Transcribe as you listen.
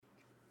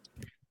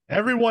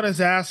Everyone is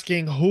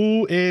asking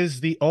who is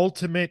the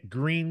ultimate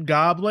Green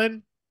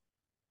Goblin?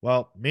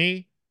 Well,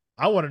 me,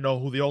 I want to know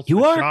who the You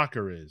ultimate are?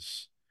 shocker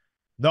is.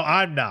 No,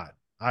 I'm not.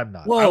 I'm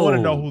not. I want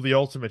to know Whoa. who the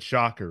ultimate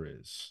shocker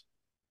is.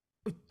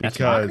 That's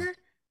Because Walker?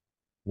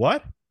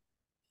 what?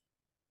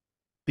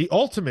 The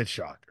ultimate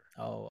shocker.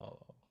 Oh.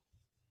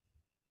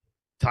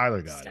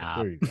 Tyler got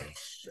it. There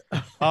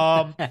Stop. you go.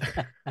 Um,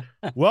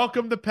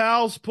 welcome to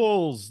Pals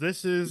Pulls.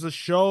 This is a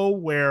show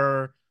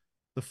where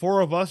the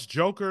four of us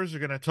jokers are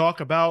going to talk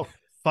about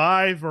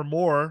five or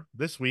more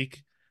this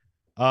week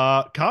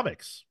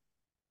comics.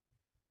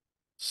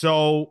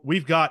 So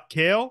we've got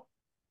Kale,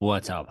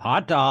 What's up,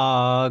 hot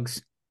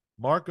dogs?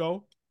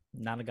 Marco,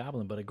 Not a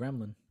goblin, but a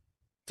gremlin.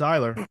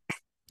 Tyler,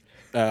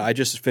 I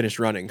just finished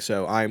running,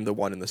 so I'm the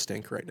one in the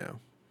stink right now.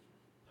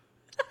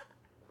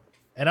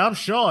 and I'm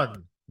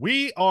Sean.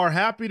 We are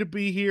happy to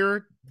be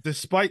here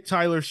despite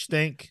Tyler's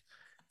stink.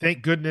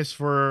 Thank goodness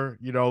for,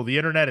 the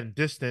internet and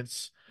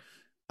distance.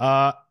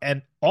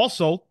 And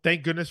also,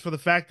 thank goodness for the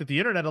fact that the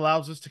internet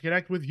allows us to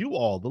connect with you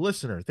all, the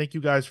listener. Thank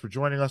you guys for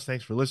joining us.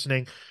 Thanks for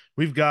listening.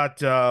 We've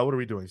got, what are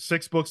we doing?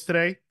 6 books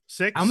today? How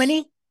Six?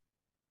 many?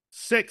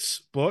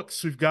 6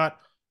 books. We've got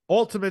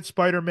Ultimate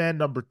Spider-Man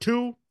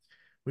 #2.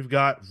 We've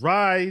got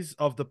Rise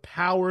of the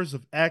Powers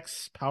of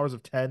X, Powers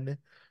of 10,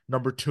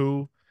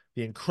 #2.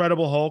 The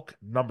Incredible Hulk,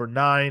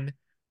 #9.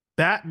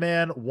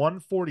 Batman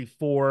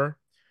 144.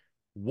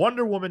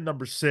 Wonder Woman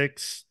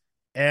 #6.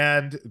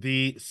 And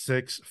the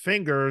Six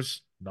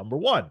Fingers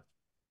 #1. So,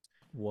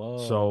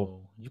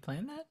 Whoa. You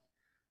planned that?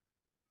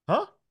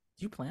 huh?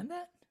 You planned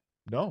that?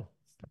 No.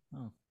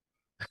 Oh.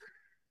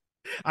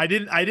 I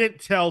didn't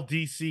tell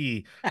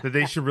DC that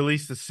they should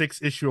release the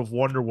 6th issue of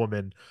Wonder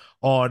Woman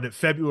on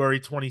February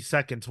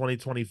 22nd,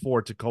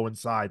 2024 to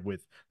coincide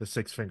with the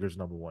Six Fingers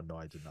 #1. No,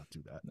 I did not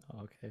do that.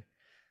 Oh, okay.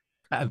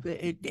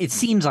 It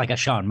seems like a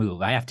Sean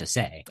move, I have to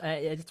say.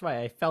 That's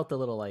why I felt a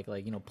little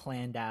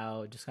planned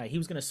out. Just he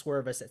was gonna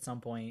swerve us at some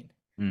point.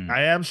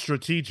 I am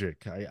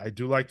strategic. I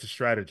do like to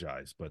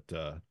strategize, but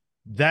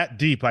that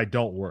deep I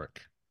don't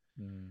work.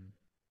 Mm.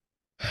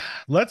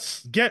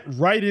 Let's get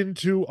right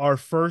into our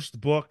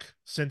first book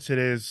since it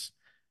is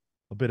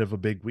a bit of a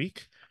big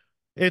week.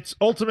 It's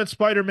Ultimate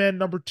Spider-Man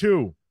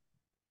 #2,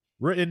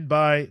 written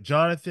by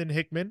Jonathan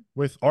Hickman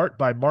with art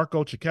by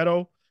Marco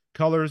Cicchetto,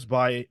 colors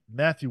by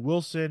Matthew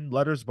Wilson,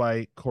 letters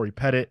by Corey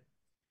Pettit.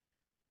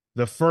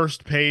 The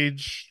first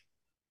page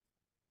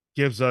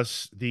gives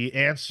us the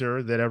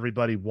answer that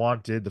everybody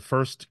wanted, the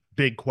first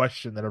big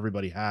question that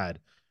everybody had,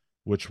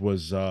 which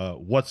was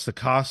what's the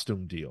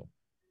costume deal?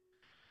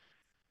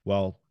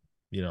 Well,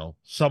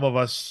 some of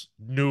us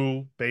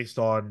knew based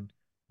on,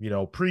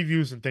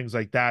 previews and things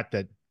like that,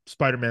 that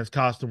Spider-Man's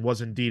costume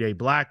was indeed a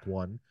black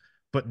one,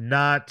 but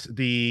not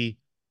the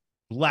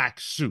black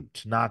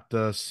suit, not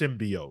the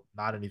symbiote,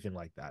 not anything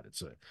like that. It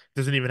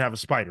doesn't even have a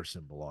spider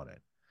symbol on it.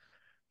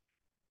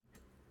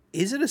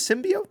 Is it a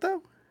symbiote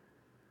though?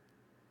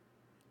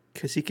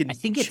 Because he I can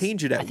think it's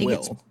change it I at think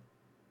it's will.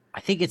 I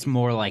think it's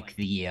more like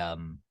the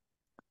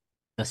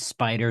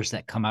spiders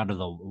that come out of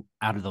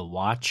the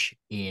watch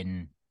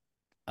in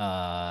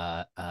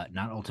not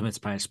Ultimate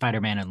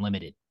Spider-Man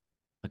Unlimited,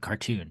 the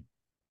cartoon.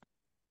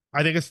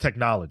 I think it's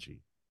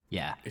technology.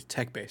 Yeah. It's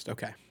tech based.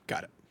 Okay,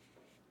 got it.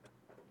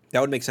 That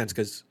would make sense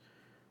because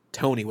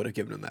Tony would have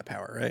given him that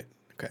power, right?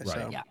 Okay,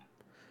 Right. so Yeah.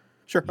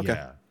 sure. Okay,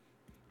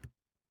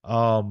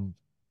 Yeah.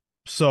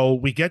 So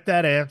we get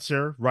that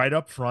answer right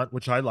up front,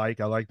 which I like.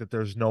 I like that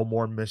there's no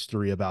more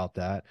mystery about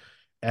that.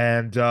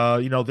 And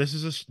this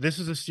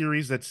is a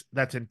series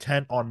that's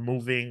intent on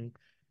moving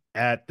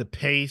at the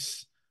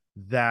pace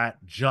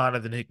that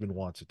Jonathan Hickman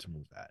wants it to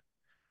move at.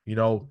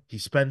 He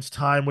spends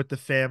time with the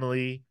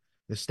family,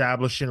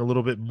 establishing a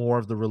little bit more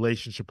of the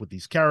relationship with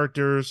these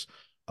characters.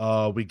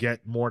 We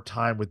get more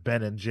time with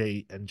Ben and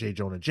J.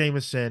 Jonah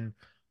Jameson.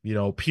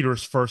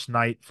 Peter's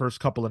first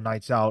couple of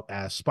nights out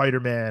as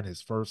Spider-Man,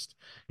 his first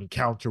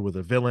encounter with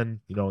a villain,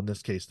 in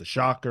this case, the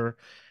Shocker.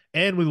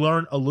 And we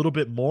learn a little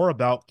bit more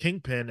about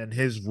Kingpin and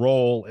his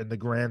role in the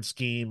grand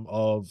scheme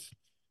of,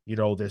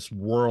 this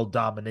world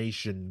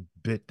domination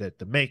bit that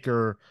the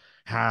Maker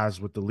has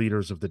with the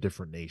leaders of the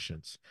different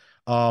nations.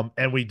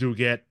 And we do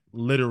get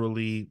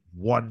literally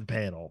one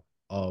panel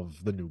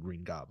of the new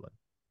Green Goblin.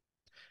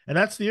 And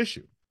that's the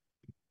issue.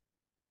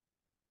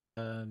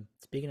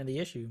 Speaking of the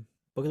issue,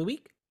 book of the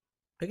week,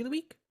 pick of the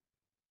week.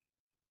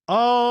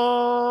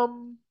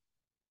 Um,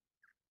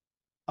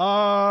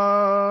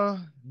 Uh,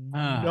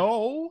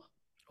 no,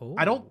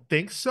 I don't Oh,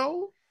 think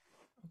so.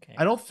 I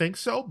okay. don't think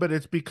so, but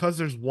it's because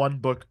there's one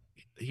book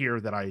here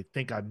that I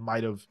think I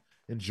might have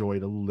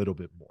enjoyed a little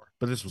bit more.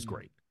 But this was Mm.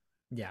 great.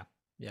 Yeah,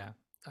 yeah.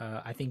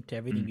 I think to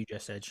everything mm. you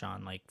just said,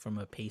 Sean, like from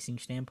a pacing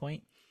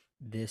standpoint,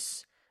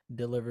 this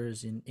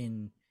delivers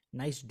in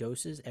nice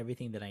doses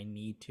everything that I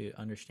need to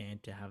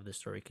understand to have the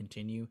story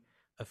continue.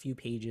 A few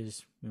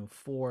pages,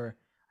 four.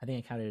 I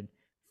think I counted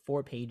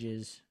 4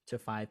 pages to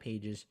 5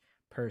 pages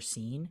per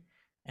scene,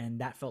 and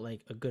that felt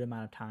like a good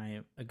amount of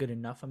time, a good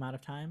enough amount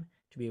of time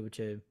to be able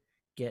to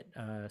get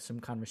some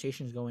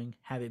conversations going,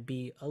 have it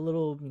be a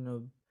little,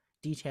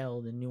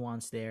 detailed and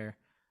nuanced there.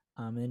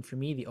 And for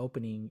me, the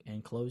opening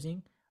and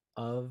closing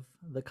of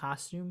the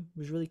costume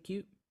was really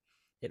cute.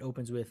 It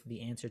opens with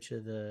the answer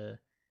to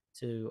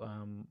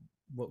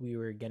what we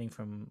were getting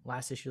from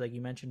last issue, like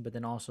you mentioned, but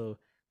then also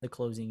the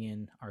closing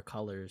in our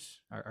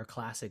colors, our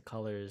classic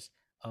colors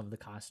of the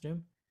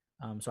costume.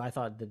 So I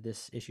thought that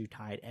this issue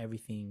tied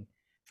everything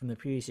from the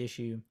previous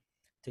issue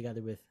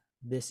together with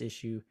this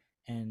issue,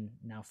 and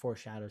now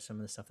foreshadows some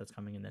of the stuff that's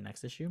coming in the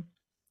next issue.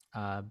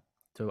 Uh,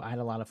 so I had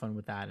a lot of fun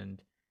with that,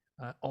 and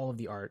all of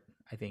the art,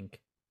 I think,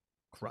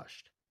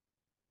 crushed.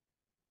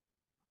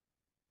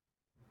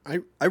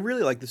 I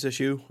really like this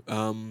issue.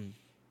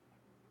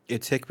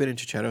 It's Hickman and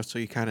Chichetto, so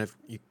you kind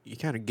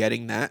of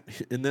getting that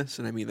in this,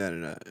 and I mean that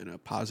in a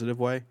positive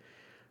way.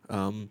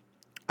 I'm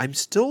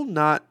still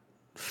not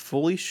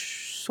fully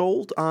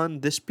sold on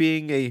this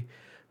being a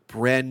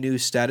brand new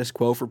status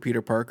quo for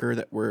Peter Parker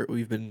that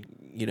we've been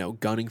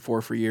gunning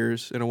for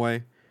years in a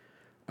way.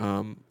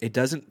 It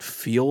doesn't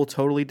feel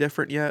totally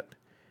different yet.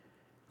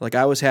 Like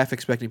I was half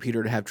expecting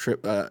Peter to have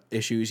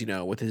issues,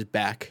 with his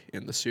back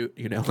in the suit.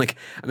 Like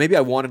maybe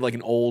I wanted like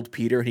an old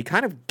Peter, and he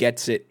kind of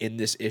gets it in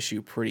this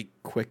issue pretty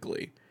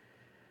quickly.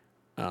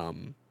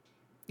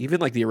 Even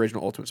like the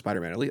original Ultimate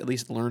Spider-Man, at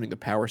least learning the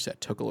power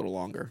set took a little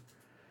longer.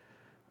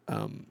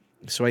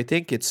 So I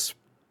think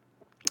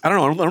I don't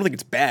know. I don't think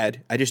it's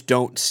bad. I just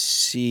don't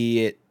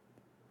see it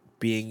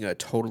being a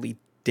totally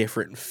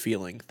different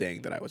feeling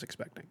thing that I was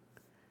expecting.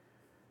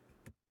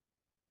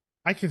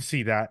 I can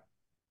see that.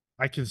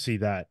 I can see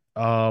that.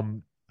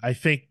 I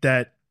think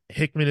that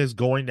Hickman is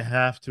going to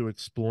have to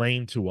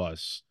explain to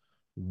us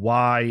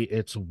why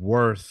it's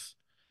worth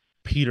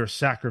Peter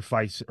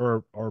sacrifice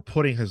or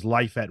putting his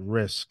life at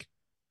risk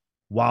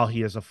while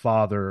he is a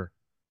father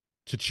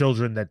to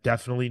children that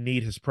definitely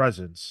need his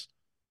presence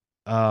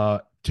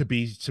to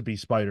be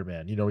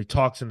Spider-Man. He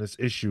talks in this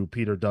issue,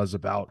 Peter does,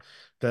 about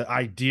the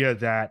idea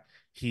that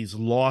he's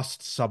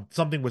lost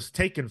something was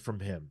taken from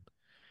him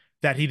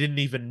that he didn't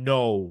even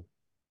know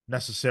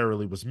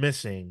necessarily was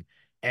missing.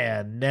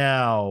 And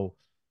now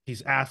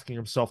he's asking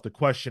himself the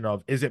question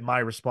of, is it my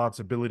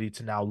responsibility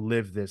to now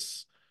live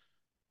this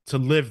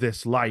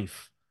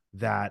life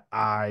that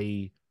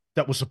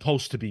was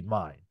supposed to be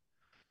mine?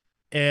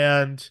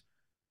 And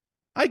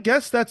I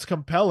guess that's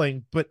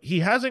compelling, but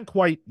he hasn't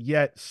quite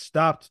yet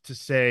stopped to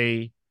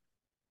say,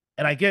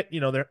 and I get,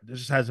 there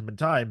just hasn't been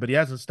time, but he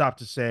hasn't stopped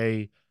to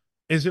say,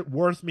 is it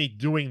worth me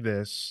doing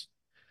this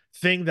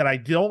thing that I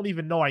don't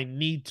even know I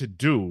need to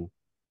do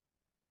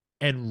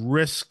and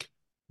risk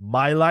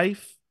my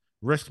life,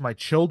 risk my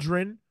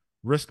children,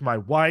 risk my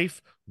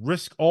wife,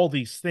 risk all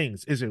these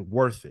things? Is it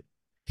worth it?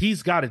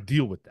 He's got to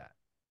deal with that.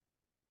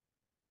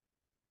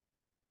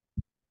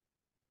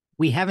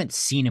 We haven't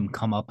seen him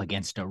come up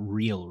against a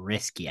real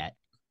risk yet,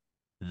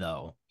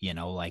 though.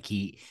 Like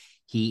he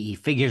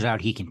figures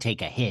out he can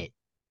take a hit.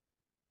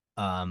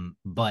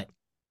 But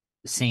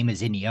same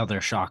as any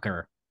other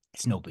shocker,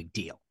 it's no big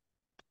deal.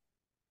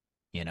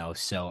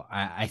 So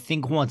I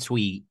think once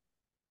we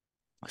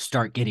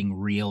start getting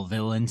real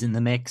villains in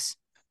the mix,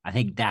 I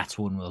think that's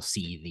when we'll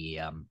see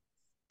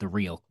the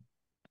real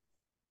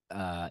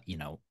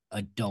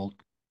adult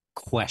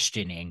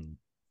questioning.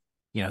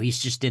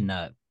 He's just in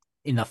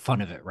the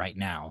fun of it right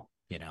now.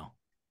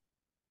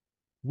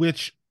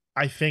 Which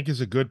I think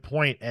is a good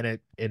point, and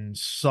it in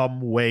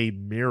some way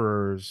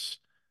mirrors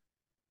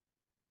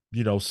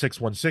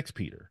 616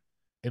 Peter,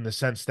 in the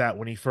sense that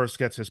when he first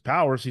gets his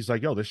powers, he's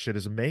like, yo, this shit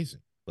is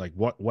amazing. Like,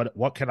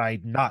 what can I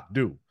not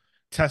do?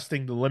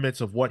 Testing the limits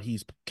of what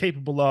he's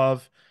capable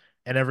of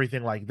and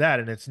everything like that.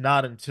 And it's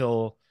not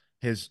until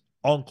his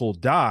uncle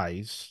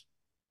dies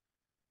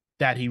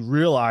that he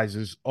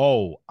realizes,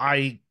 oh,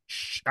 I'm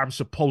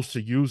supposed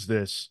to use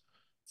this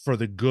for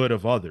the good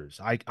of others.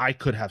 I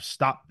could have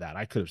stopped that.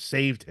 I could have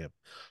saved him.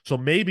 So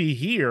maybe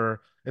here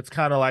it's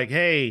kind of like,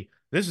 hey,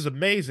 this is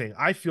amazing.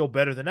 I feel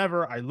better than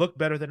ever. I look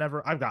better than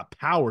ever. I've got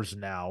powers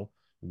now.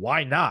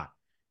 Why not?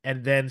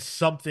 And then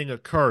something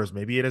occurs.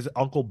 Maybe it is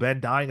Uncle Ben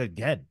dying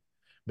again.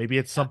 Maybe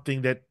it's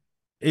something that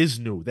is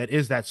new, that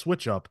is that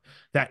switch up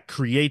that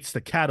creates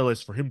the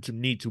catalyst for him to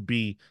need to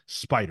be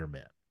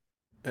Spider-Man.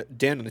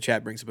 Dan in the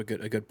chat brings up a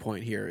good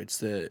point here. It's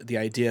the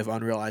idea of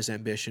unrealized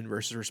ambition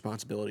versus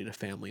responsibility to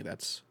family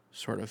that's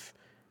sort of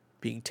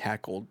being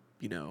tackled,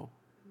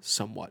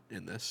 somewhat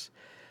in this.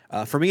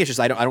 For me, it's just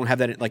I don't have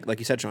that, like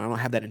you said, Sean. I don't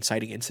have that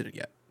inciting incident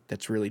yet.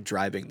 That's really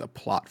driving the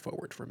plot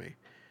forward for me.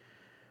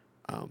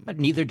 But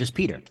neither does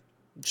Peter.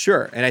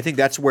 Sure, and I think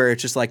that's where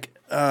it's just like,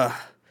 I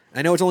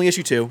know it's only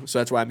issue 2, so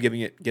that's why I'm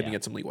giving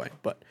it some leeway.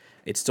 But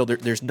it's still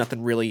there's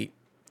nothing really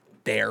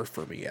there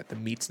for me yet. The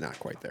meat's not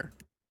quite there.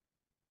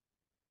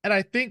 And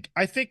I think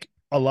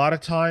a lot of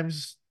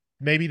times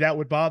maybe that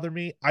would bother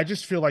me. I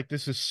just feel like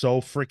this is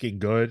so freaking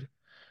good.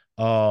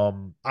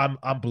 I'm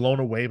blown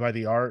away by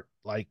the art.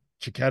 Like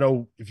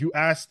Chiquetto, if you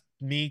asked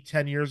me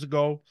 10 years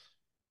ago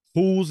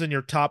who's in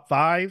your top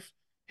 5,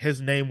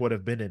 his name would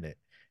have been in it.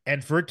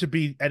 And for it to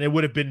be, and it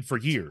would have been for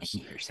years.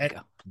 Years and,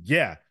 ago.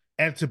 Yeah.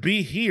 And to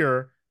be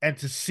here and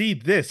to see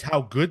this,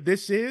 how good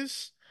this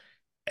is,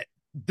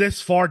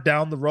 this far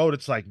down the road,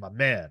 it's like, my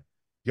man,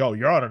 yo,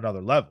 you're on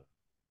another level.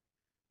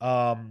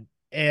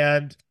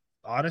 And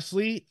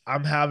honestly,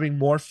 I'm having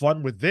more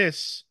fun with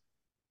this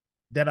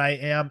than I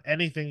am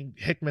anything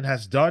Hickman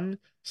has done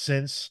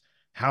since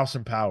House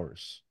and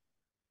Powers.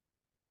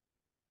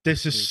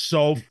 This is Agreed.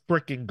 so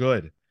freaking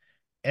good.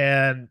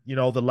 And,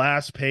 the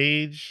last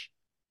page,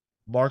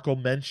 Marco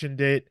mentioned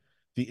it,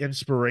 the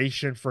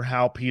inspiration for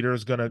how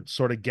Peter's going to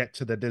sort of get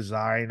to the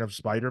design of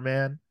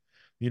Spider-Man,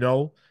 you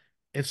know,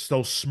 it's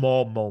those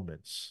small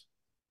moments.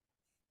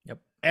 Yep.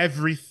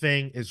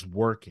 Everything is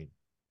working.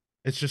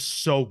 It's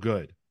just so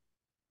good.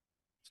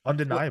 It's Well,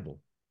 undeniable.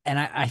 and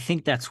I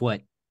think that's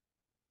what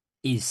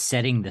is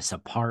setting this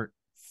apart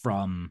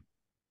from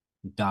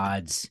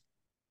God's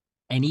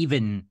and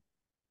even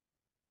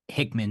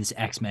Hickman's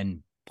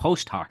X-Men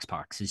post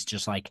Hoxpox is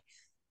just like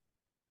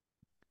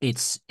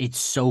it's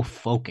so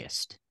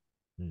focused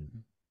Hmm.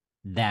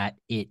 that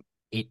it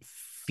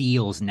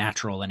feels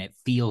natural and it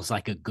feels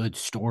like a good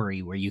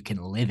story where you can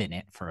live in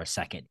it for a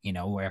second,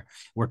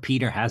 where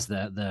Peter has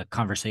the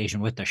conversation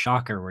with the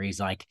Shocker where he's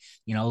like,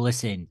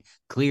 listen,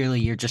 clearly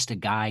you're just a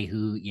guy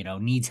who,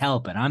 needs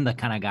help and I'm the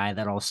kind of guy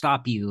that'll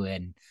stop you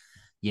and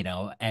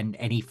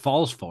and he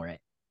falls for it.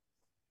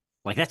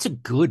 Like that's a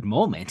good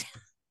moment.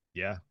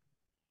 Yeah.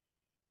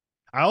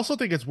 I also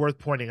think it's worth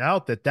pointing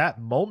out that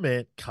that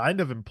moment kind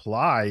of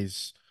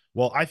implies,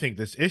 well, I think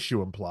this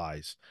issue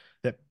implies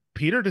that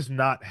Peter does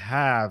not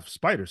have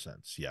spider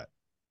sense yet,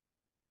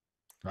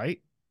 right?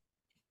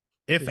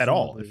 If at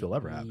all, if Presumably. he'll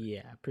ever have it.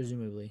 Yeah,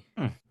 presumably.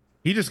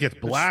 He just gets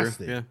That's true.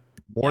 blasted Yeah.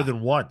 more Yeah.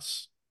 than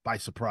once by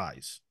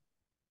surprise.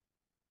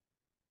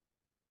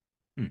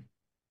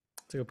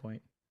 That's a good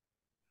point.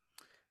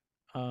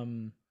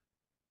 Um,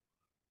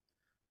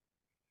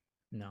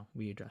 no,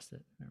 we addressed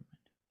it. Never mind.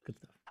 Good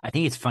stuff. I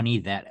think it's funny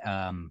that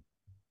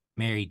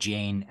Mary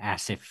Jane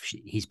asks if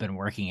he's been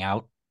working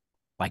out.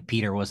 Like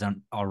Peter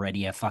wasn't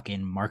already a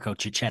fucking Marco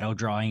Cicchetto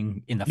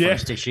drawing in the Yeah.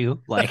 first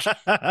issue. Like,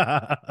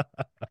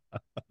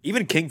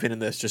 Even Kingpin in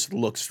this just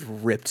looks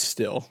ripped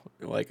still.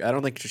 Like, I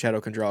don't think Shadow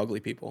can draw ugly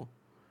people.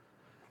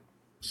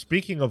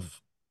 Speaking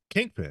of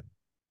Kingpin,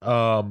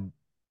 um,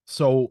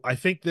 so I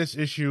think this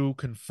issue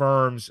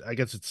confirms, I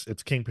guess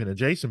it's Kingpin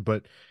adjacent,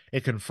 but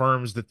it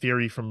confirms the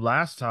theory from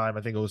last time.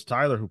 I think it was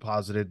Tyler who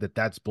posited that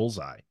that's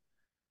Bullseye,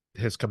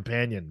 his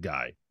companion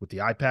guy with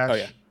the eye Oh yeah,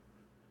 patch,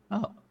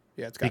 oh,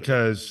 yeah, it's got to be.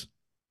 because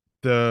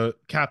the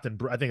I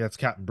think that's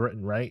Captain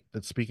Britain, right?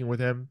 That's speaking with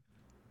him,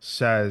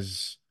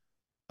 says,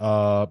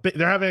 they're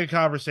having a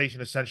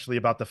conversation essentially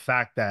about the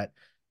fact that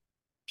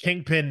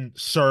Kingpin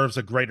serves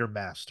a greater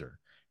master,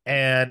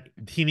 and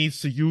he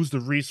needs to use the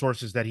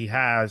resources that he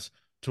has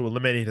to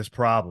eliminate his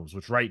problems,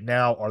 which right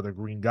now are the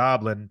Green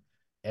Goblin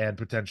and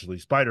potentially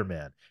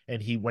Spider-Man.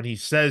 And when he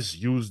says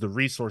use the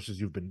resources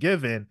you've been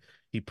given,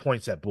 he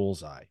points at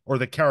Bullseye, or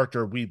the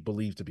character we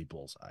believe to be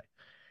Bullseye.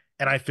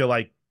 And I feel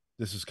like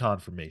this is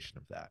confirmation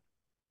of that.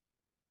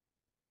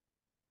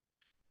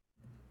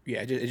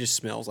 Yeah, it just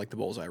smells like the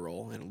Bullseye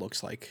roll, and it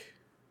looks like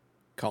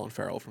Colin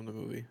Farrell from the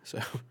movie. So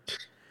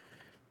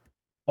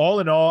All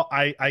in all,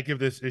 I give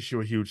this issue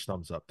a huge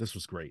thumbs up. This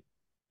was great.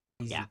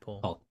 Easy yeah.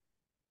 pull. Oh,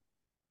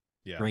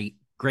 Yeah.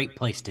 great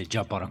place to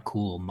jump on a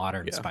cool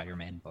modern Yeah.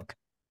 Spider-Man book.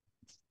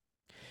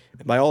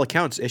 by all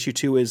accounts, issue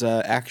 2 is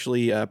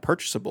actually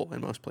purchasable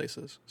in most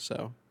places.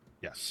 So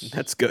Yes.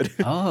 that's good.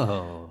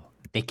 Oh,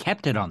 they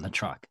kept it on the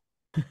truck.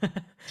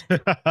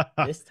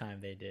 This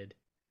time they did.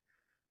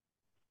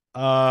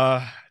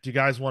 Do you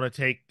guys want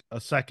to take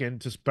a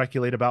second to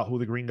speculate about who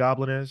the Green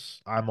Goblin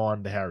is? I'm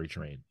on the Harry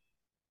train.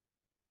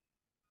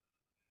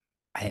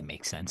 It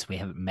makes sense. We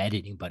haven't met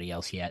anybody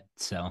else yet,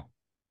 so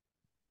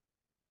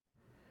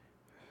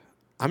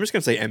I'm just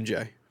gonna say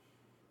MJ.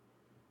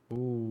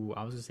 Ooh,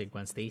 I was gonna say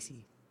Gwen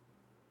Stacy.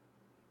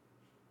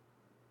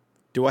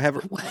 Do I have?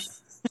 All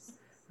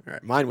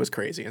right, mine was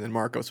crazy, and then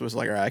Marcos was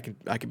like, "All right,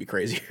 I can be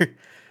crazier."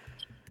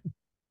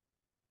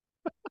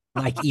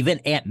 like even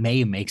Aunt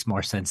May makes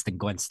more sense than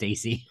Gwen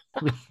Stacy.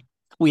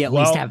 We at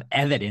least Well, have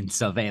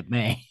evidence of Aunt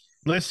May.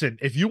 listen,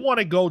 if you want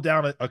to go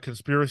down a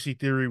conspiracy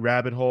theory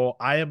rabbit hole,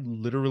 I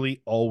am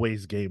literally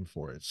always game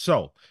for it.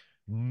 So,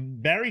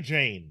 Mary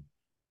Jane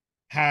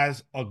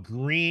has a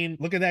green,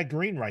 look at that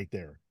green right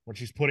there. When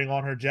she's putting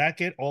on her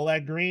jacket, all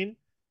that green.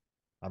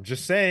 I'm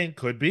just saying,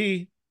 could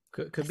be.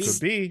 Could be. Could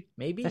be.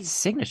 Maybe. That's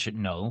signature.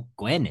 No,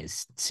 Gwen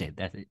is said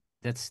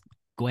that's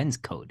Gwen's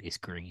coat is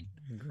green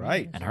Green,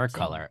 Right. that's and what her I'm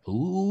saying. color.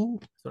 Ooh,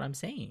 That's what I'm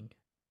saying.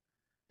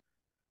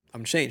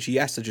 I'm saying she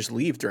has to just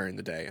leave during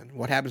the day, and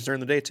what happens during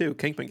the day too?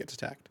 Kingpin gets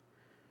attacked.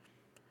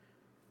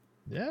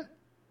 Yeah.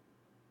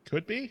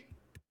 Could be.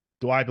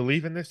 Do I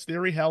believe in this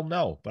theory? Hell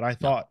no. But I no,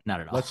 thought not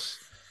at all.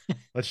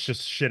 let's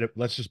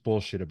just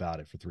bullshit about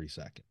it for 3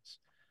 seconds.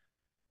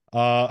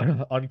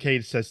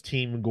 Uncaged says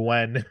Team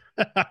Gwen.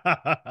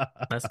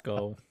 Let's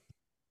go.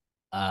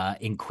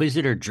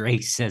 Inquisitor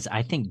Drake says,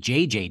 I think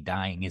JJ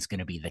dying is going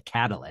to be the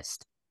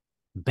catalyst.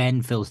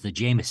 Ben fills the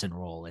Jameson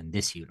role in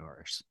this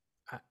universe.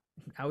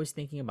 I was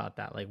thinking about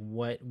that. Like,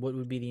 what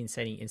would be the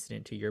inciting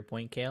incident to your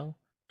point, Kale,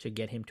 to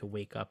get him to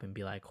wake up and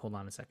be like, hold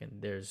on a second,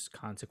 there's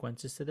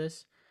consequences to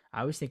this.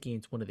 I was thinking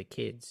it's one of the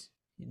kids.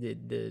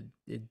 It's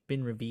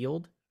been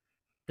revealed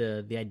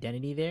the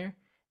identity there.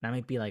 That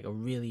might be like a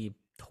really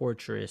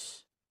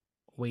torturous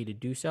way to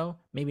do so.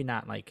 Maybe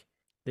not like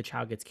the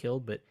child gets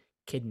killed, but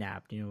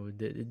kidnapped.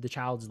 The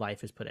child's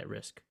life is put at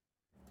risk.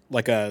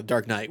 Like a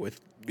Dark Knight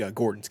with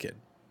Gordon's kid.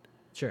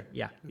 Sure.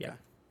 Yeah. Yeah. Okay.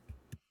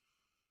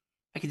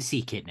 I could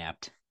see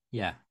kidnapped.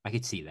 Yeah, I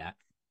could see that.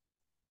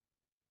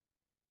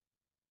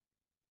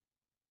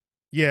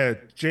 Yeah,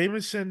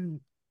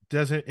 Jameson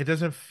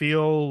doesn't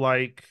feel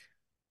like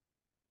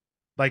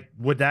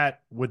would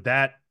that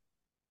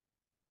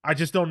I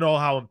just don't know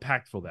how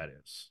impactful that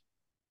is.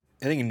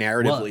 I think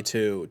narratively Well,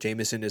 too,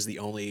 Jameson is the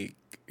only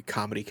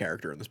comedy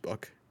character in this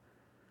book.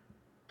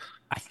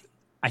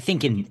 I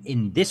think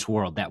in this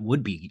world that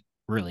would be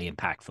really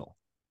impactful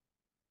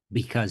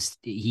because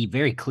he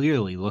very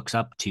clearly looks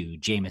up to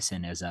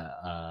Jameson as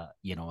a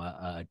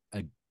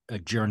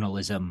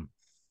journalism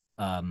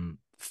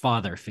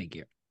father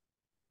figure,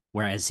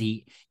 whereas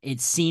it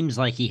seems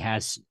like he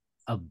has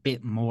a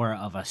bit more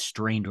of a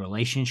strained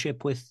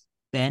relationship with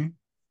Ben.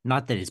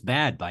 Not that it's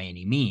bad by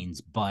any means,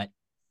 but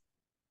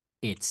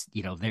it's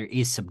there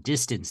is some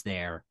distance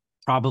there,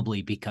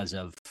 probably because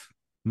of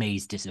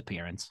May's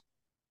disappearance.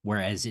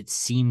 Whereas it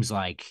seems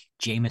like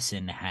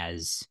Jameson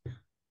has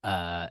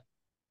uh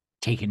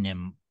taken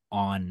him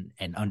on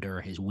and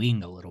under his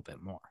wing a little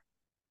bit more.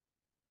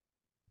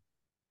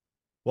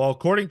 Well,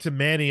 according to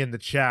Manny in the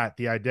chat,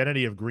 the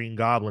identity of Green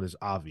Goblin is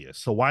obvious.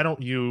 So why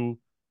don't you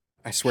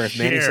I swear, if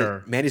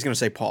share? Manny's going to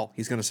say Paul.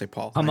 He's going to say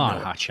Paul. Come I on,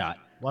 know it. hotshot.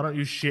 Why don't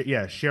you share?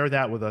 Yeah, share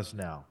that with us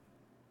now.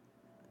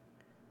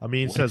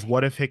 Amin What says, if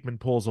 "What if Hickman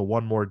pulls a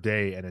one more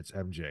day and it's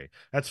MJ?"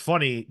 That's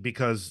funny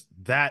because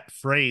that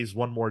phrase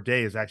 "one more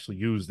day" is actually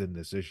used in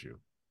this issue.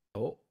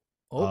 Oh.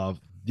 Oh.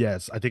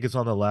 Yes, I think it's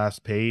on the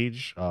last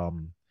page.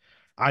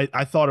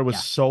 I thought it was Yeah.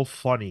 so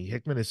funny.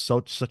 Hickman is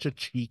such a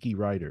cheeky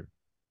writer.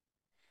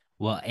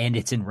 Well, and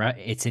it's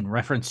in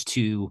reference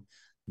to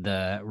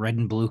the red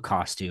and blue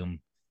costume,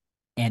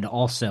 and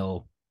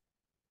also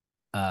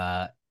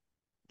uh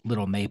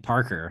little May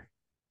Parker.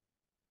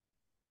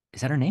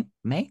 Is that her name?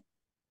 May?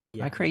 Am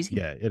Yeah. I crazy?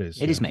 Yeah, it is.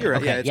 It Yeah. is May. You're right.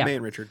 Okay, Yeah, it's yeah. May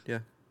and Richard. Yeah.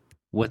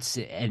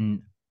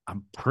 And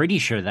I'm pretty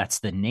sure that's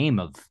the name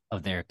of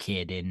their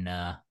kid in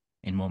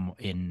one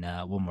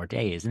more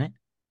day, isn't it?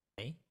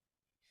 May.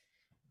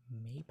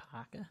 May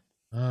Parker.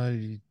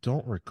 I don't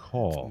It's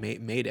recall.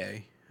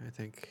 Mayday, I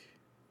think.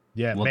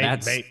 Yeah, Well,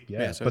 that's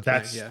yeah, So but it's May.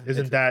 that's Yeah.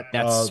 isn't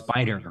that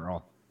Spider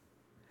Girl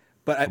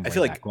But I from feel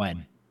way like back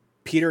when.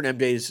 Peter and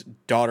MJ's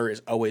daughter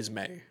is always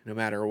May, no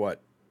matter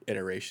what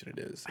iteration it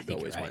is. I It think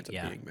always you're winds right,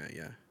 up yeah. being May.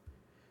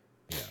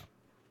 Yeah.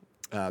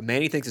 yeah.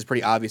 Manny thinks it's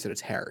pretty obvious that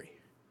it's Harry.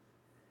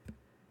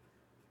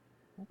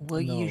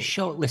 Well, No. you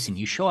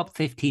show up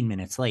 15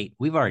 minutes late.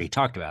 We've already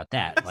talked about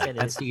that. Like Said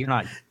that's it. you're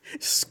not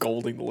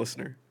Scolding the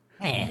listener.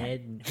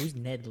 man. Who's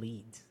Ned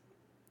Leeds?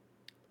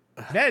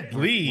 Ned Marco.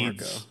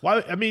 Leeds.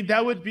 Why? I mean,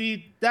 that would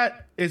be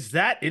that. Is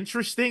that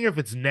interesting if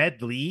it's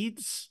Ned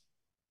Leeds?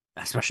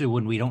 Especially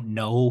when we don't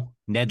know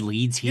Ned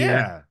Leeds here.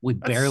 Yeah, We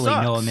that barely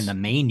know him in the sucks.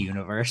 main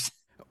universe.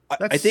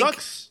 That I think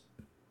sucks.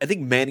 I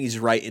think Manny's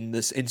right in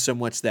this in so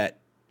much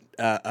that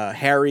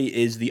Harry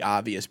is the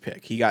obvious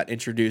pick. He got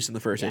introduced in the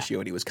first Yeah. issue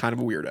and he was kind of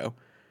a weirdo.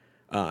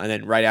 And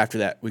then right after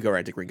that, we go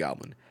right to Green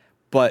Goblin.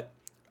 But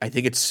I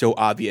think it's so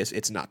obvious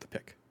it's not the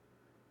pick.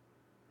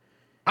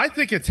 I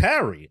think it's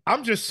Harry.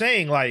 I'm just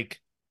saying,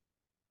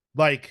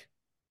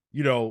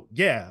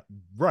 yeah,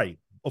 right,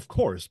 of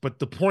course. But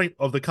the point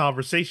of the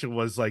conversation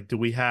was like, do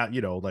we have,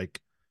 like,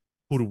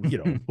 who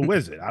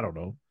is it? I don't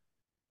know.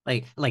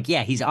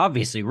 Yeah, he's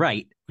obviously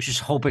right. We're just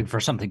hoping for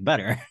something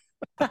better.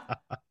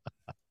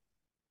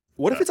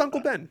 What if it's Uncle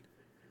Ben?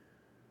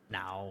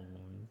 No.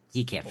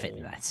 He can't fit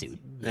in that suit.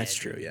 That's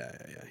true. Yeah.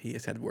 He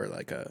just had to wear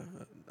like a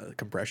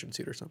compression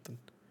suit or something.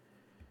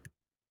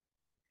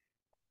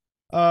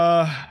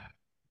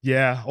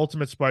 Yeah,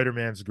 Ultimate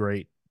Spider-Man's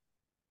great.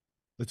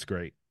 It's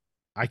great.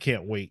 I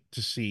can't wait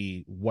to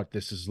see what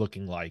this is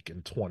looking like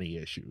in 20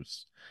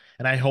 issues.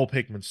 And I hope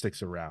Hickman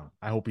sticks around.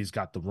 I hope he's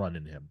got the run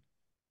in him.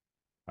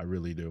 I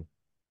really do.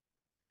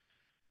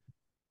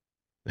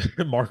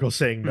 Marco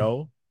saying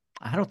no.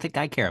 I don't think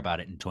I care about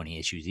it in 20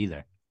 issues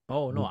either.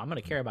 Oh no, I'm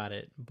gonna care about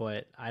it,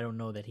 but I don't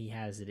know that he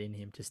has it in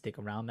him to stick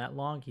around that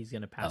long. He's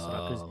gonna pass it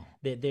up because Oh.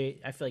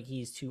 I feel like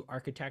he's too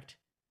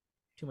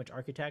much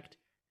architect.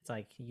 It's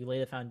like you lay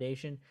the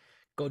foundation,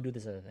 go do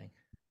this other thing.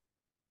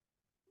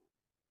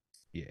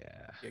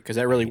 Yeah. Because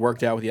that really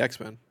worked out with the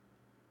X-Men.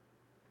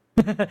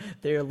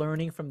 They're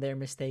learning from their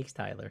mistakes,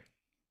 Tyler.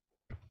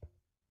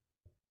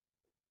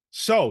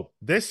 So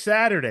this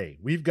Saturday,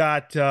 we've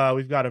got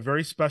a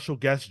very special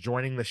guest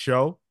joining the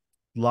show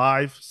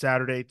live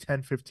Saturday,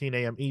 10:15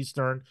 a.m.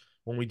 Eastern.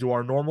 When we do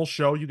our normal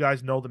show, you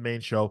guys know the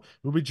main show.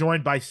 We'll be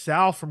joined by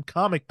Sal from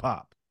Comic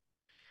Pop.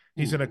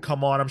 He's going to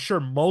come on. I'm sure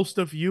most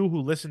of you who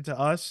listen to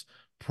us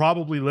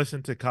probably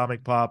listen to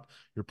Comic Pop.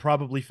 You're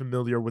probably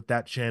familiar with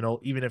that channel,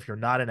 even if you're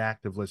not an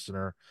active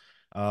listener.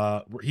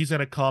 He's going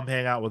to come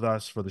hang out with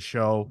us for the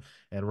show,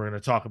 and we're going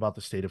to talk about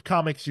the State of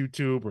Comics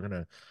YouTube. We're going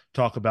to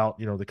talk about,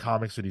 the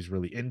comics that he's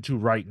really into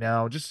right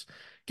now. Just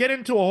get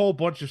into a whole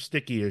bunch of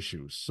sticky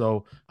issues.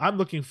 So I'm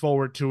looking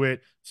forward to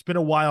it. It's been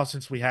a while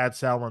since we had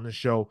Sal on the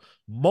show.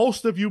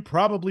 Most of you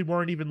probably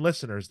weren't even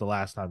listeners the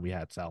last time we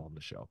had Sal on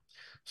the show.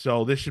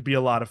 So this should be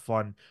a lot of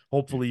fun.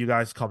 Hopefully you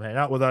guys come hang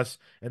out with us.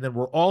 And then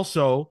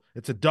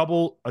it's a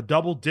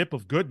double dip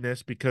of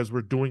goodness because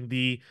we're doing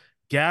the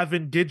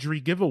Gavin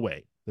Guidry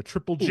giveaway, the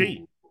Triple G.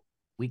 Ooh,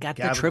 we got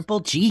the Gavin's Triple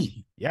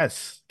G.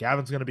 Yes,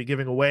 Gavin's going to be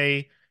giving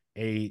away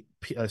a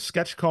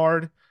sketch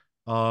card.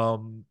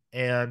 And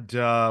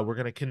we're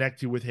going to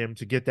connect you with him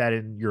to get that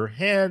in your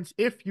hands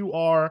if you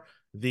are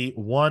the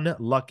one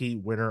lucky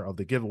winner of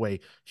the giveaway.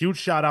 Huge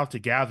shout out to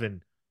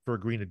Gavin for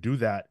agreeing to do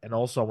that. And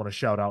also, I want to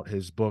shout out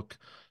his book,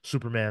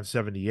 Superman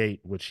 78,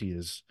 which he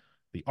is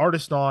the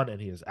artist on,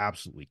 and he is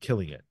absolutely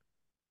killing it.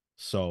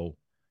 So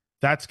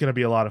that's going to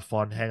be a lot of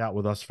fun. Hang out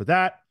with us for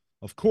that.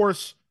 Of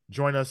course,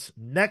 join us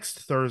next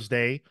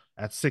Thursday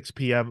at 6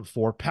 p.m.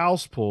 for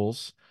Pals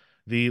Pulls.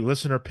 The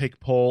listener pick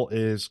poll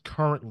is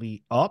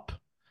currently up.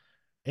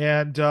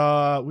 And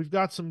we've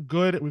got some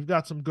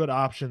good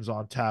options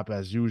on tap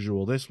as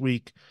usual. This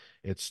week,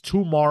 it's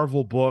 2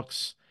 Marvel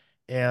books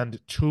and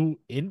 2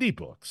 indie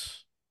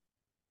books.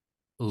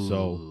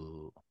 So,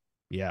 Ooh.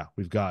 yeah,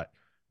 we've got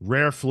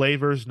Rare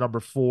Flavors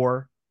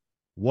 #4,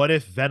 What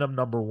If Venom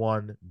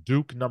 #1,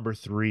 Duke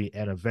 #3,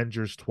 and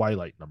Avengers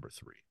Twilight #3.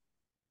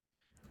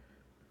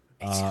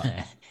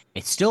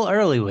 It's still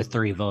early with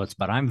 3 votes,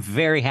 but I'm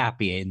very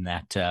happy in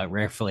that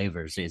Rare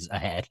Flavors is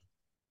ahead.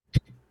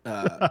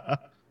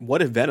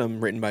 What If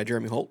Venom, written by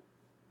Jeremy Holt?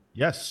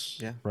 Yes,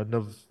 Yeah. friend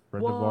of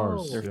Whoa.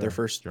 ours. Their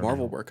first Jeremy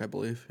Marvel Holt. work, I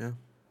believe. Yeah.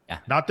 Yeah.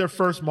 Not their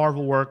first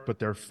Marvel work, but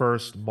their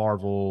first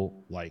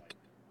Marvel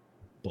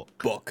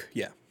book.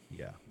 Yeah.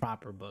 Yeah.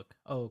 Proper book.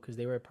 Oh, because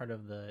they were part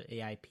of the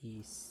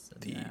AIP.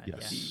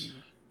 Yes.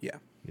 Yeah.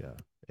 Yeah.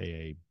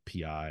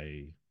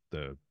 AAPI,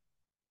 the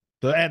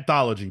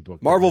anthology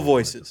book. Marvel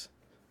Voices.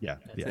 Yeah.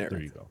 Yeah. There There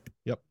we you go.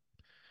 Yep.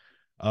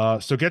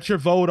 So get your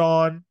vote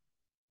on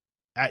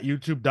at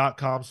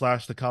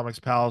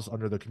youtube.com/thecomicspals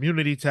under the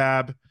community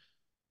tab.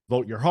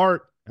 Vote your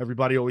heart.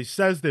 Everybody always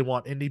says they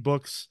want indie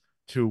books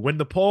to win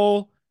the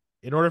poll.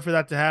 In order for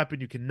that to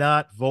happen, you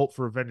cannot vote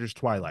for Avengers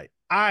Twilight.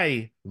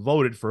 I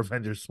voted for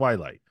Avengers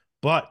Twilight.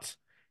 But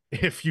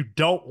if you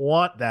don't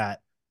want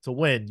that to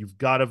win, you've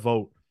got to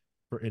vote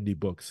for indie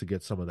books to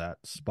get some of that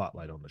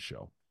spotlight on the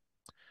show.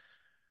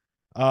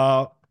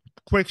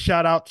 Quick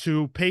shout out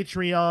to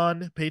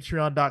Patreon,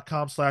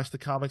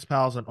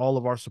 patreon.com/thecomicspals, and all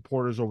of our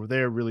supporters over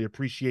there. Really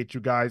appreciate you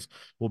guys.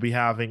 We'll be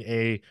having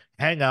a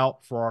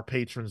hangout for our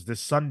patrons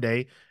this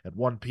Sunday at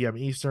 1 p.m.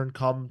 Eastern.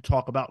 Come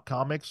talk about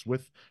comics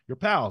with your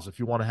pals. If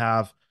you want to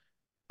have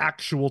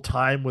actual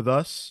time with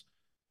us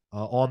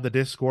on the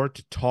Discord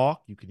to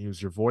talk, you can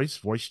use your voice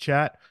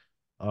chat.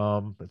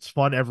 It's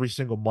fun every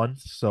single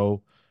month.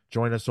 So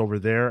join us over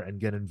there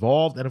and get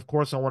involved. And of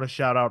course, I want to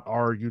shout out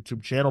our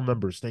YouTube channel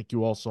members. Thank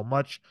you all so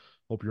much.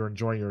 Hope you're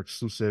enjoying your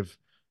exclusive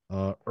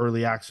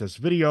early access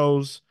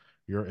videos,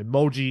 your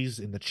emojis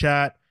in the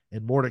chat,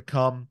 and more to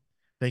come.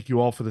 Thank you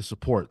all for the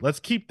support. Let's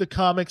keep the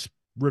comics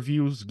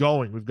reviews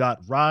going. We've got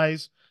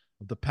Rise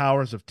of the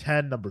Powers of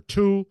 10,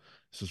 #2.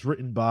 This is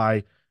written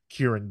by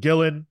Kieran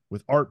Gillen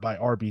with art by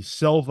R.B.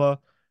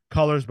 Silva,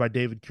 colors by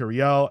David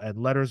Curiel, and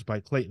letters by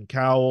Clayton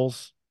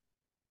Cowles.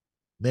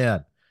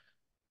 Man,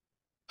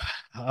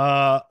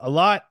 a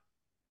lot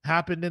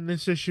happened in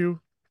this issue,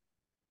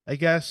 I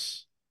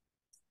guess.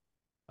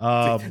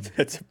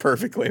 That's a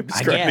perfect way of I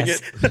describing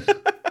guess. it.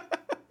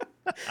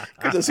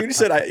 Because as soon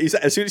as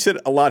you said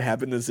a lot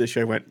happened in this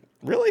issue, I went,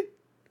 really?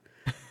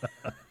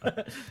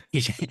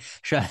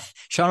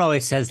 Sean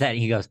always says that, and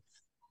he goes,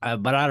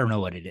 but I don't know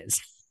what it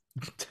is.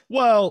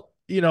 Well,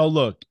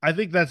 look, I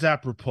think that's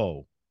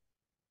apropos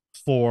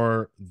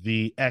for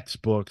the X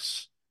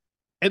books,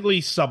 at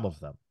least some of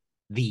them.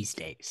 These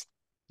days.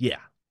 Yeah.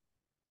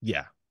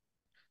 Yeah.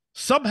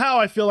 Somehow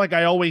I feel like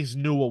I always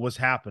knew what was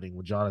happening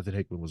when Jonathan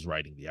Hickman was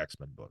writing the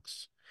X-Men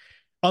books.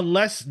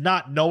 Unless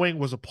not knowing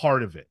was a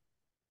part of it,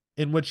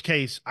 in which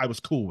case I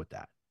was cool with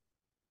that.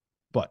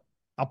 But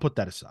I'll put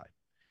that aside.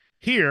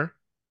 Here,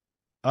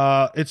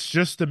 it's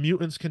just the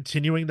mutants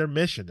continuing their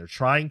mission. They're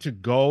trying to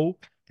go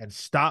and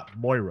stop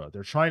Moira.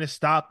 They're trying to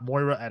stop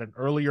Moira at an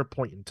earlier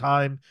point in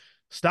time.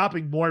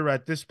 Stopping Moira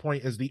at this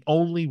point is the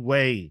only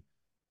way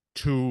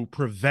to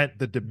prevent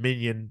the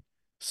Dominion,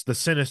 the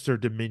sinister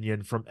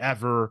Dominion, from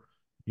ever,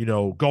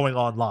 going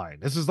online.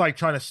 This is like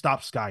trying to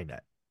stop Skynet.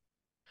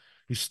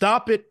 You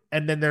stop it,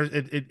 and then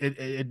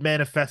it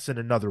manifests in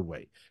another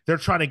way. They're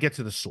trying to get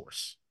to the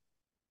source.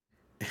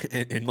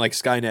 And like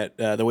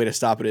Skynet, the way to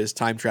stop it is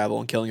time travel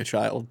and killing a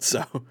child.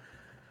 So,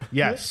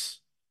 Yes.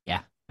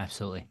 Yeah,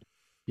 absolutely.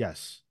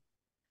 Yes.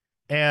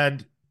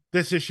 And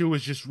this issue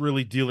was just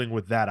really dealing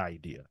with that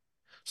idea.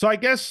 So I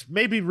guess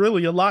maybe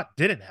really a lot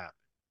didn't happen.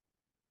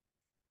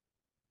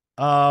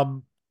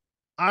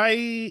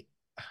 I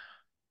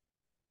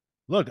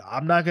look,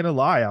 I'm not gonna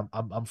lie,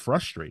 I'm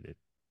frustrated.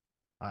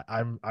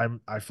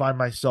 I find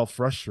myself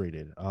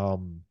frustrated. I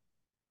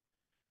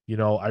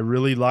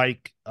really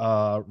like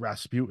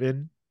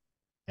Rasputin,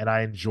 and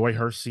I enjoy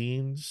her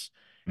scenes,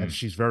 and Mm.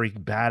 she's very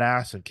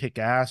badass and kick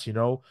ass.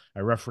 I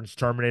referenced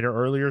Terminator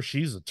earlier.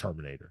 She's a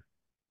Terminator.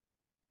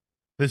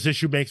 This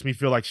issue makes me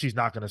feel like she's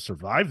not going to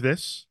survive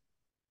this.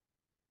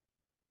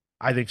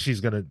 I think she's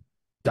going to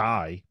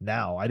die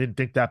now. I didn't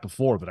think that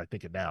before, but I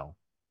think it now.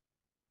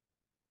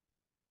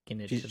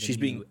 Taking it She's to the she's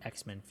being new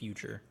X-Men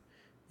future.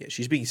 yeah,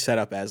 she's being set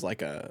up as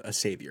like a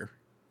savior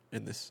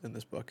in this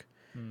book,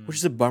 which Hmm.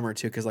 is a bummer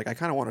too, because like I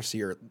kind of want to see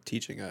her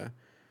teaching a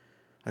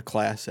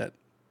class at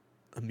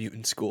a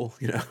mutant school.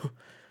 That's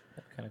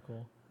kind of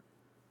cool.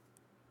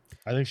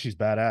 I think she's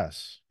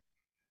badass.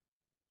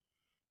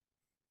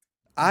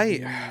 I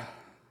The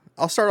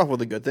I'll start off with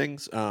the good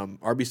things.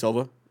 RB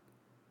Silva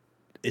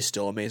is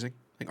still amazing.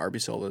 I think RB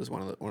Silva is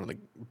one of the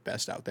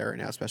best out there right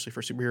now, especially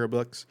for superhero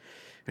books.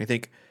 And I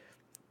think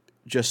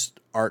just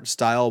art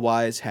style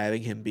wise,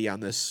 having him be on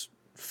this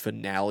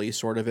finale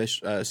sort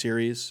of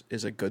series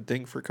is a good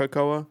thing for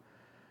Krakoa.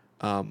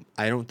 I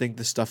don't think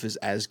the stuff is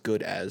as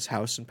good as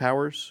House and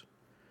Powers.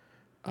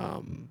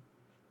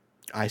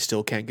 I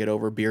still can't get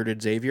over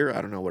bearded Xavier.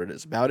 I don't know what it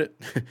is about it.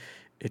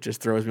 It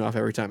just throws me off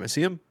every time I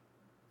see him.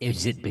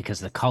 Is it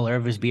because the color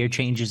of his beard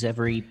changes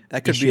every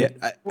That could be issue?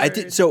 it. I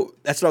did Word. so.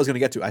 That's what I was going to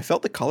get to. I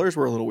felt the colors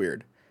were a little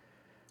weird.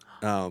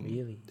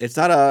 Really? It's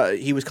not a.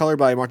 He was colored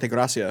by Marte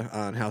Gracia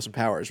on House and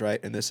Powers, right?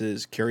 And this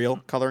is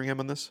Curiel coloring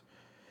him on this.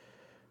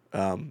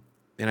 And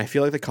I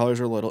feel like the colors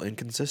are a little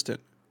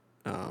inconsistent.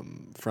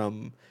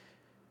 From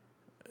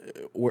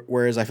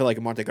whereas I feel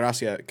like Monte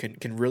Gracia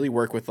can really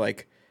work with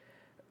like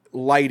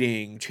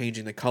lighting,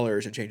 changing the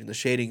colors and changing the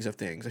shadings of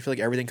things. I feel like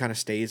everything kind of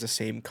stays the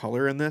same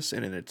color in this,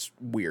 and it's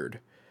weird.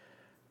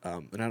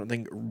 And I don't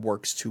think it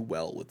works too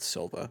well with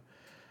Silva.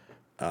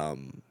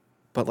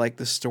 But like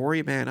the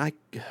story, man,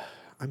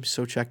 I'm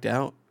so checked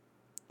out.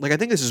 Like I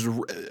think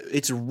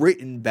it's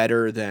written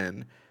better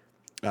than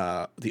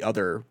the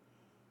other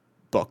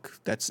book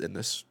that's in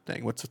this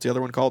thing. What's the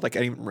other one called? Like I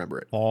can't even remember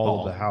it. All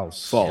of the Fall.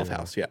 house. Fall Yeah. of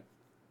House, yeah.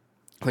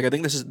 Like I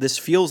think this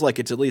feels like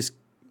it's at least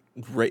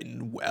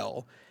written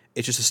well.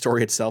 It's just the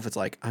story itself. It's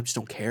like I just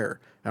don't care.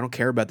 I don't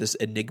care about this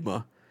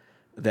enigma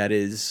that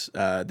is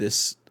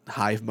this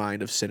hive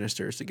mind of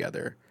Sinisters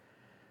together.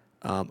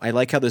 I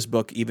like how this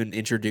book even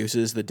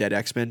introduces the Dead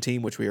X-Men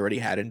team, which we already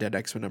had in Dead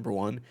X-Men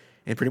 #1,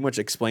 and pretty much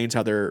explains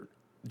how they're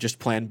just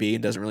Plan B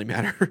and doesn't really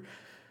matter.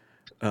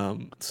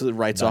 So it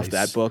writes off that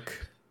Nice.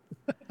 book.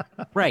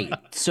 Right.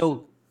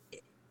 So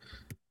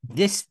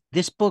this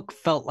book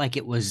felt like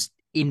it was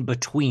in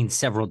between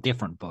several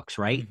different books,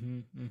 right?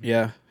 Mm-hmm, mm-hmm.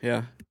 Yeah,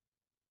 yeah.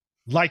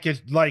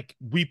 Like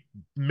we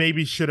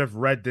maybe should have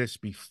read this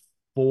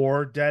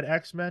before Dead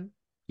X-Men,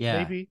 Yeah.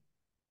 maybe.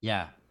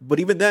 Yeah. But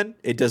even then,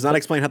 it does not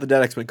explain how the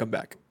Dead X-Men come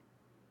back.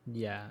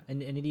 Yeah,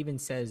 and it even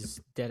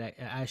says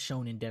as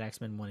shown in Dead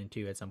X-Men 1 and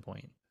 2 at some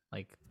point.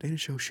 Like, They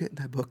didn't show shit in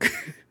that book.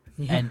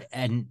 yeah,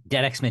 And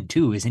Dead X-Men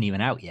 2 isn't even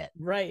out yet.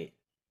 right.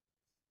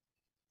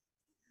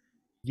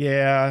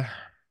 Yeah.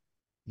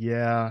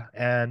 Yeah.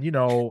 And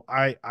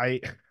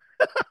I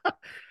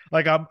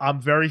like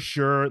I'm very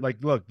sure,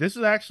 like, look, this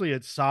is actually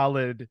a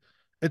solid,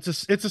 it's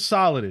a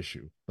solid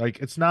issue. Like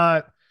it's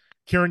not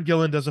Kieran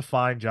Gillen does a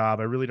fine job.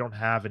 I really don't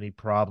have any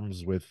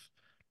problems with,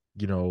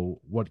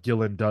 what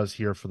Gillen does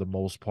here for the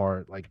most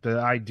part. Like the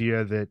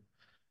idea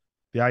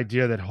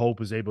that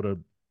Hope is able to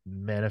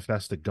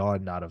manifest a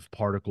gun out of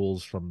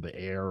particles from the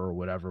air or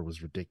whatever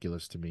was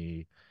ridiculous to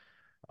me.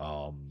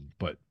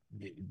 But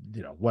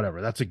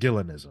whatever. That's a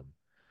Gillenism.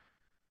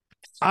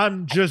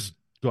 I'm just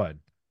good.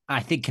 I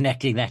think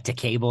connecting that to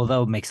Cable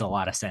though makes a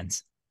lot of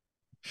sense.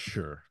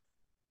 Sure.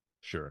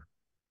 Sure.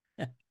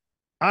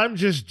 I'm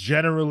just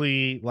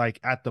generally like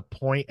at the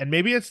point, and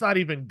maybe it's not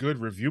even good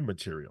review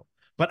material,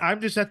 but I'm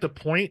just at the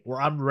point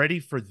where I'm ready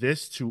for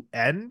this to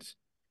end,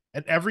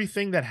 and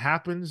everything that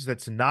happens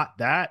that's not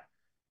that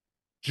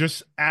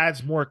just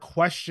adds more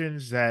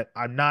questions that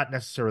I'm not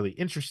necessarily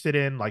interested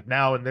in. Like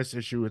now in this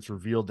issue, it's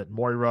revealed that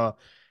Moira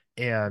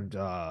and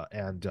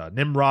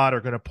Nimrod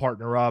are going to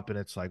partner up, and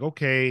it's like,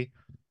 okay,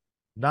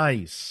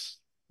 nice.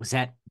 Was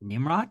that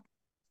Nimrod?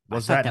 I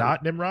Was thought that that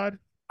not Nimrod?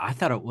 I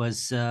thought it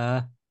was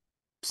the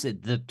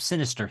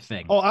Sinister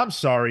thing. Oh, I'm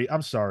sorry.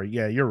 I'm sorry.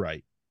 Yeah, you're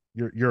right.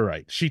 You're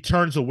right. She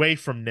turns away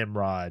from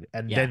Nimrod,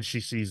 and Yeah. then she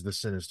sees the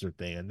Sinister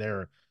thing, and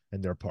they're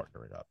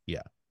partnering up.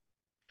 Yeah,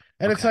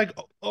 and it's Okay.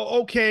 like,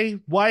 okay,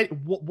 why?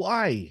 Well,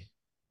 I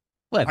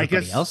everybody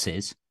guess, else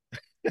is.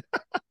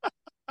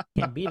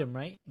 Can't beat him,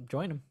 right?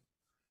 Join him.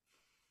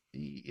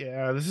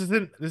 yeah. This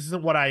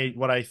isn't what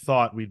I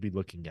thought we'd be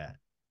looking at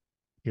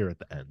here at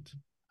the end.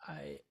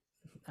 I,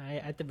 I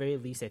at the very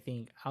least, I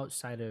think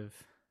outside of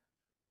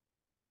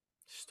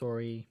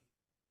story,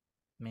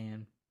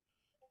 man,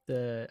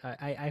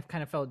 I've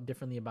kind of felt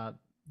differently about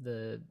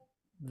the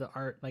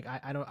art. Like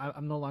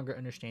I'm no longer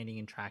understanding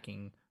and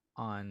tracking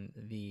on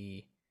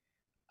the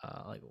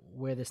like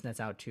where this nets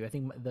out to. I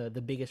think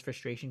the biggest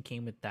frustration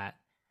came with that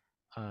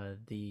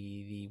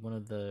the one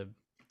of the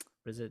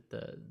what is it,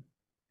 the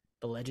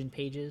legend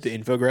pages. The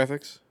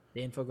infographics.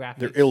 the They're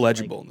infographics. Like,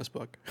 illegible in this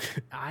book.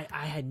 I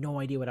had no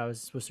idea what I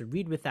was supposed to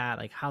read with that,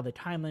 like how the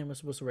timeline was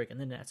supposed to work. And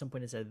then at some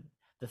point it said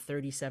the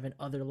 37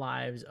 other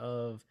lives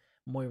of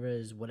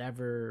Moira's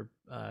whatever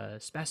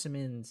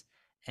specimens.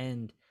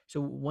 And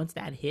so once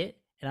that hit,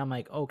 and I'm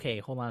like, okay,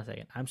 hold on a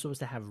second. I'm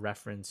supposed to have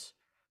reference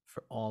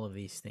for all of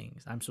these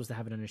things. I'm supposed to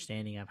have an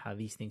understanding of how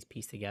these things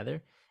piece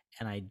together.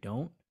 And I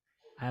don't.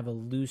 I have a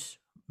loose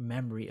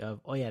memory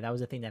of, oh yeah, that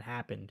was a thing that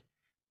happened,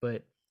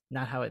 but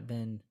not how it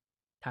then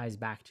ties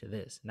back to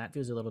this. And that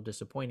feels a little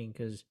disappointing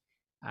because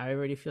I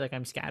already feel like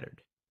I'm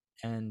scattered.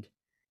 And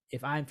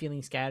if I'm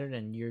feeling scattered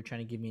and you're trying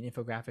to give me an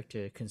infographic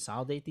to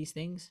consolidate these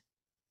things,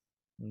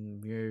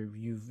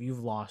 you've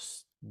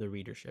lost the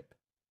readership.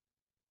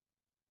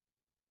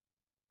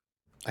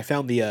 I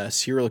found the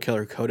serial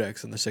killer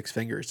codex and the Six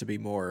Fingers to be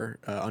more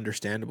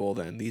understandable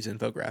than these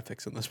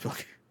infographics in this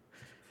book.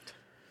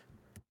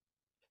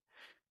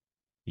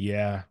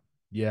 Yeah.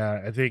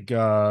 Yeah. I think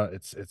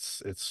it's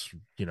it's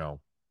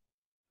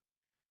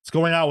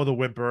going out with a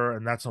whimper,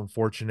 and that's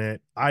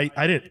unfortunate. I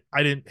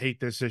didn't hate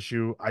this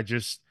issue. I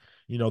just,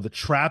 the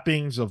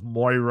trappings of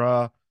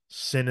Moira,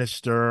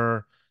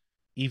 Sinister,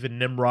 even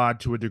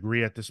Nimrod to a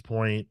degree at this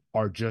point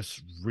are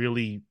just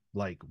really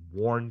like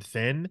worn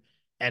thin,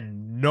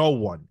 and no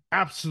one,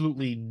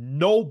 absolutely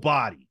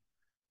nobody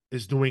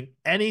is doing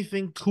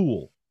anything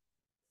cool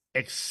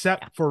Yeah.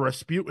 except for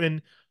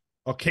Rasputin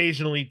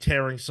occasionally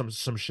tearing some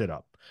shit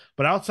up.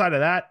 But outside of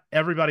that,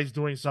 everybody's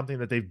doing something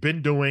that they've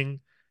been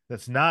doing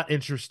that's not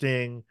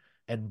interesting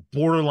and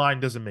borderline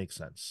doesn't make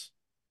sense.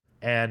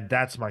 And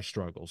that's my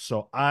struggle.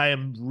 So I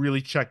am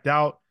really checked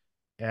out.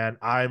 And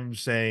I'm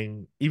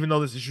saying, even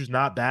though this issue's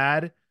not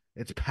bad,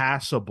 it's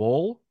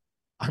passable.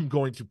 I'm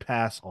going to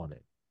pass on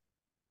it.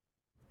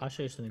 I'll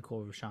show you something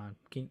cool, Rashawn.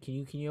 Can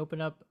you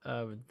open up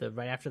the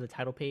right after the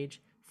title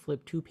page,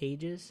 flip 2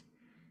 pages?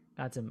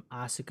 Got some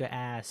Asuka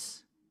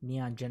ass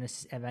Neon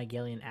Genesis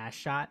Evangelion ass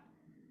shot.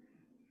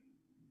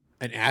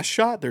 An ass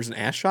shot? There's an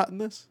ass shot in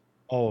this?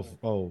 I'm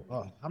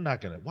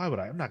not gonna. Why would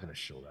I? I'm not gonna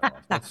show that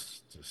off.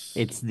 That's just.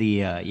 It's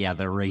the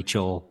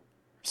Rachel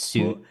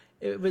suit. Well,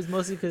 it was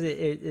mostly because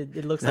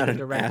it looks like Not a an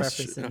direct ass.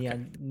 reference to Okay.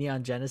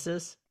 Neon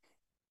Genesis.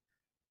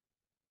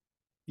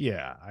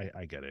 Yeah,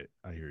 I get it.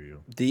 I hear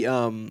you.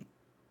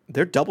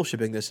 They're double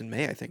shipping this in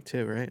May, I think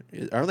too, right?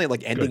 Aren't they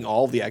like ending Good.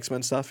 all of the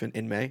X-Men stuff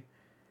in May?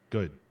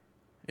 Good.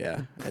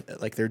 Yeah,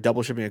 like they're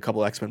double shipping a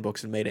couple X-Men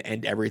books in May to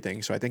end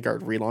everything. So I think our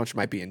relaunch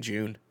might be in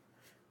June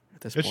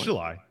at this It's point.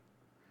 July.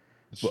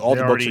 But all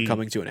They the books are already.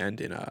 coming to an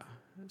end in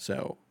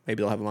so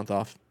maybe they'll have a month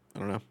off. I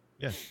don't know.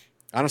 Yeah.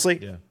 Honestly,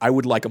 Yeah. I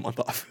would like a month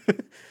off.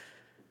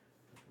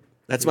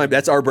 That's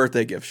our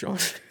birthday gift, Sean.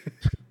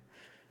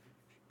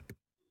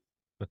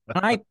 Can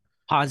I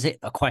posit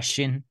a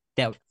question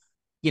that,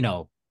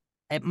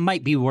 it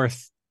might be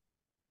worth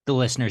the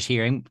listeners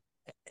hearing?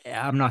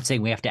 I'm not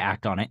saying we have to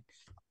act on it.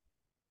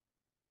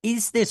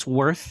 Is this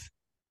worth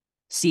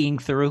seeing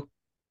through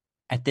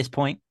at this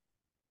point?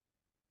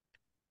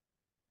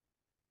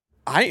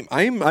 I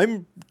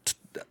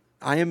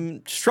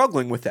am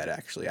struggling with that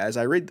actually as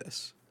I read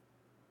this.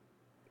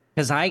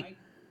 Because I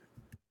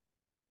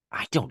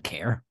don't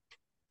care.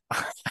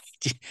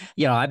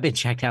 I've been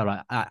checked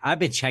out. I've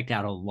been checked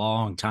out a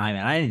long time,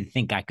 and I didn't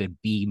think I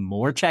could be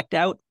more checked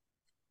out.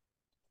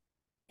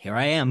 Here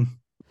I am,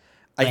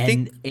 I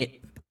think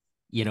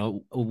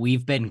and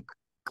we've been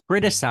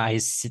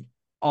criticized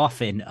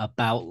often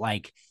about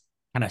like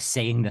kind of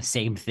saying the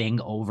same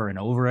thing over and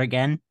over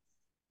again,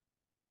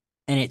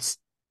 and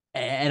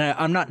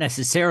I'm not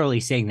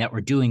necessarily saying that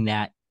we're doing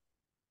that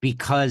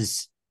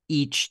because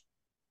each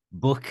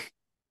book,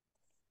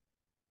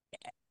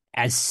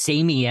 as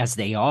samey as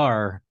they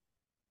are,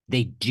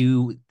 they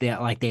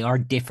are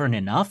different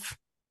enough,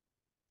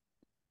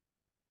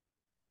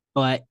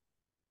 but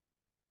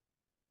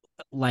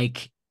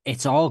like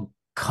it's all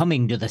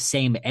coming to the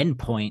same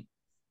endpoint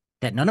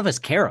that none of us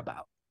care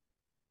about.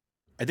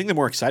 I think the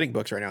more exciting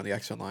books right now in the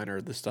X-Men line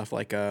are the stuff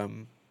like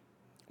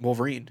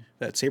Wolverine,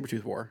 that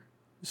Sabretooth War.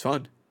 It's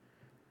fun.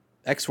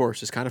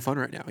 X-Force is kind of fun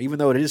right now, even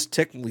though it is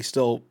technically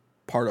still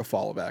part of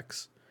Fall of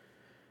X.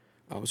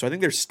 So I think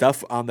there's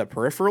stuff on the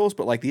peripherals,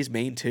 but like these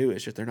main two,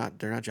 it's just they're not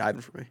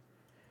jiving for me.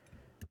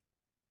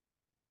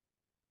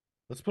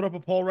 Let's put up a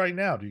poll right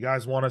now. Do you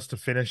guys want us to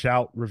finish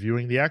out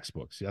reviewing the X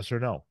books? Yes or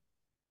no?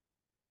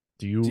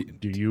 Do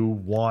you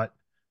want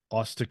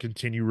us to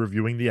continue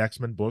reviewing the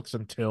X-Men books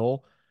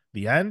until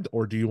the end,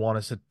 or do you want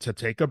us to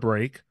take a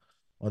break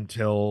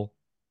until,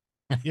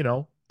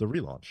 the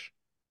relaunch?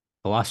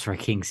 Philosopher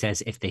King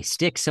says if they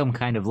stick some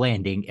kind of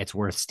landing, it's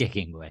worth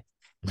sticking with.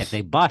 If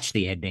they botch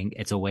the ending,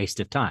 it's a waste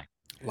of time.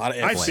 A lot of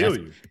ifs. I feel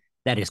you.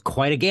 That is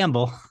quite a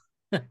gamble.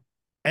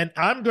 And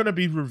I'm going to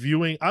be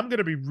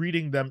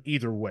reading them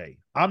either way.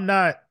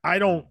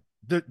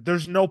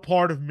 There's no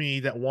part of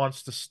me that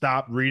wants to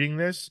stop reading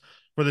this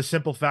for the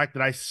simple fact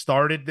that I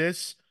started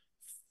this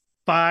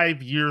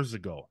 5 years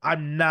ago.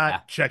 I'm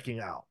not checking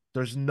out.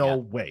 There's no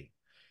way.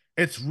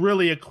 It's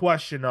really a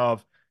question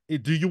of,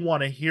 do you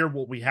want to hear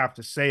what we have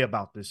to say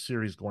about this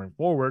series going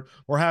forward,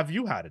 or have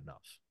you had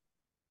enough?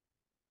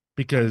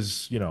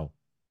 because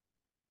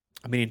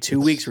I mean, in 2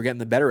 weeks it's we're getting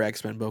the better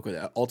X-Men book with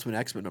Ultimate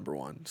X-Men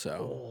 #1. So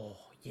Oh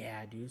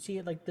yeah, dude.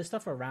 See, like the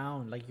stuff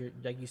around, like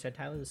you said,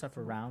 Tyler, the stuff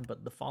around,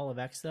 but the Fall of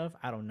X stuff,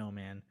 I don't know,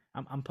 man.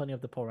 I'm putting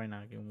up the poll right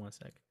now. Give me 1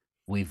 sec.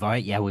 We've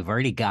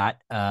already got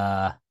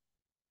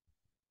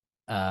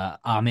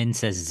Amin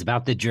says it's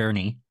about the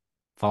journey.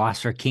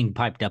 Philosopher King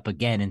piped up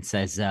again and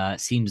says,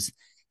 seems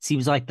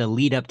like the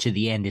lead up to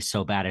the end is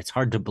so bad it's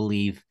hard to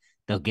believe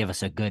they'll give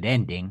us a good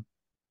ending.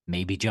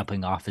 Maybe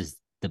jumping off is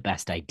the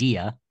best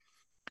idea.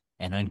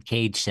 And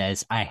Uncaged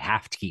says, I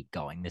have to keep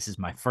going. This is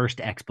my first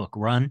X book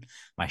run.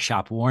 My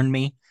shop warned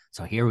me,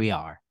 so here we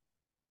are.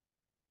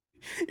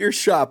 your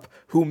shop,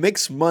 who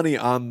makes money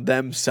on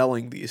them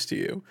selling these to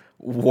you,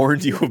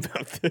 warned you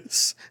about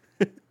this.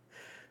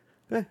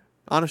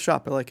 Honest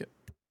shop, I like it.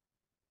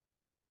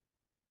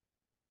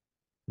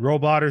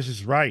 Robotters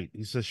is right.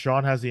 He says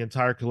Sean has the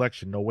entire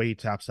collection. No way he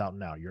taps out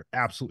now. You're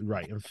absolutely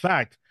right. In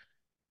fact,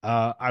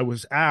 I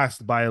was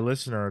asked by a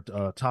listener,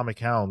 Atomic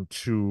Hound,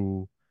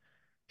 to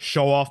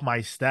show off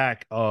my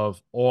stack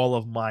of all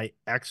of my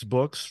X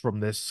books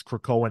from this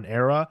Krakoan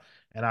era,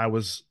 and I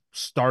was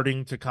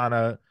starting to kind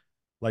of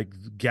like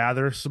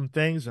gather some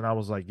things, and I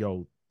was like,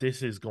 "Yo,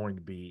 this is going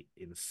to be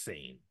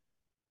insane.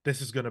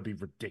 This is going to be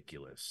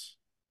ridiculous."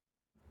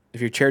 If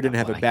your chair didn't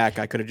have a Well, back,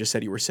 I could have just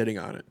said you were sitting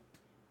on it.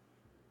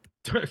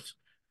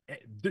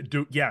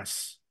 Dude,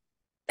 yes,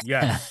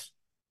 yes,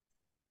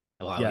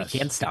 well, we can't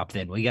yes. stop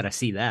then. We got to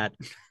see that.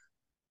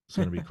 It's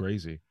going to be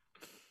crazy.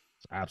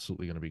 It's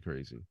absolutely going to be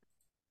crazy.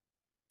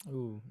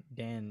 Ooh,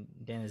 Dan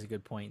is a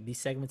good point.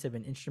 These segments have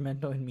been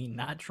instrumental in me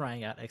not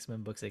trying out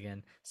X-Men books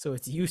again, so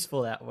it's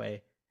useful that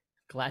way.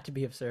 Glad to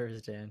be of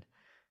service, Dan.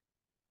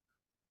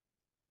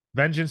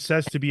 Vengeance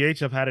says to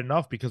BH, I've had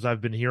enough because I've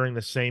been hearing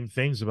the same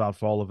things about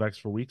Fall of X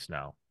for weeks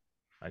now.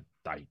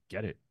 I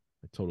get it.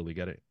 I totally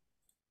get it.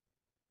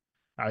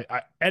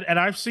 And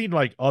I've seen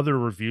like other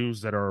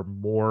reviews that are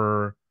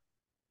more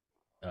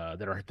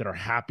that are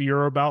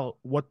happier about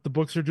what the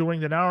books are doing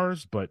than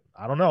ours, but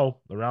I don't know.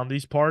 Around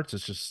these parts,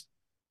 it's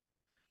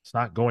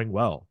not going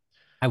well.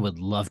 I would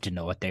love to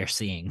know what they're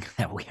seeing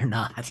that we're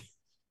not.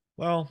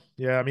 Well,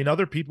 yeah, I mean,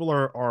 other people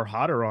are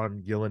hotter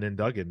on Gillen and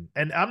Duggan,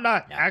 and I'm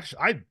not Yeah.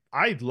 actually.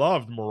 I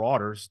loved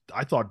Marauders.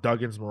 I thought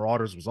Duggan's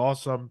Marauders was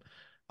awesome.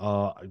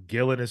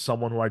 Gillen is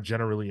someone who I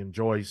generally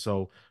enjoy,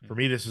 so for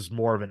me, this is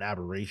more of an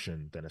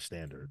aberration than a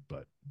standard.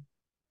 But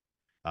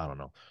I don't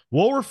know.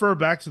 We'll refer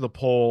back to the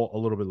poll a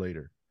little bit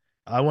later.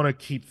 I want to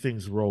keep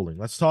things rolling.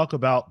 Let's talk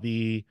about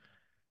the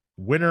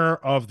winner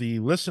of the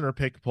listener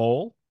pick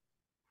poll.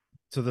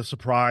 To the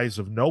surprise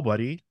of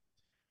nobody,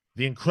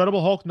 The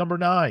Incredible Hulk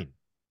 #9.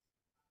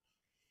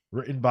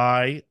 Written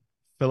by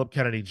Philip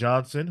Kennedy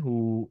Johnson,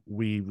 who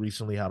we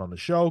recently had on the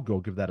show. Go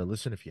give that a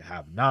listen if you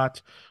have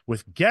not.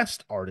 With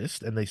guest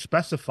artist, and they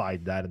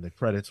specified that in the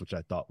credits, which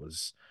I thought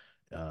was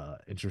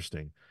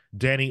interesting.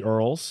 Danny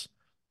Earls,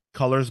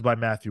 colors by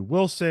Matthew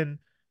Wilson,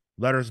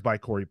 letters by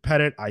Corey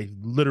Pettit. I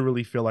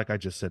literally feel like I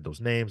just said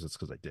those names. That's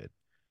because I did.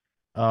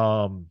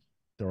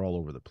 They're all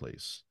over the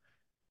place.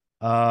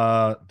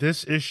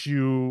 This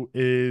issue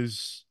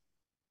is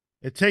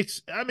it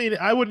takes, I mean,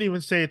 I wouldn't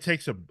even say it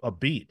takes a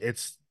beat.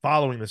 It's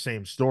following the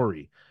same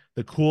story.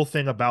 The cool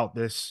thing about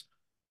this,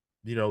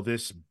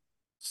 this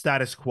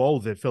status quo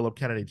that Philip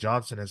Kennedy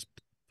Johnson has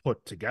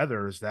put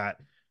together is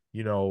that,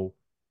 you know,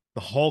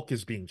 the Hulk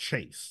is being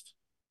chased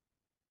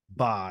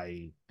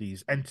by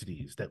these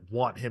entities that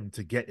want him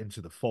to get into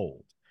the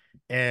fold.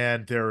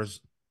 And there's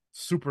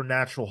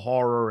supernatural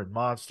horror and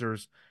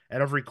monsters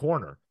at every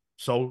corner.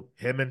 So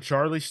him and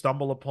Charlie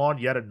stumble upon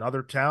yet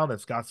another town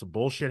that's got some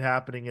bullshit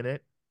happening in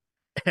it,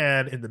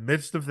 and in the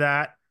midst of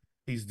that,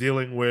 he's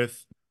dealing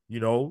with,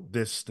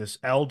 this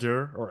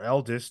elder or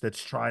eldest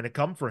that's trying to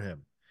come for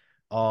him.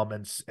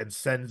 And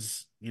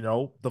sends,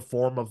 the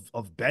form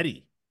of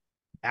Betty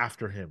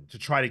after him to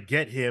try to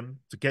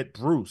get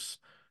Bruce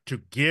to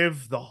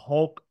give the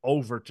Hulk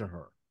over to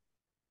her.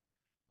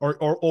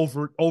 Or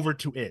over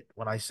to it.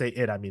 When I say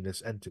it, I mean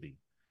this entity.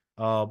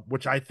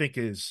 Which I think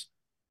is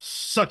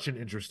such an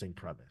interesting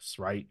premise,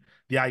 right?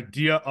 The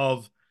idea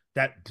of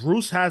that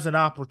Bruce has an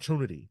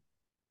opportunity,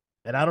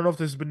 and I don't know if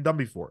this has been done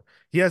before.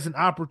 He has an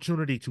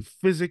opportunity to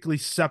physically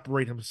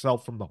separate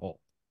himself from the Hulk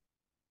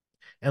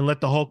and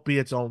let the Hulk be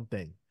its own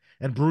thing.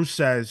 And Bruce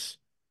says,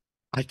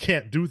 I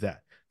can't do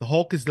that. The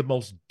Hulk is the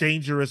most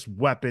dangerous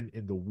weapon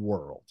in the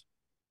world.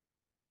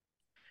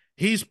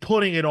 He's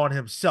putting it on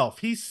himself.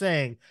 He's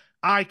saying,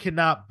 I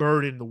cannot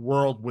burden the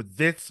world with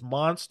this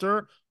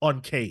monster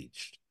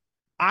uncaged.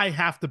 I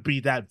have to be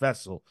that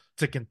vessel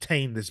to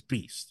contain this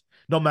beast,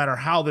 no matter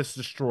how this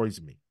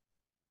destroys me.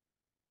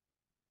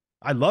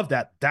 I love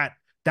that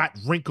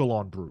wrinkle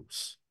on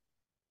Bruce.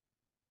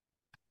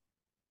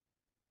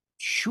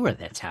 Sure,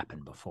 that's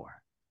happened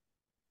before.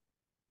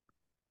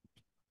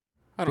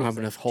 I don't Feels have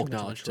like enough too Hulk much of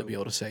a knowledge to be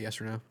trope. able to say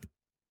yes or no.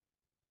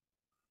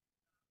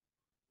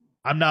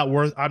 I'm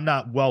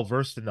not well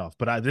versed enough,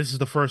 but this is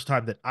the first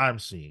time that I'm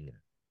seeing it.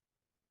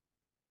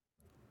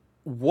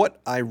 What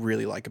I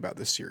really like about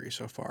this series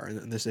so far,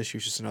 and this issue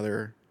is just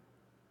another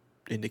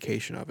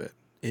indication of it,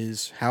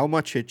 is how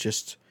much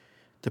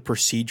the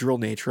procedural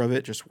nature of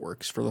it just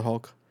works for the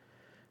Hulk.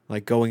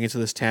 Like going into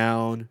this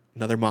town,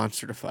 another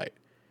monster to fight.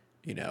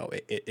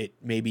 It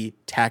maybe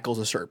tackles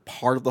a certain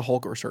part of the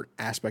Hulk or a certain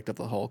aspect of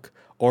the Hulk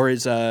or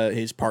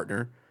his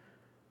partner.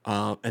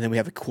 And then we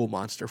have a cool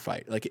monster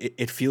fight. Like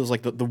it feels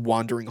like the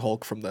Wandering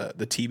Hulk from the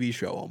TV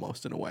show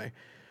almost in a way,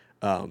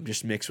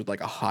 just mixed with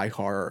like a high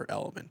horror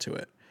element to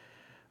it.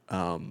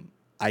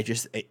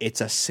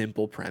 It's a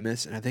simple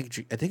premise, and I think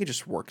it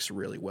just works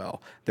really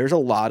well. There's a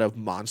lot of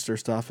monster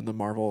stuff in the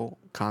Marvel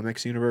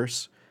Comics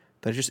universe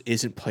that just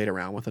isn't played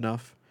around with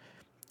enough,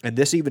 and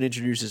this even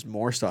introduces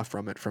more stuff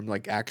from it, from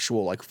like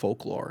actual like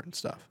folklore and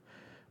stuff.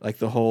 Like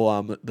the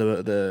whole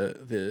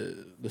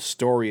the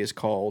story is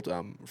called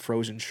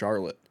Frozen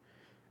Charlotte,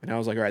 and I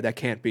was like, all right, that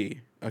can't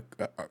be.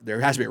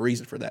 There has to be a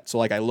reason for that. So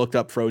like I looked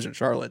up Frozen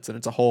Charlottes, and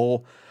it's a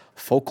whole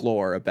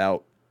folklore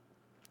about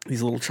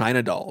these little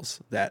China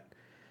dolls that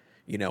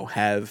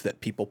have that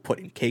people put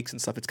in cakes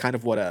and stuff. It's kind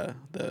of what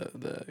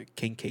the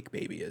king cake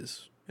baby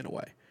is in a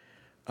way.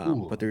 But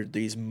Ooh. they're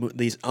these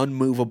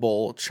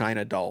unmovable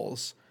China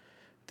dolls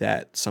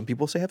that some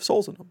people say have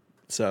souls in them.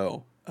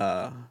 So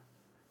that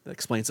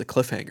explains the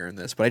cliffhanger in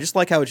this. But I just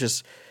like how it's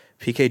just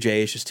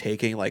PKJ is just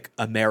taking like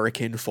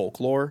American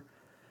folklore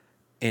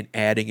and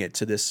adding it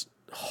to this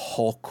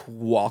Hulk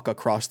walk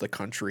across the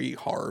country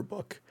horror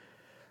book.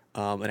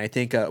 And I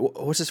think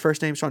what's his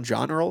first name?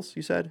 John Earls,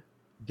 you said?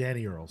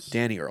 Danny Earls.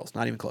 Danny Earls,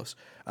 not even close.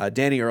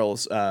 Danny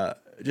Earls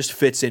just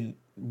fits in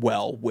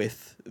well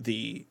with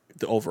the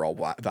overall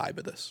vibe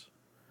of this.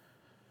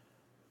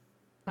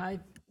 I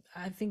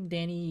I think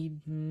Danny.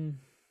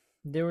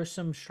 There were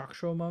some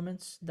structural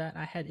moments that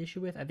I had issue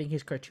with. I think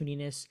his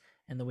cartooniness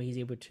and the way he's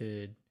able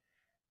to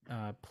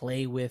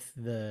play with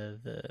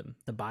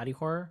the body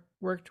horror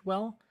worked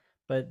well.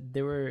 But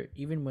there were,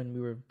 even when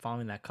we were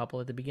following that couple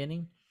at the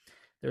beginning,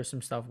 there was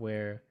some stuff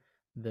where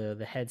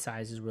the head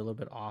sizes were a little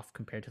bit off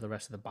compared to the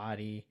rest of the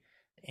body,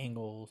 the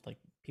angles, like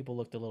people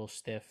looked a little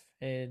stiff,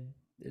 and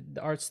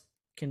the arts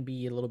can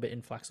be a little bit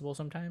inflexible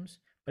sometimes.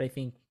 But I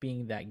think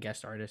being that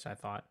guest artist, I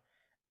thought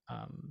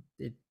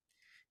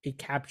it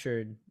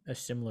captured a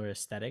similar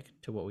aesthetic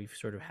to what we've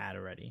sort of had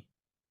already.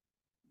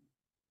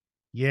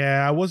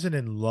 Yeah, I wasn't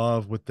in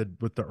love with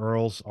the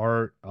Earls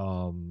art.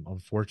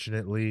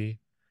 Unfortunately,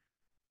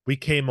 we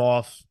came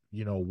off,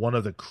 one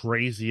of the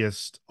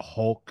craziest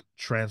Hulk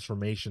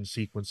transformation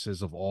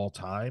sequences of all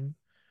time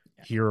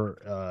Yeah. here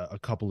a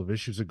couple of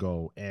issues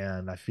ago,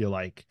 and I feel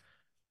like,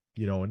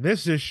 in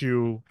this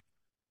issue,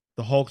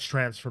 the Hulk's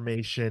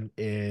transformation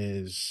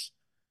is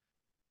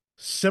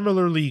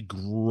similarly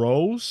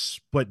gross,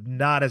 but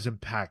not as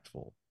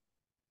impactful.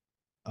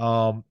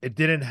 It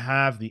didn't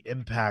have the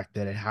impact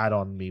that it had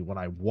on me when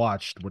I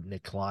watched what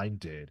Nick Klein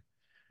did.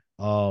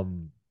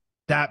 Um,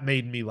 that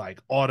made me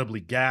like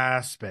audibly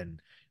gasp,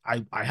 and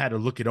I had to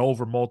look it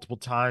over multiple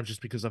times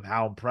just because of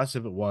how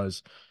impressive it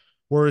was.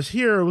 Whereas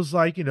here it was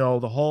like,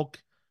 the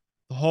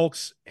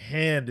Hulk's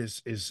hand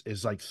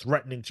is like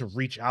threatening to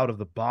reach out of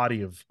the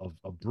body of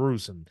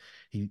Bruce, and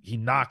he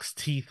knocks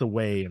teeth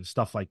away and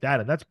stuff like that,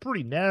 and that's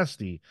pretty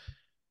nasty.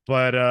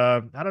 But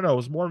I don't know, it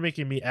was more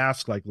making me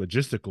ask like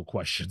logistical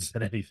questions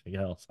than anything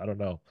else. I don't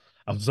know.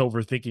 I was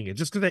overthinking it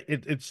just because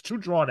it's too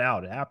drawn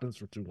out. It happens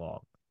for too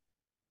long.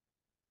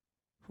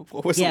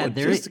 What was the Yeah,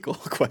 logistical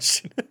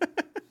question?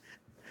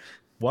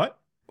 What?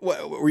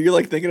 What were you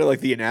like thinking of, like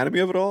the anatomy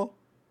of it all?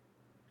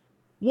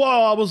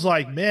 Well, I was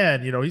like,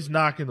 man, he's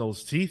knocking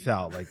those teeth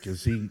out. Like,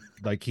 is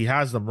he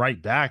has them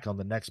right back on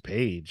the next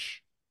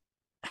page?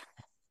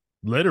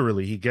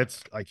 Literally, he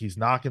gets like he's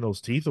knocking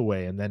those teeth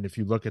away, and then if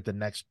you look at the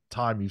next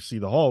time you see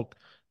the Hulk,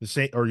 the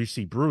same, or you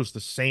see Bruce, the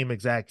same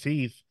exact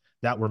teeth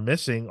that were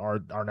missing are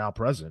now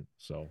present.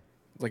 So,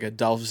 Like a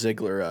Dolph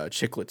Ziggler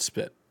chiclet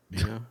spit,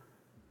 you know?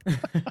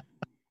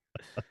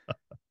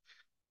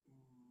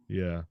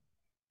 yeah.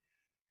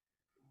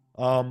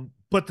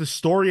 But the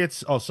story,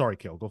 it's oh, sorry,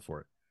 Kale, go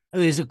for it. It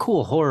was a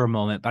cool horror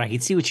moment, but I can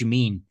see what you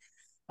mean,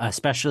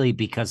 especially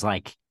because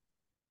like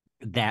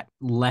that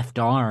left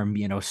arm,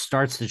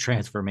 starts the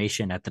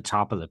transformation at the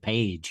top of the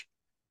page.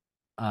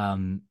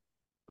 Um,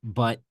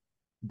 but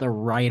the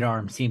right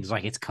arm seems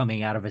like it's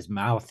coming out of his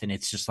mouth, and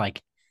it's just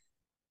like,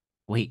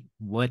 wait,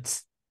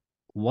 what's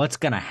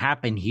gonna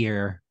happen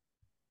here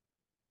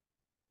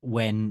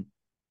when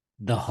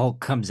the Hulk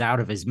comes out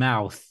of his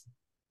mouth,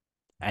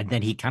 and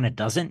then he kind of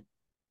doesn't?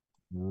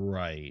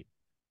 Right.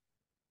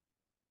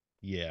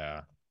 Yeah.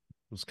 It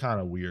was kind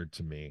of weird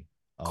to me.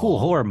 Cool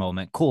horror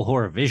moment, cool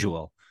horror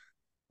visual.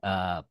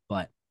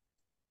 But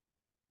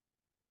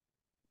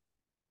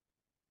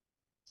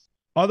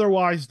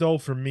Otherwise, though,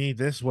 for me,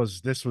 this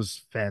was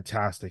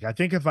fantastic. I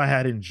think if I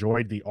had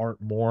enjoyed the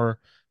art more,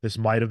 this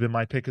might have been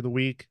my pick of the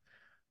week.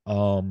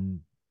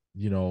 Um,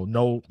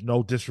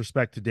 no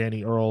disrespect to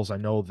Danny Earls. I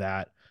know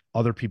that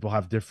other people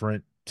have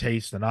different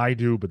tastes than I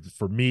do, but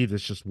for me,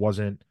 this just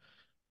wasn't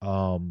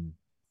um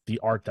the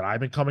art that I've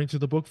been coming to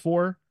the book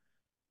for.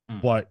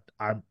 mm, But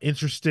I'm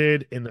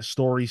interested in the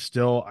story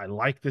still. I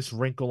like this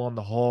wrinkle on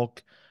the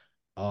Hulk.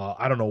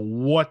 I don't know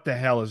what the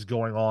hell is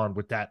going on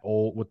with that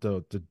old with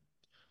the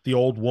the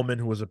old woman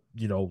who was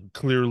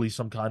clearly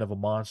some kind of a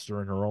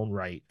monster in her own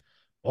right.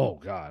 Oh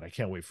God, I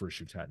can't wait for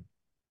issue 10.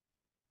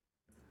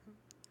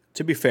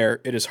 To be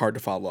fair, it is hard to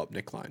follow up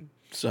Nick Klein.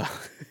 So,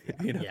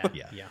 you know.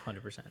 Yeah,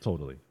 100%.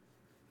 Totally.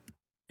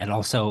 And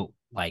also,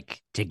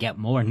 like, to get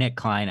more Nick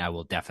Klein, I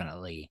will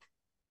definitely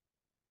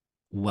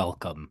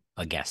welcome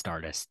a guest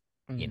artist,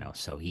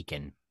 so he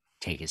can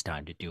take his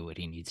time to do what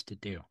he needs to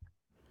do.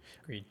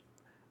 Agreed.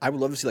 I would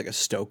love to see like a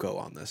Stoko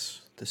on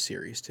this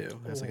series too,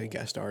 as like a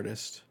guest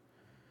artist,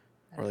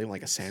 or even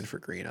like a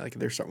Sanford Green. Like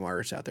there's some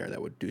artists out there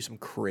that would do some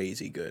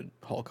crazy good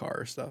Hulk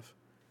horror stuff.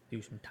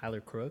 Do some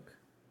Tyler Crook.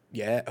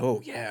 Yeah.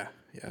 Oh yeah.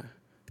 Yeah.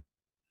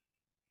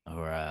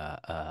 Or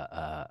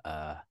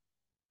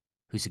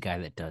who's the guy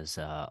that does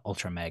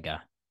Ultra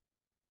Mega?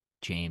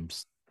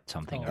 James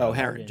something. Oh, or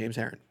Heron. James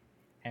Heron.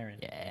 Aaron.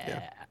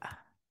 Yeah.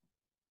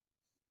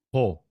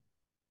 Pull.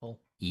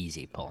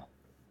 Easy pull.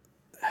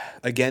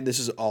 Again, this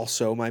is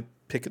also my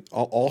pick.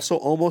 Also,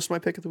 almost my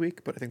pick of the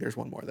week, but I think there's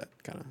one more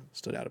that kind of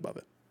stood out above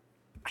it.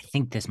 I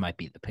think this might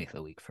be the pick of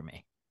the week for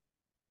me.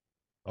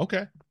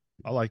 Okay.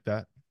 I like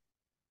that.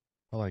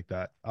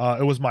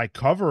 It was my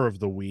cover of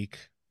the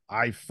week.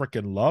 I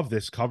freaking love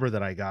this cover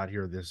that I got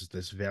here.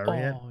 This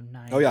variant. Oh,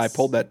 nice. Oh yeah, I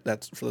pulled that.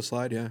 That's for the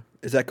slide. Yeah,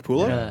 is that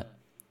Capullo? Yeah.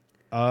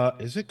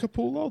 Is it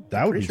Capullo?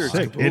 That would be sure it's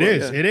sick. Capullo, It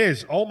is. yeah. It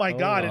is. Oh my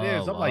God, it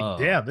is. I'm whoa. like,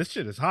 damn, this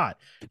shit is hot.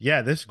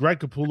 Yeah, this Greg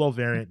Capullo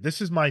variant. This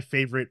is my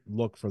favorite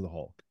look for the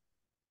Hulk.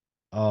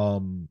 Show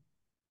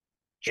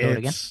it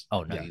again. It's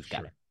Oh no, yeah, you've got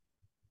sure. it.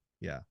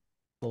 Yeah.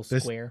 Little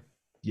This- square.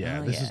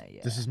 Yeah, Oh,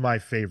 this is my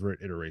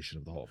favorite iteration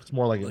of the Hulk. It's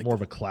more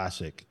of a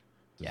classic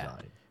Yeah.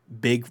 design.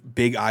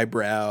 Big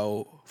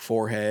eyebrow,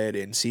 forehead,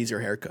 and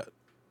Caesar haircut.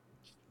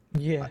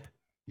 Yeah.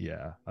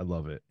 Yeah, I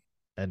love it.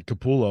 And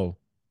Capullo,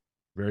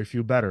 very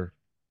few better.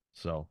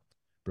 So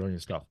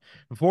brilliant stuff.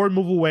 Before we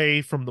move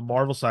away from the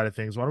Marvel side of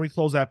things, why don't we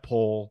close that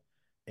poll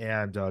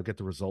and get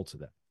the results of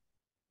that?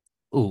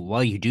 Ooh,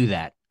 while you do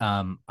that,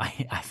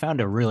 I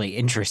found a really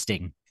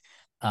interesting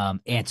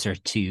answer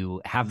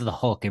to have the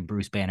Hulk and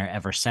Bruce Banner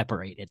ever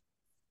separated.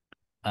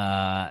 So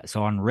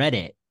on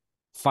Reddit,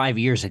 5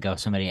 years ago,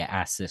 somebody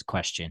asked this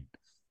question,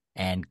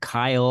 and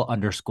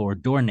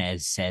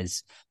Kyle_Dornez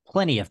says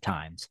plenty of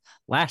times.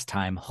 Last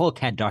time, Hulk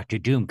had Dr.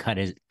 Doom cut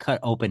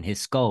open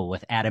his skull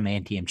with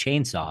adamantium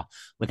chainsaw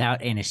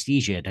without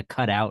anesthesia to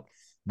cut out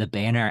the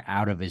Banner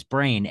out of his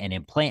brain and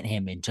implant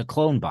him into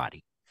clone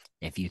body.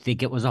 If you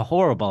think it was a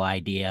horrible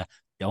idea,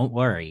 don't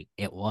worry,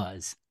 it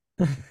was.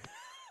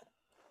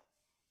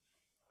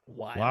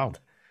 Wild. Wow.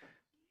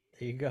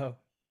 There you go.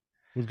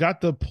 We've got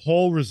the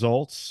poll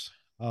results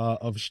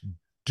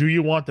do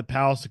you want the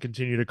pals to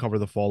continue to cover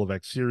the Fall of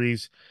X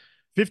series?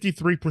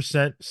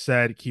 53%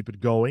 said keep it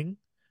going,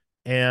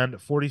 and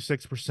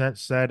 46%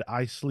 said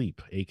I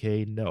sleep,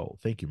 aka no.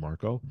 Thank you,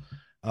 Marco.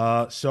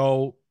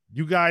 So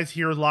you guys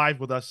here live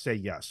with us say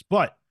yes.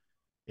 But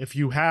if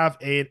you have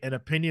an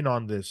opinion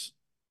on this,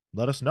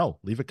 let us know.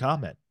 Leave a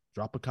comment.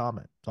 Drop a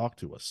comment. Talk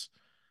to us.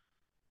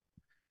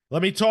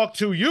 Let me talk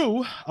to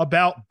you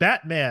about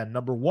Batman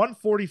number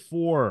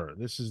 144.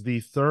 This is the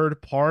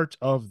third part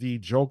of the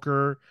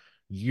Joker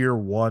Year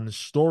One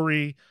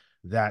story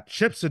that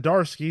Chip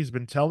Zdarsky has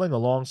been telling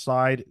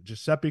alongside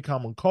Giuseppe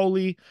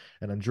Camuncoli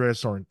and Andrea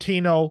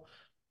Sorrentino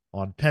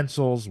on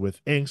pencils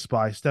with inks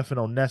by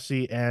Stefano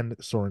Nessi and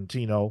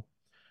Sorrentino,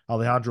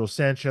 Alejandro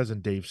Sanchez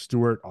and Dave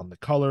Stewart on the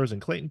colors, and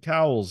Clayton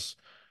Cowles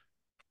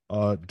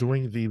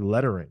doing the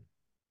lettering.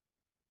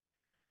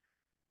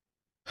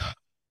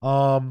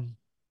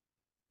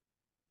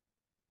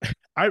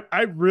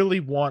 I really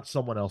want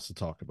someone else to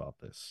talk about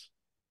this.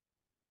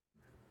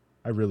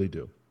 I really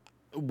do.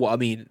 Well, I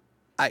mean,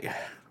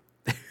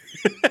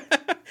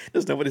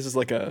 there's nobody. This is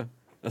like a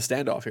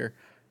standoff here.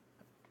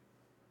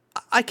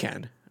 I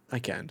can.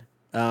 Did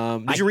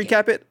you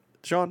recap it,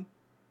 Sean?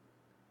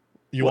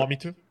 You want me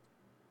to?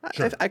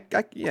 Sure.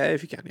 Yeah,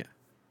 if you can, yeah.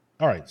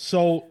 All right.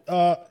 So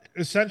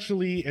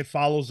essentially it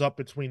follows up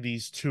between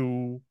these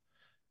two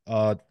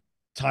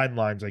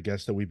timelines, I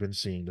guess, that we've been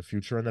seeing, the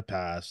future and the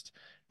past.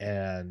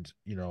 And,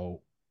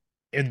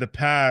 in the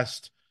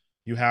past,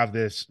 you have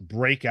this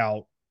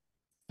breakout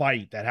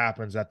fight that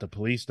happens at the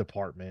police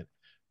department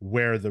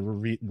where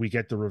we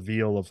get the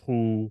reveal of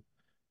who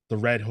the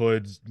Red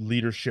Hood's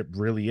leadership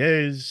really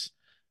is,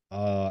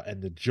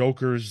 and the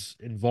Joker's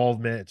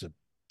involvement. It's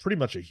pretty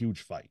much a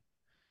huge fight,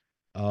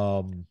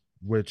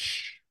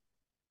 which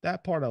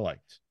that part I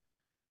liked.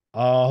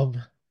 And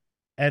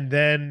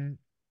then,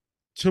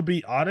 to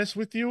be honest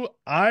with you,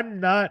 I'm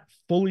not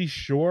fully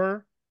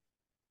sure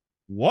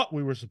what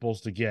we were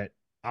supposed to get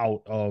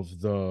out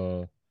of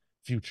the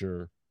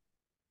future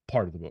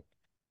part of the book.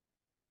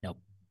 Nope.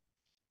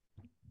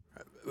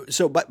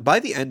 So by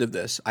the end of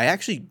this, I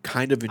actually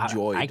kind of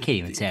enjoyed. I can't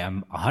even say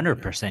I'm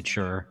 100%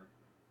 sure.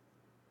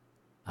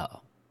 Uh-oh.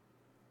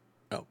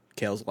 Oh,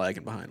 Kale's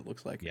lagging behind. It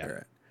looks like. Yeah. All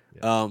right.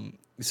 Yeah.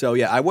 So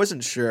yeah, I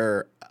wasn't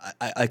sure.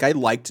 I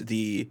liked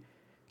the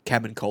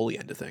Camuncoli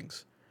end of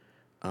things.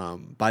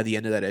 By the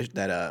end of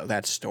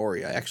that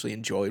story, I actually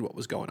enjoyed what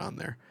was going on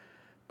there.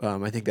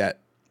 I think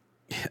that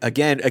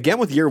again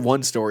with year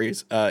one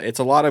stories, it's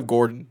a lot of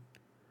Gordon,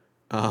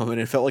 and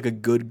it felt like a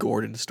good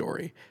Gordon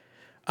story.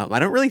 I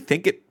don't really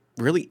think it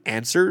really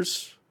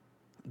answers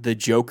the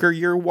Joker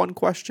year one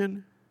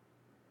question.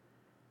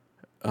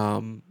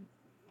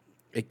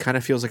 It kind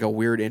of feels like a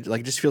weird,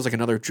 like it just feels like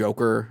another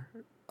Joker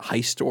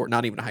heist, or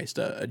not even a heist,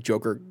 a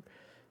Joker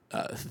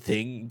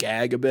thing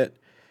gag a bit.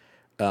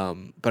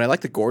 But I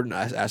like the Gordon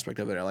aspect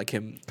of it. I like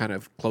him kind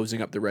of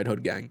closing up the Red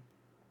Hood gang.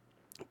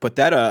 But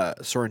that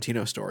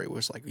Sorrentino story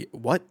was like,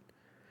 what?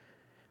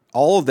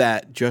 All of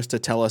that just to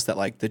tell us that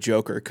like the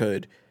Joker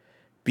could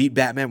beat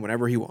Batman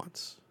whenever he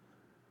wants.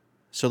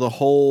 So the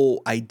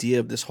whole idea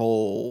of this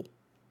whole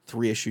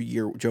 3-issue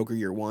year Joker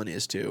year one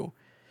is to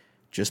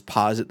just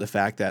posit the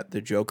fact that the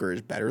Joker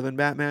is better than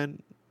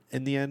Batman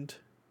in the end.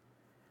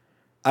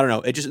 I don't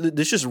know.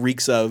 This just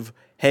reeks of,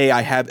 hey,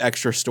 I have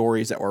extra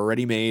stories that were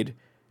already made,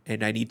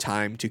 and I need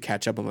time to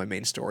catch up on my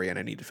main story, and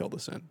I need to fill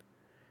this in.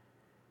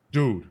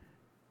 Dude,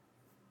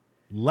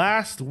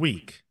 last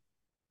week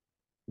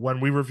when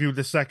we reviewed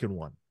the second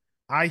one,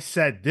 I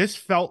said this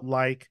felt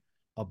like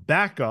a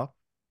backup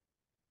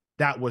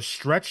that was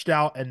stretched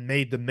out and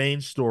made the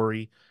main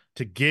story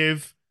to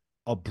give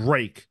a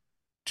break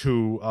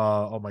to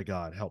oh my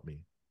God, help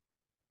me.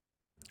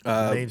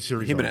 The main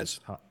series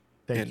Jimenez.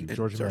 Thank you,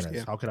 George Jimenez.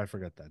 Yeah. How could I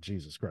forget that?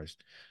 Jesus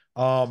Christ.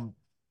 And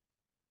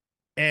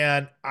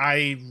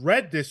I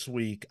read this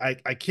week,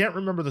 I can't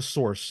remember the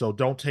source, so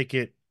don't take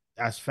it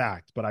as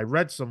fact, but I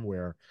read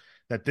somewhere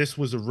that this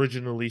was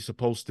originally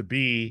supposed to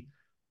be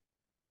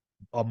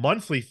a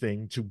monthly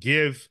thing to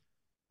give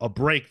a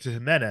break to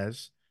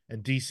Jimenez,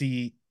 and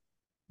DC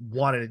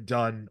wanted it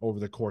done over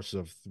the course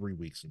of 3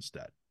 weeks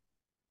instead.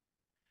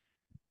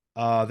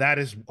 That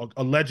is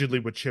allegedly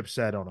what Chip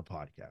said on a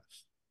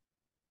podcast.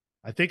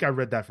 I think I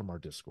read that from our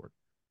Discord.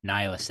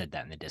 Nyla said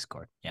that in the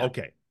Discord. Yeah.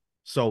 Okay.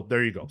 So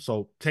there you go.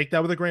 So take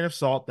that with a grain of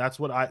salt. That's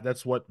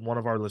what one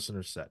of our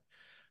listeners said.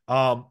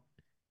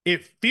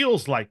 It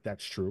feels like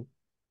that's true.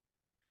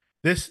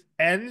 This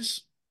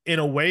ends in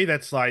a way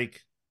that's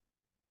like,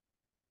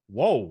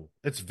 whoa,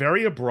 it's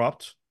very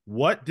abrupt.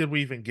 What did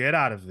we even get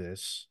out of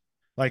this?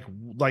 Like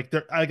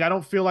I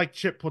don't feel like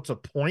Chip puts a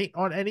point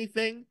on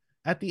anything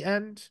at the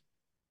end.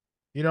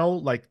 You know,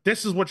 like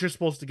this is what you're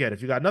supposed to get.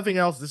 If you got nothing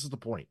else, this is the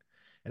point.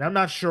 And I'm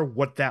not sure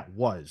what that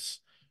was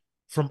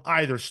from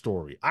either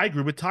story. I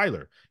agree with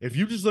Tyler. If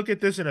you just look at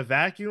this in a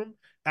vacuum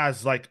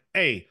as like,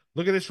 hey,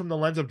 look at this from the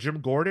lens of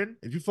Jim Gordon,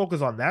 if you focus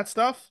on that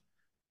stuff,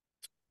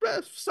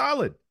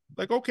 solid.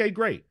 Like, okay,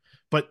 great.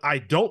 But I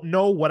don't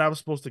know what I was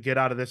supposed to get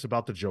out of this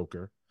about the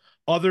Joker,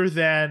 other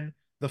than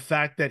the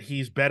fact that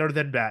he's better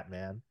than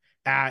Batman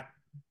at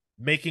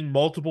making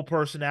multiple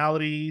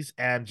personalities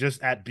and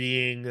just at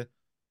being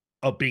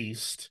a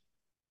beast.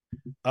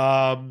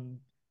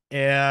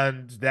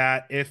 And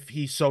that if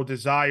he so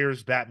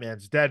desires,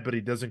 Batman's dead, but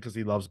he doesn't because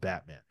he loves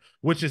Batman,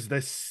 which is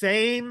the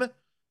same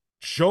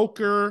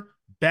Joker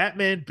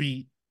Batman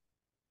beat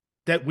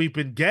that we've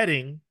been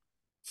getting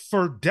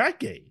for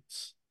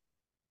decades.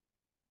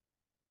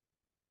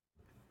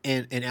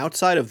 And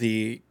outside of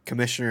the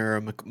Commissioner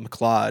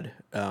McLeod,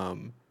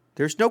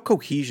 there's no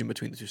cohesion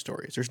between the two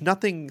stories. There's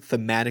nothing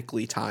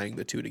thematically tying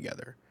the two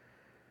together.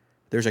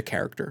 There's a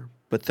character,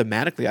 but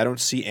thematically, I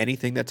don't see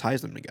anything that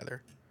ties them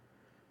together.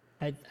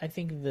 I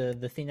think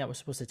the thing that was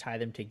supposed to tie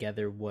them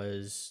together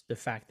was the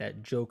fact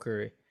that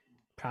Joker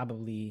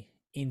probably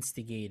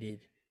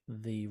instigated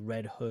the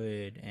Red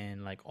Hood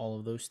and like all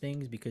of those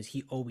things because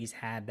he always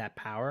had that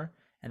power,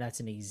 and that's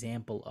an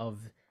example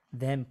of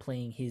them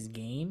playing his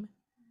game.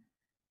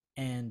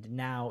 And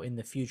now in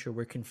the future,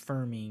 we're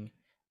confirming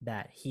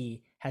that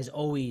he has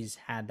always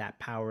had that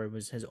power,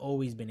 has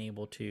always been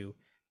able to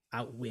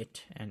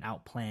outwit and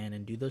outplan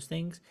and do those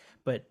things,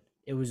 but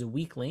it was a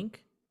weak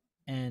link,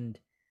 and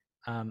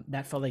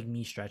that felt like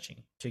me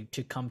stretching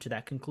to come to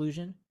that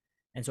conclusion.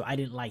 And so I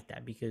didn't like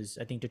that because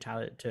I think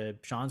to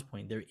Sean's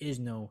point, there is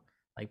no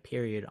like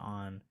period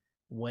on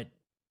what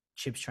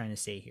Chip's trying to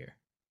say here.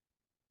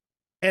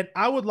 And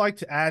I would like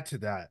to add to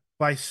that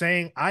by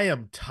saying I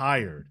am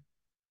tired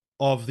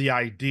of the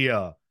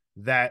idea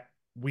that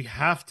we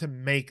have to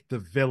make the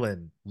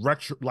villain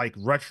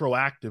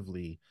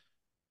retroactively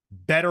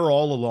better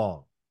all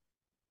along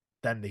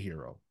than the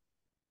hero.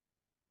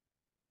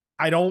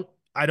 I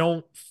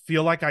don't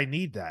feel like I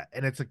need that.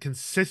 And it's a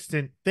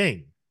consistent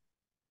thing.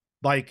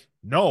 Like,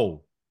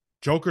 no,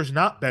 Joker's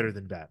not better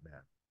than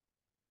Batman.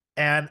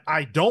 And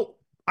I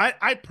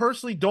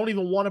personally don't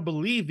even want to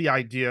believe the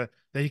idea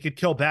that he could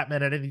kill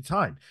Batman at any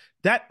time.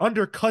 That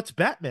undercuts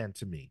Batman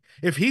to me.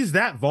 If he's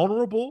that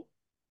vulnerable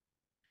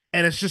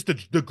and it's just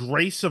the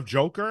grace of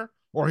Joker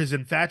or his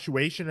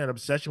infatuation and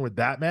obsession with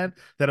Batman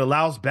that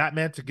allows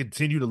Batman to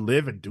continue to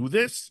live and do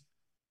this,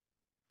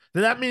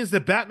 then that means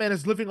that Batman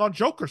is living on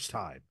Joker's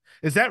time.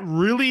 Is that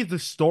really the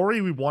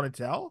story we want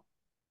to tell?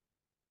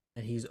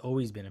 And he's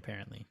always been,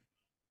 apparently.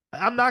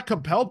 I'm not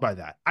compelled by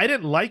that. I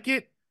didn't like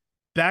it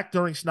back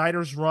during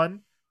Snyder's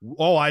run.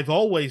 Oh, I've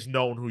always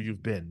known who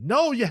you've been.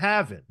 No, you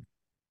haven't.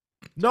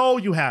 No,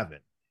 you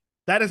haven't.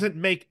 That doesn't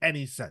make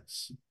any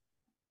sense.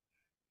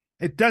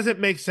 It doesn't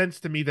make sense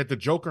to me that the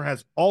Joker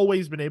has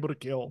always been able to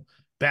kill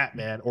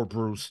Batman or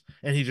Bruce,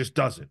 and he just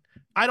doesn't.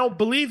 I don't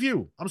believe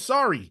you. I'm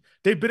sorry.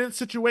 They've been in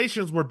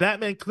situations where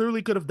Batman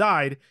clearly could have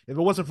died if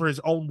it wasn't for his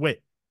own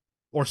wit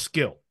or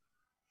skill.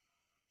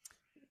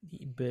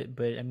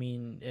 But I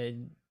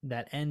mean,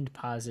 that end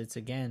posits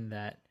again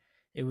that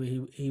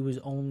he was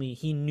only,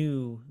 he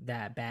knew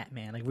that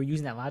Batman, like we're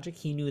using that logic,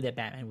 he knew that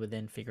Batman would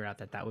then figure out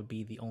that that would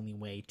be the only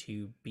way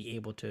to be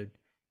able to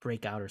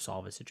break out or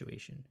solve a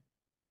situation.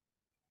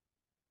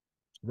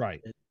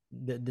 Right.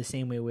 The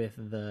same way with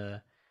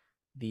the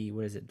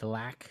what is it, the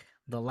lack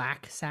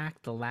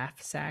sack, the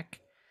laugh sack.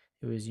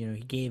 It was, you know,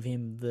 he gave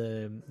him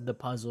the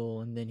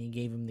puzzle and then he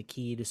gave him the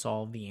key to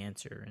solve the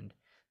answer, and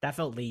that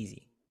felt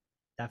lazy.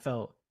 That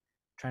felt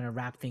trying to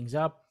wrap things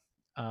up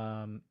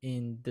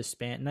in the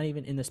span, not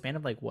even in the span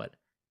of like what,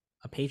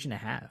 a page and a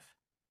half,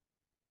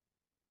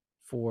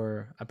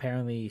 for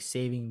apparently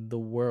saving the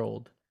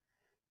world.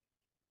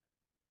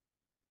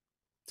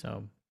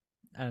 So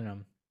I don't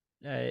know.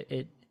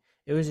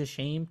 It was a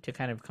shame to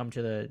kind of come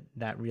to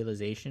that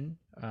realization,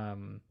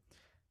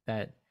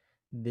 that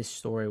this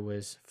story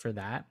was for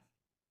that.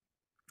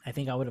 I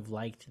think I would have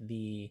liked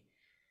the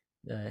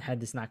had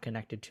this not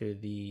connected to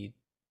the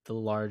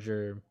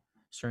larger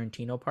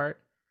Sorrentino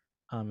part,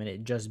 and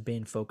it just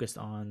been focused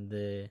on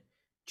the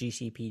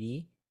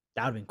GCPD.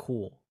 That would have been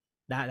cool.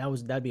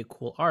 That'd be a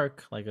cool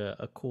arc, like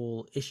a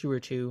cool issue or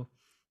two,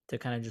 to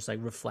kind of just like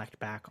reflect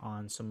back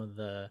on some of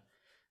the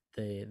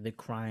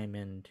crime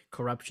and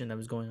corruption that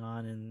was going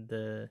on in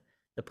the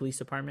police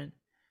department.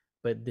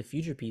 But the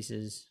future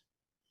pieces,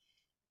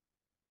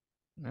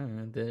 I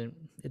don't know,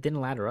 it didn't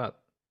ladder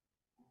up.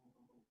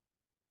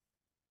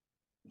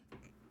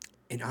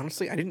 And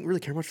honestly, I didn't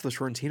really care much for the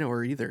Sorrentino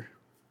or either.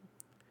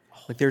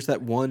 Oh, Like there's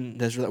that one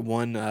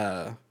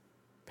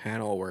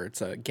panel where it's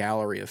a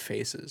gallery of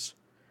faces,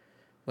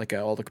 like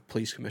all the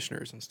police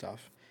commissioners and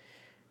stuff,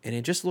 and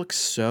it just looks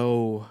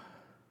so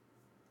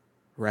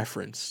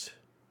referenced,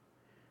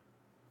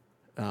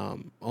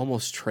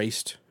 almost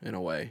traced in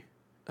a way.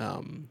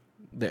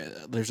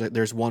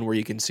 There's one where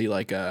you can see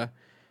like a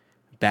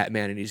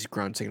Batman and he's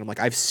grunting, and I'm like,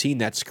 I've seen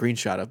that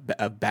screenshot of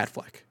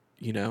Batfleck.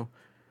 You know,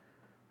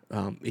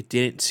 it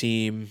didn't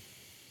seem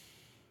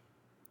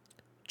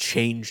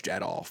changed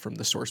at all from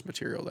the source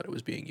material that it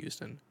was being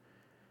used in.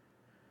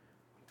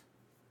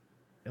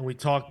 And we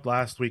talked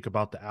last week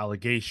about the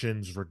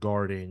allegations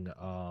regarding,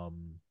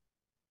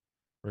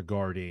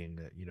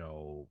 you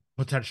know,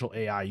 potential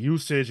AI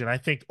usage, and I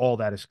think all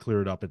that is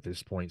cleared up at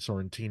this point.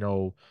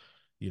 Sorrentino,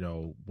 you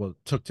know,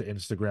 took to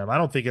Instagram. I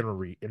don't think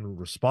in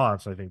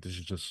response. I think this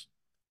is just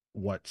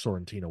what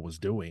Sorrentino was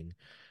doing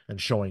and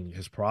showing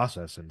his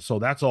process, and so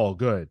that's all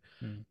good.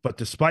 mm, But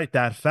despite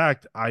that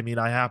fact, I mean,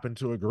 I happen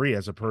to agree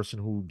as a person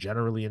who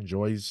generally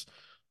enjoys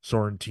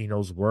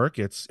Sorrentino's work.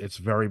 It's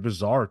very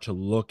bizarre to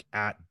look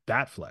at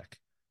Batfleck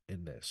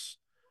in this.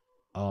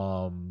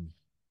 Um,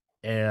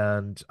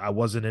 and I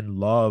wasn't in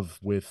love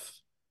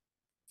with,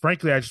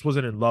 frankly, I just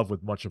wasn't in love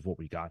with much of what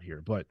we got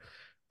here. But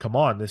come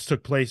on, this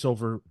took place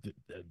over,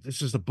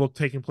 this is the book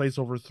taking place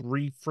over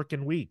 3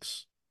 freaking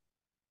weeks,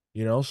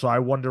 you know? So I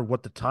wonder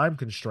what the time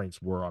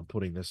constraints were on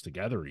putting this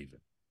together, even.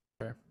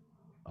 fair.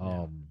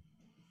 Yeah. Um,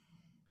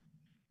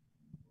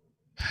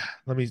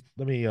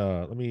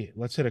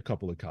 let's hit a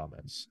couple of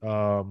comments.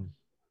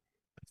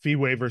 Fee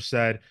Waiver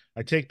said,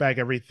 I take back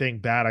everything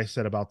bad I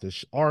said about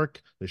this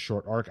arc, this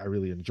short arc. I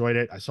really enjoyed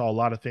it. I saw a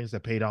lot of things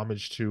that paid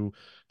homage to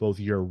both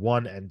Year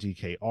One and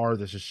DKR.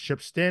 This is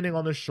Chip standing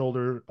on the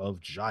shoulder of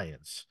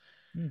giants.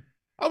 Mm.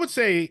 I would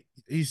say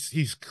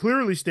he's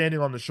clearly standing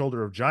on the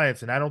shoulder of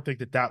giants, and I don't think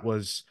that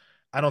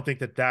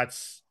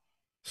that's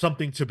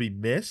something to be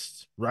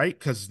missed, right?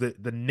 Because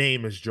the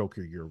name is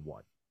Joker Year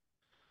One.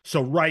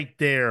 So right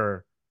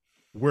there,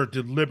 we're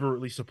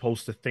deliberately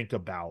supposed to think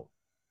about,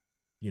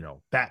 you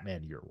know,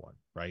 Batman Year One,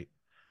 right?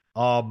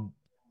 Um,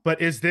 but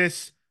does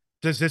this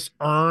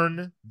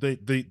earn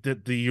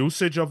the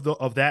usage of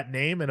the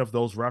name and of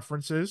those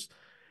references?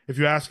 If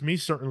you ask me,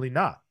 certainly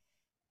not.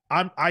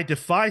 I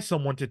defy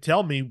someone to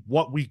tell me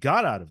what we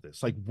got out of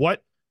this. Like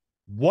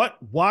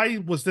why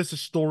was this a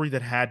story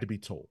that had to be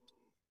told?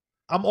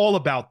 I'm all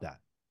about that.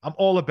 I'm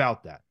all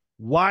about that.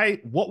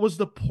 What was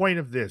the point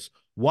of this?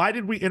 Why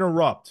did we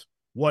interrupt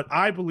what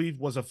I believe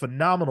was a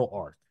phenomenal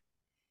arc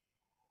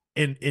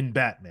in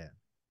Batman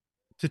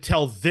to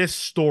tell this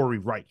story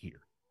right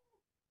here?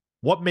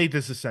 What made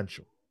this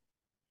essential?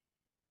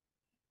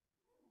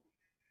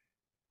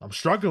 I'm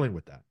struggling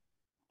with that.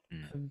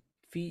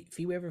 Fee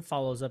Waiver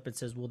follows up and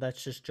says, "Well,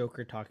 that's just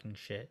Joker talking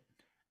shit,"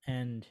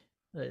 and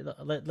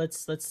let's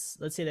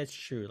say that's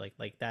true.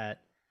 Like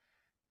that.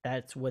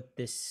 That's what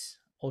this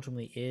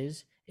ultimately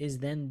is. Is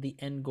then the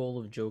end goal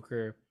of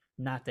Joker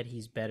not that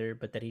he's better,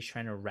 but that he's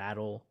trying to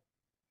rattle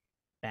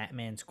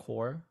Batman's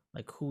core,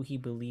 like who he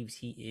believes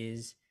he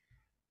is,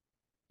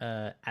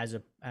 as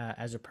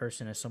a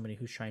person, as somebody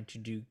who's trying to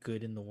do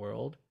good in the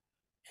world,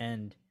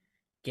 and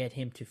get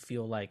him to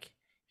feel like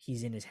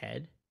he's in his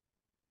head.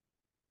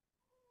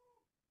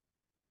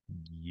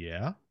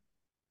 Yeah.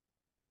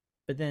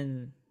 But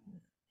then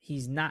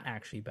he's not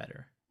actually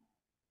better.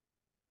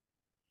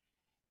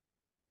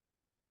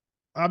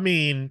 I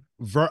mean,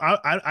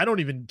 I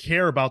don't even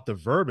care about the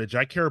verbiage.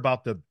 I care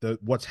about the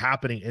what's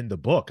happening in the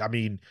book. I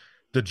mean,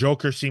 the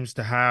Joker seems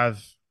to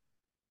have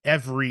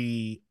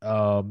every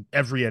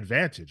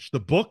advantage. The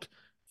book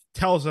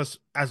tells us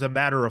as a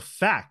matter of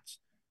fact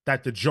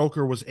that the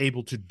Joker was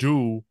able to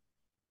do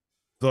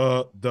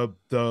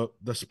the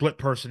split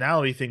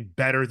personality thing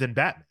better than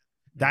Batman.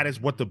 That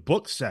is what the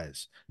book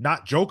says,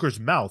 not Joker's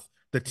mouth,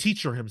 the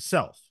teacher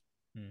himself.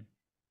 Mm.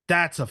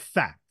 That's a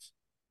fact.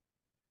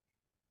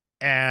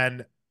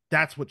 And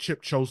that's what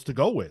Chip chose to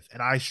go with.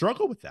 And I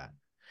struggle with that.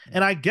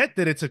 And I get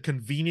that it's a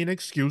convenient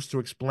excuse to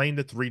explain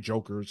the three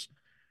Jokers'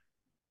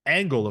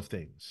 angle of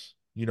things,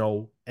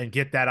 and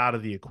get that out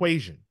of the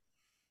equation.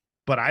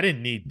 But I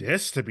didn't need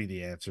this to be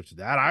the answer to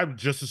that. I would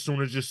just as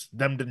soon as just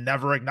them to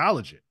never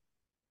acknowledge it.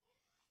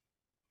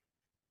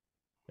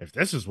 If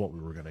this is what we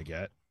were going to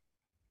get.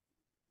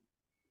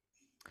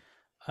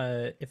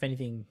 If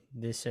anything,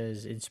 this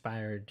has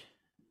inspired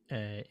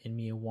in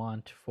me a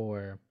want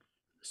for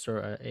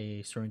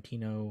a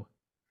Sorrentino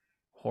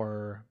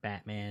horror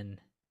Batman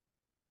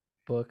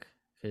book,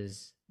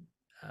 because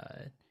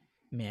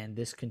man,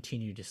 this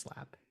continued to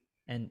slap,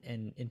 and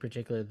in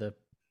particular the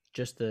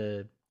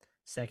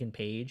second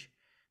page,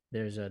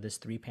 there's this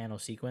 3-panel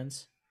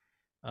sequence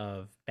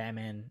of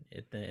Batman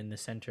in the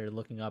center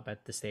looking up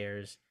at the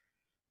stairs,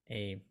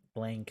 a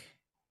blank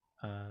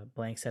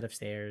set of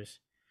stairs,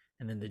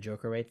 and then the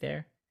Joker right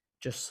there,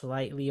 just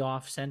slightly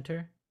off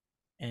center,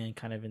 and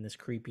kind of in this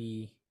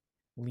creepy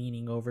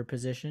leaning over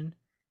position,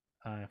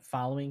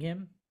 following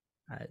him.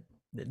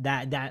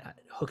 That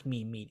hooked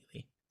me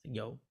immediately.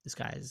 Yo, this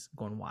guy is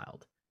going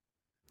wild.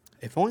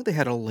 If only they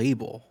had a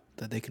label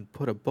that they could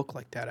put a book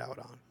like that out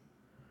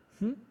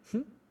on.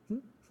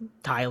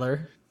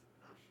 Tyler.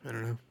 I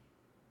don't know.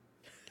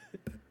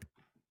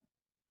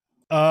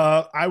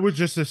 I would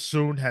just as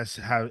soon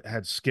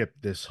had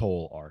skipped this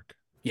whole arc.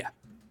 Yeah.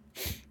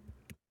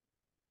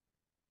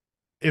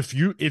 If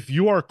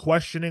you are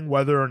questioning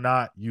whether or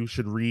not you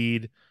should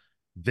read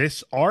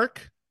this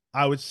arc,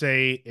 I would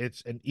say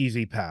it's an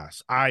easy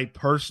pass. I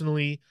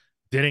personally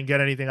didn't get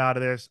anything out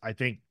of this.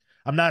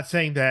 I'm not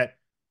saying that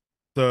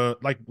the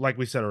like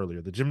we said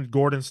earlier, the Jim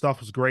Gordon stuff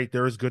was great.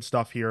 There is good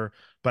stuff here,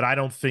 but I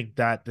don't think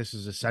that this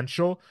is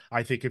essential.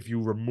 I think if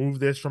you remove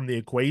this from the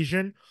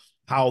equation,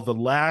 how the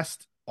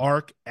last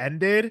arc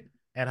ended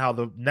and how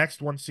the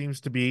next one seems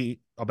to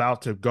be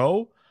about to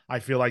go, I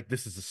feel like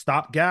this is a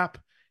stopgap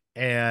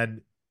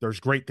and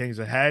there's great things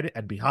ahead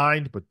and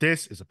behind, but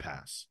this is a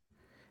pass.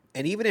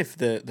 And even if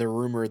the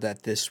rumor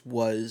that this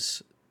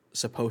was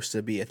supposed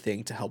to be a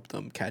thing to help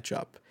them catch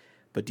up,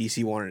 but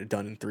DC wanted it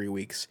done in 3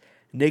 weeks,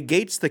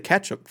 negates the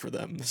catch up for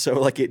them. So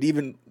like it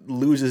even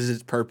loses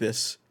its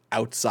purpose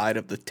outside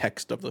of the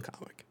text of the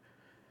comic.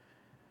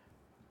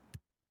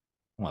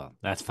 Well,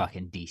 that's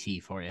fucking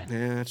DC for you.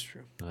 Yeah, that's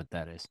true. That's what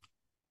that is.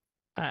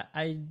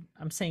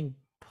 I'm saying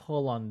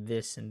pull on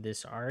this in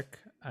this arc.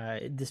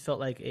 This felt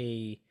like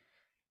a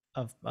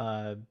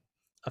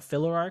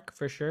filler arc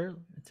for sure,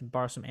 to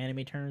borrow some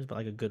anime terms, but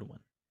like a good one.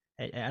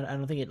 I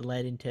don't think it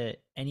led into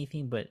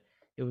anything, but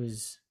it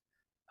was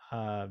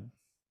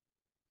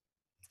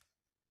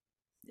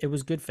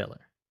good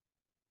filler.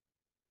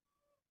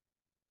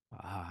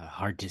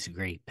 Hard to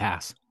disagree.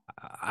 Pass.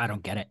 I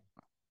don't get it.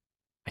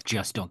 I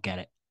just don't get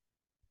it.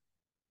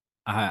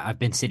 I've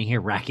been sitting here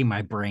racking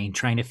my brain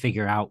trying to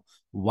figure out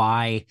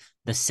why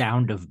the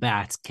sound of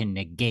bats can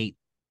negate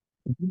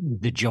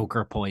the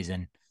Joker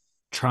poison,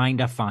 trying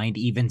to find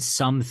even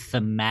some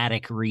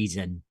thematic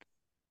reason.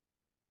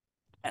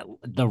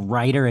 The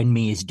writer in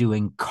me is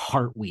doing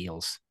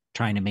cartwheels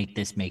trying to make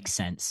this make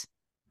sense.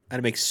 And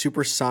to make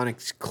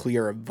supersonics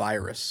clear a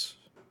virus.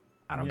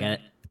 I don't get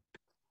it.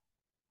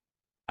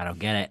 I don't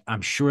get it.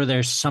 I'm sure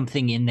there's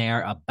something in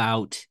there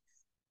about,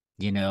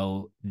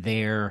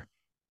 they're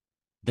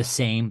the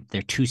same.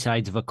 They're two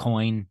sides of a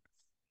coin.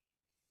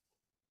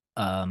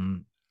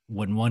 When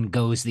one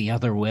goes, the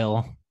other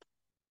will.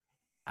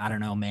 I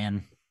don't know,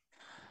 man.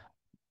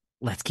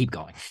 Let's keep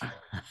going.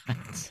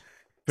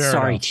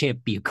 Sorry, enough. Chip,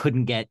 you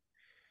couldn't get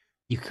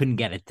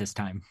it this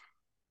time.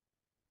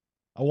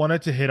 I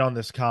wanted to hit on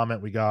this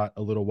comment we got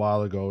a little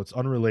while ago. It's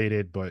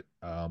unrelated, but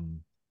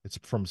it's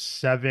from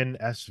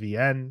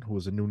 7SVN, who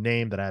is a new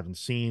name that I haven't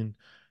seen.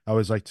 I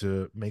always like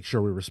to make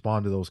sure we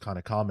respond to those kind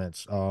of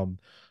comments.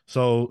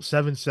 So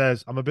 7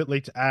 says, I'm a bit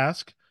late to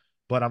ask,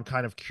 but I'm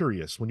kind of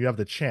curious. When you have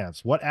the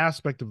chance, what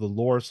aspect of the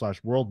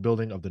lore/world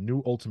building of the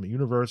new Ultimate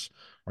Universe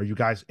are you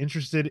guys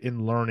interested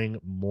in learning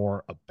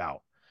more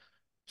about?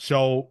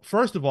 So,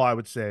 first of all, I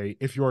would say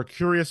if you're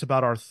curious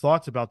about our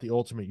thoughts about the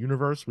Ultimate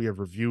Universe, we have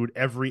reviewed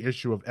every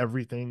issue of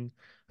everything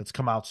that's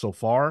come out so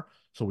far.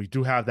 So, we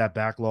do have that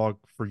backlog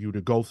for you to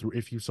go through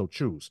if you so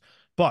choose.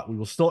 But we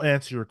will still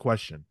answer your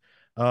question.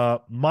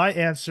 My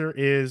answer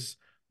is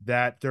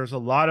that there's a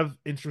lot of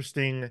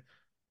interesting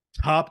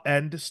top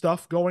end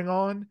stuff going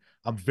on.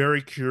 I'm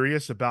very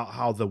curious about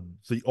how the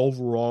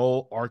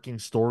overall arcing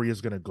story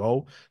is going to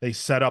go. They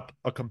set up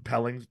a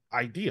compelling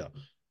idea.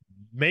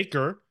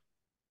 Maker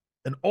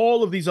And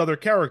all of these other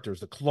characters,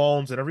 the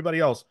clones and everybody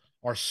else,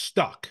 are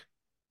stuck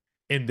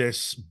in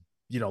this,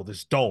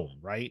 this dome,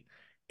 right?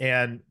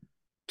 And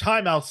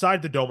time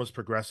outside the dome is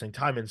progressing,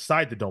 time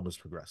inside the dome is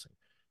progressing.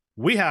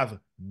 We have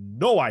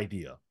no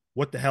idea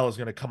what the hell is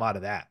going to come out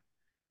of that.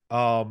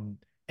 Um,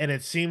 and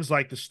it seems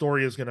like the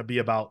story is going to be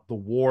about the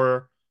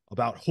war,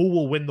 about who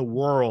will win the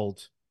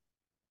world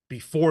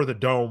before the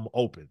dome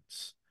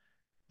opens.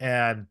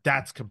 And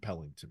that's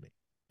compelling to me.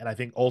 And I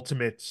think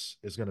Ultimates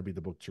is going to be the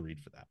book to read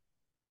for that.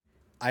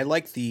 I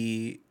like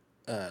the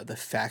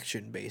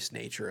faction based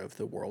nature of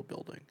the world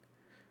building.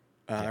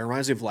 It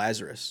reminds me of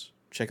Lazarus.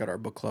 Check out our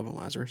book club on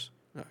Lazarus.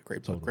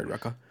 Great book, Totally. great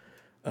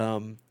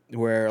reca.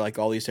 Where like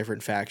all these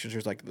different factions.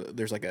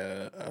 There's like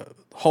a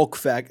Hulk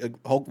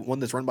Hulk one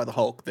that's run by the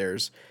Hulk.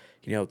 There's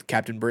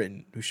Captain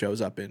Britain who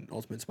shows up in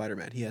Ultimate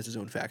Spider-Man. He has his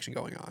own faction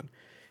going on,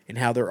 and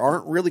how there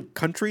aren't really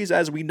countries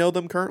as we know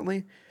them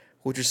currently,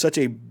 which is such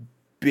a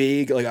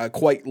big like a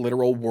quite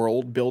literal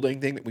world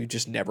building thing that we've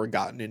just never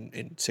gotten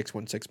in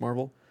 616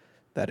 Marvel.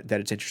 That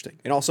it's interesting,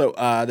 and also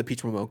the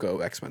Peach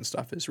Momoko X-Men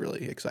stuff is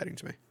really exciting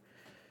to me.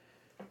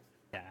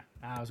 Yeah,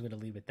 I was going to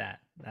leave it that.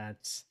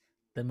 That's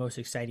the most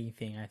exciting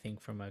thing, I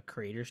think, from a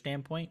creator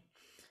standpoint.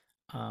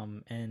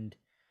 And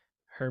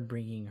her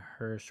bringing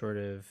her sort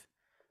of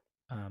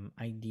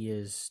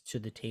ideas to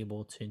the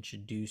table to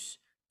introduce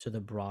to the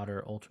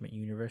broader Ultimate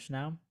Universe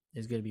now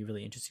is going to be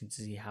really interesting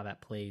to see how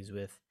that plays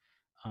with,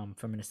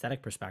 from an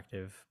aesthetic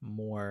perspective,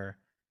 more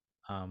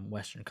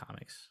Western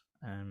comics.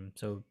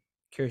 So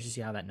curious to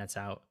see how that nets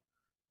out.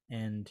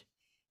 And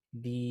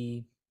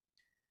the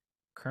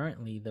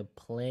currently the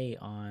play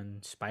on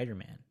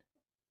Spider-Man,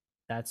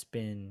 that's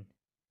been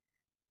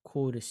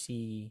cool to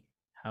see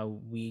how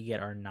we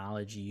get our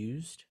knowledge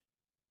used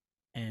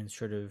and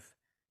sort of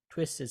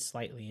twisted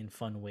slightly in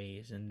fun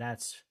ways, and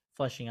that's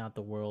fleshing out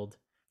the world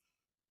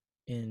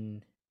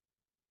in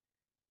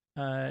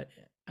uh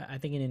I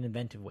think in an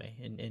inventive way,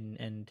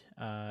 and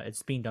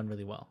it's being done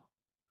really well.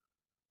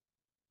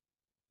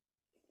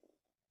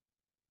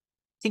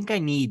 I think I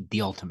need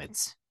the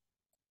Ultimates.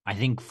 I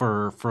think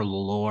for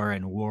lore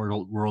and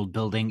world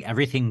building,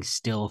 everything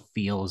still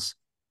feels,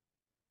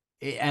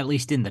 at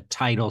least in the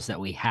titles that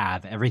we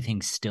have,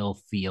 everything still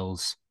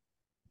feels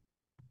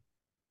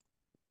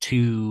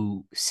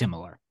too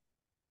similar.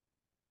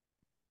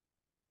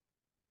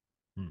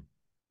 Hmm.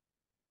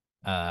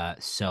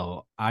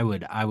 So I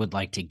would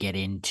like to get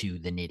into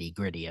the nitty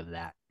gritty of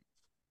that.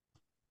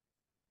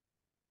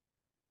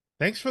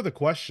 Thanks for the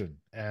question.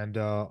 And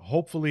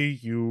hopefully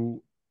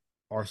you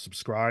are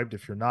subscribed.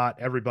 If you're not,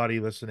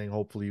 everybody listening,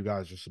 hopefully you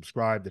guys are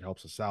subscribed. It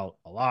helps us out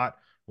a lot.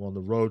 We're on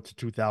the road to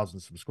 2,000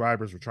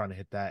 subscribers. We're trying to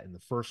hit that in the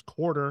first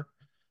quarter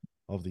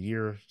of the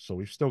year. So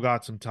we've still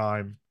got some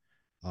time.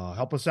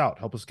 Help us out.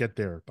 Help us get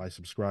there by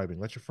subscribing.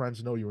 Let your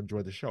friends know you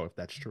enjoy the show if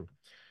that's true.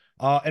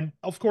 And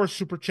of course,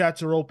 super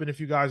chats are open if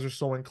you guys are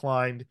so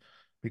inclined.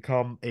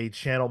 Become a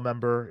channel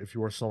member if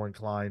you are so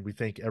inclined. We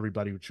thank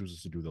everybody who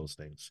chooses to do those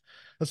things.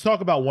 Let's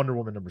talk about Wonder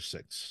Woman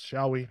 #6,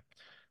 shall we?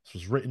 This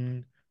was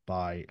written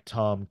by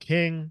Tom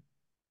King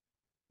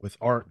with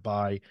art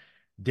by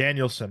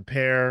Daniel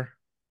Semper.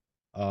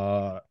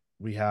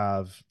 We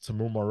have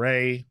Tamu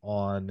Moret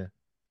on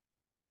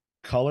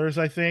colors,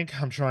 I think.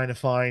 I'm trying to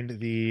find I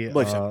the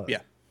believe so.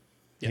 Yeah.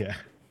 yeah.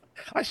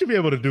 I should be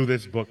able to do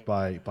this book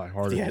by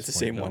heart at Yeah, this it's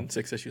the point, same though. one.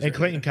 6 issues. And Earlier.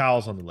 Clayton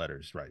Cowles on the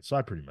letters, right? So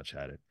I pretty much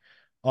had it.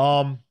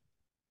 Um,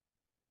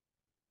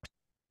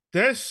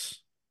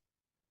 this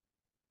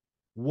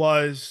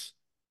was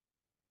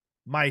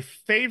my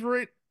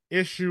favorite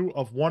issue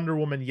of Wonder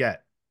Woman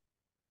yet,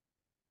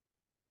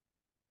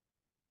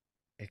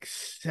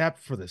 except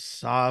for the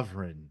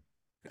Sovereign.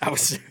 I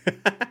was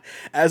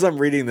as I'm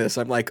reading this,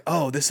 I'm like,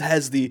 oh, this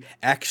has the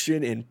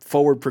action and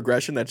forward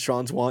progression that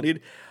Sean's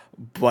wanted,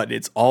 but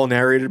it's all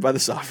narrated by the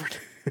Sovereign.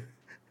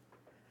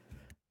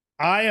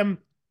 I am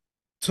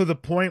to the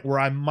point where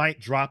I might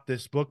drop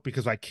this book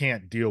because I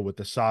can't deal with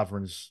the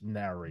Sovereign's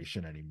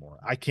narration anymore.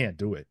 I can't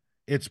do it.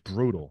 It's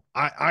brutal.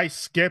 I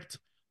skipped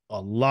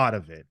a lot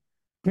of it.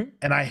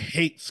 And I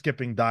hate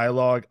skipping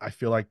dialogue. I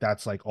feel like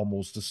that's like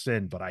almost a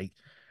sin, but I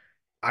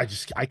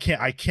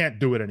can't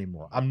do it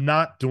anymore. I'm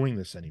not doing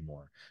this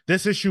anymore.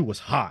 This issue was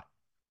hot,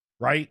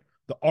 right?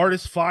 The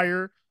artist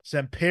fire.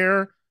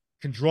 Semper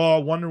can draw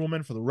Wonder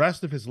Woman for the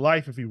rest of his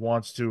life if he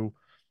wants to.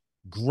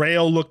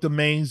 Grail looked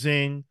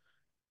amazing.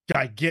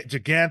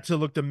 Giganta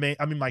looked amazing.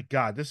 I mean, my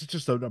God, this is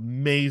just an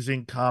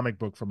amazing comic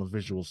book from a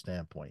visual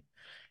standpoint.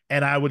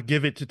 And I would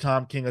give it to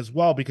Tom King as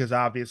well, because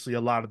obviously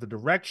a lot of the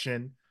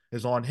direction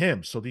is on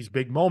him. So these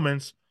big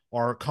moments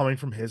are coming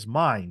from his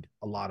mind,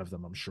 a lot of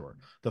them, I'm sure.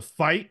 The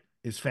fight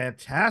is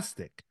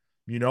fantastic.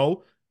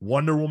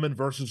 Wonder Woman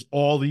versus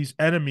all these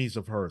enemies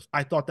of hers.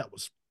 I thought that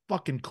was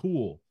fucking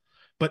cool.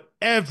 But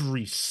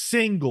every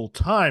single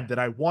time that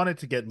I wanted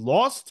to get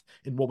lost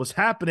in what was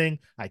happening,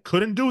 I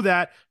couldn't do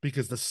that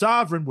because the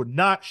Sovereign would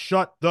not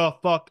shut the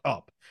fuck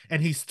up.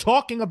 And he's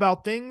talking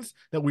about things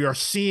that we are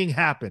seeing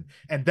happen.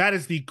 And that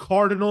is the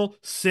cardinal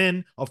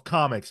sin of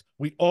comics.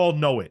 We all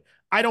know it.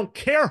 I don't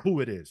care who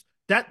it is.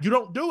 That you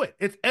don't do it.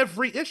 It's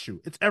every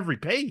issue. It's every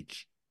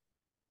page.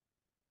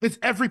 It's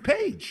every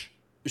page.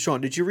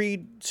 Sean, did you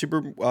read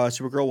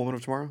Supergirl Woman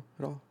of Tomorrow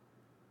at all?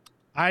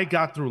 I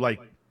got through like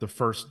the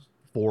first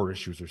 4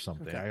 issues or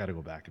something. Okay. I got to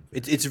go back and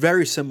It's finish. it's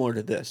very similar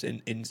to this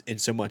in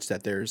so much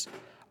that there's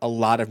a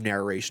lot of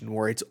narration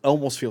where it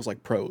almost feels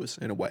like prose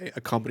in a way,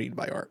 accompanied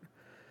by art.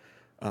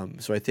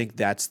 So I think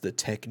that's the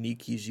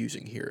technique he's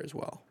using here as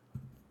well.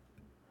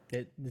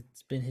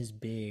 It's been his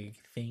big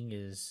thing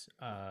is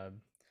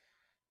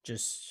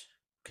just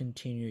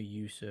continued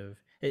use of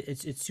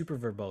it's super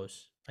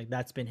verbose. Like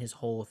that's been his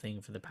whole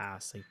thing for the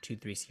past like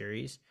 2-3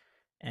 series,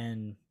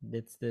 and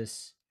it's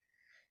this.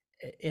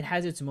 It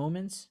has its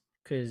moments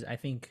because I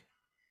think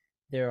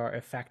there are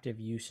effective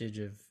usage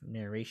of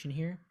narration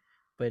here,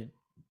 but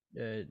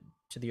to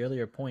the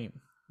earlier point,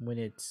 when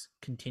it's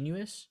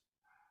continuous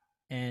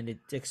and it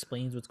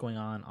explains what's going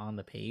on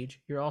the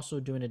page, you're also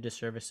doing a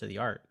disservice to the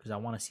art because I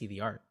want to see the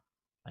art.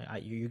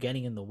 You're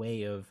getting in the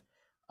way of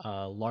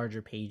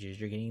larger pages.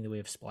 You're getting in the way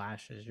of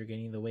splashes. You're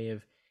getting in the way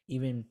of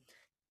even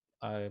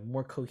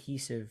more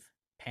cohesive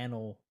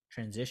panel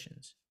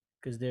transitions.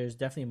 Because there's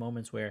definitely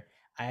moments where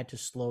I had to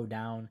slow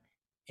down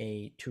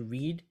to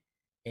read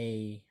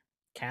a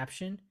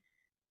caption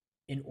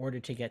in order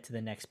to get to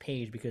the next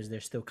page because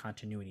there's still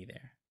continuity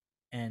there,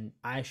 and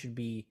I should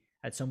be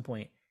at some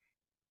point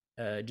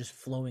just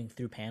flowing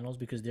through panels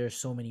because there's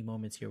so many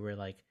moments here where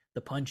like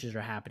the punches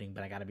are happening,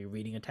 but I gotta be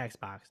reading a text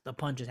box. The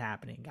punch is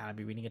happening, gotta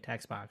be reading a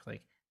text box.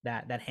 Like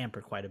that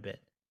hampered quite a bit.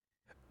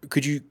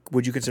 Would you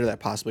consider that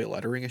possibly a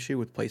lettering issue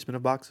with placement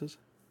of boxes?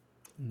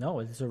 No,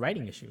 it's a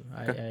writing issue.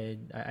 Okay.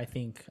 I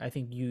think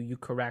you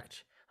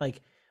correct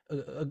like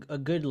a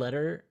good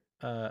letter,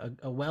 a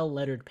well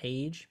lettered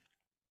page.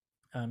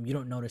 You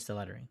don't notice the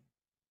lettering.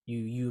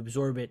 You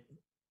absorb it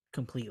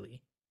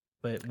completely,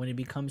 but when it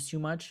becomes too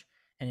much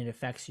and it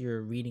affects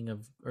your reading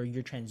of or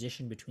your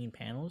transition between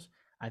panels,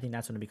 I think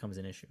that's when it becomes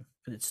an issue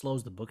because it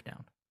slows the book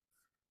down.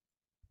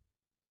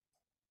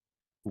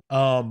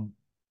 Um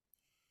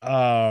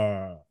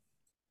uh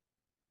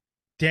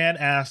Dan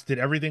asked, did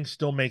everything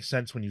still make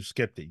sense when you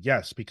skipped it?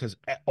 Yes, because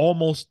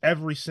almost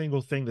every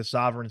single thing the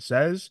Sovereign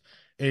says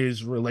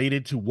is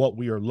related to what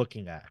we are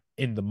looking at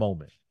in the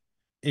moment.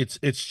 It's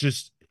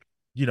just,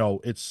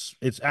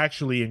 it's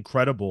actually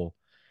incredible.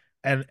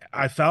 And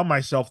I found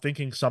myself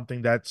thinking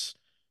something that's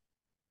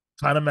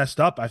kind of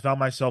messed up. I found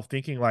myself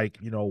thinking like,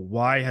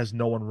 why has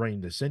no one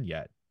reined this in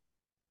yet?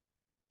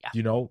 Yeah.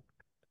 You know,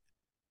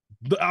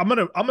 I'm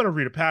gonna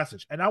read a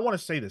passage, and I want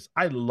to say this.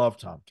 I love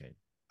Tom King.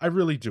 I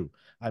really do.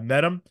 I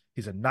met him.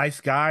 He's a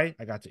nice guy.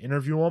 I got to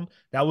interview him.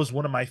 That was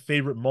one of my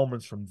favorite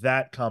moments from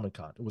that Comic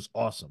Con. It was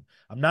awesome.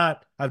 I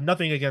have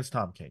nothing against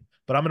Tom King,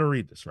 but I'm gonna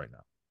read this right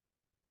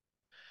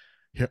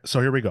now. So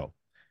here we go.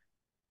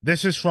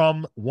 This is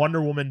from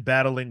Wonder Woman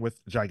battling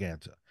with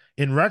Giganta.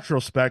 In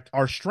retrospect,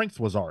 our strength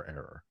was our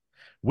error.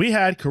 We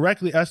had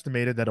correctly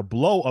estimated that a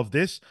blow of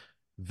this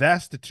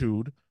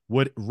vastitude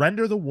would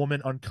render the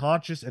woman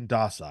unconscious and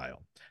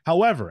docile.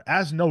 However,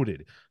 as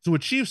noted, to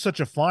achieve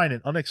such a fine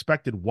and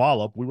unexpected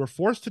wallop, we were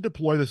forced to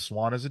deploy the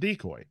swan as a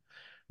decoy.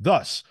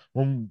 Thus,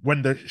 when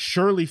the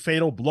surely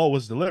fatal blow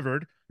was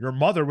delivered, your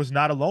mother was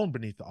not alone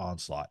beneath the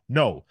onslaught.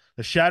 No,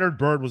 the shattered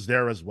bird was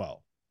there as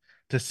well.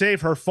 To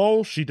save her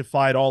foe, she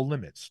defied all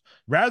limits.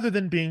 Rather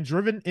than being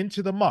driven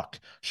into the muck,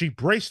 she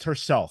braced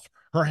herself,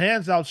 her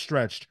hands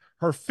outstretched,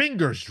 her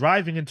fingers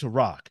driving into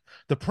rock.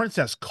 The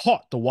princess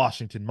caught the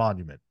Washington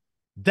Monument.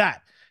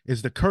 That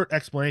is the curt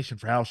explanation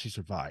for how she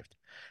survived.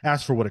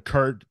 As for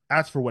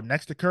what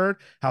next occurred,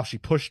 how she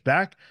pushed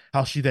back,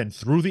 how she then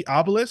threw the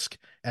obelisk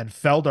and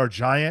felled our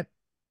giant,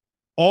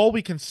 all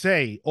we can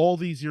say all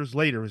these years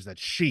later is that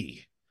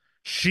she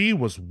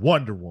was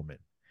Wonder Woman,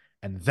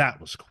 and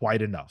that was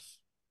quite enough.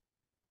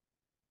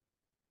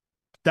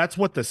 That's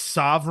what the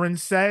Sovereign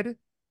said.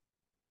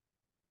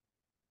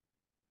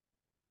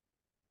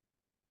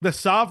 The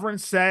Sovereign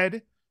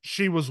said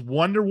she was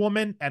Wonder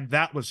Woman, and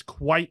that was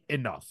quite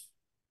enough.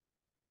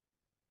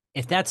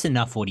 If that's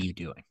enough, what are you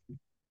doing?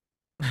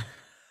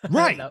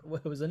 Right. That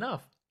was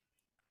enough.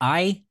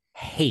 I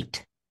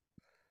hate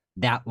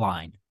that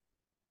line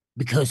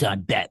because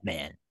I'm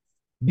Batman,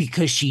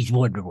 because she's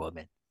Wonder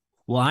Woman.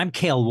 Well, I'm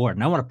Cale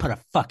Warden. I want to put a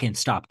fucking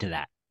stop to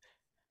that.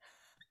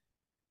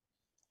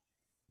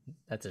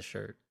 That's a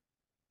shirt.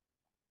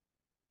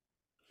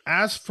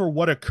 As for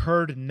what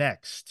occurred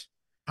next,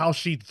 how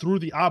she threw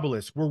the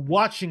obelisk, we're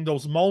watching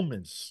those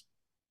moments.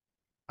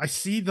 I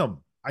see them.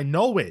 I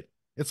know it.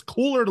 It's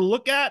cooler to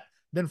look at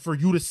than for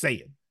you to say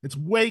it. It's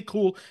way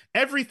cool.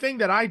 Everything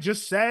that I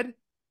just said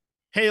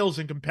pales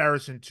in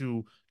comparison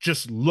to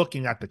just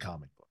looking at the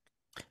comic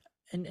book.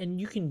 And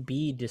you can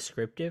be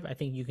descriptive. I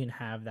think you can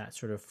have that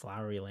sort of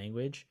flowery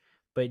language,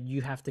 but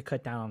you have to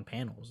cut down on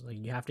panels. Like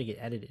you have to get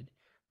edited.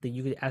 That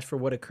you could as for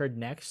what occurred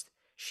next,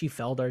 she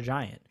felled our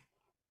giant.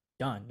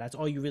 Done. That's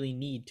all you really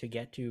need to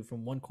get to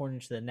from one corner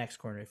to the next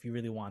corner if you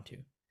really want to.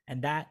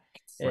 And that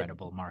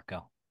Incredible,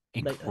 Marco.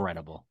 like,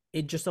 Incredible.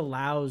 it just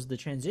allows the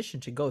transition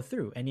to go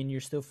through, and then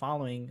you're still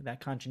following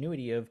that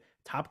continuity of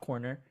top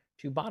corner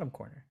to bottom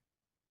corner.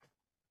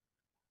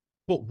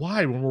 But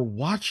why when we're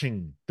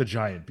watching the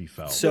giant be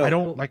felled? I So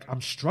don't Well, like.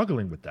 I'm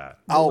struggling with that.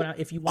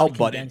 if you want I'll to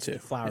butt condense into.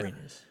 the Yeah.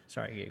 floweriness,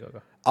 sorry, yeah,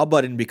 go. I'll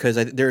butt in because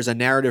there's a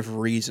narrative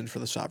reason for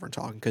the Sovereign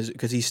talking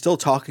because he's still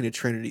talking to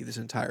Trinity this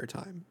entire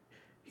time.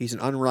 He's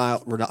an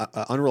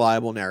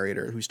unreliable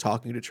narrator who's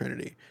talking to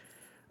Trinity.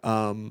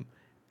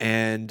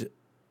 And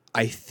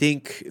I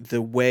think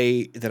the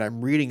way that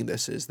I'm reading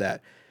this is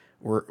that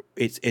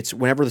it's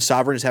whenever the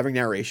Sovereign is having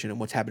narration and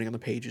what's happening on the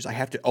pages, I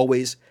have to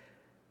always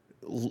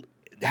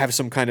have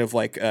some kind of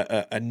like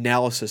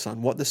analysis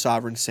on what the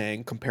Sovereign's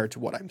saying compared to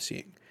what I'm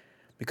seeing,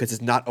 because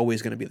it's not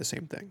always going to be the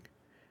same thing.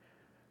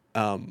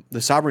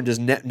 The Sovereign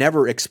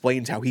never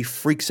explains how he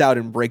freaks out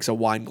and breaks a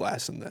wine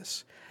glass in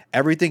this.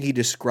 Everything he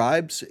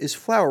describes is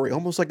flowery,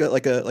 almost like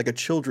a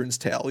children's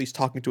tale. He's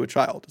talking to a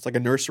child. It's like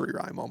a nursery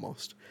rhyme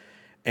almost,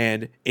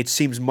 and it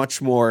seems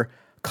much more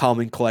calm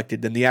and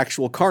collected than the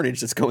actual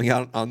carnage that's going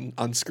out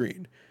on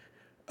screen,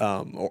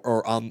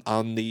 or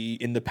on the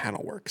in the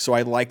panel work. So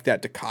I like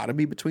that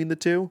dichotomy between the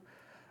two,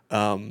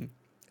 and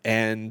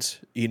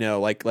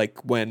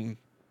like when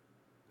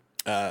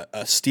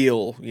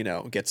Steele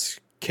gets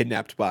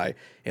kidnapped by,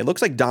 it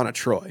looks like Donna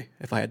Troy,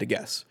 if I had to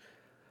guess.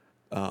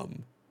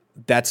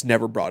 That's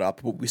never brought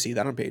up, but we see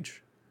that on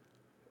page.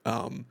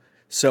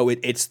 So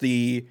it's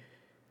the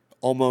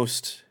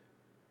almost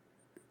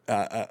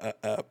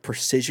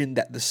precision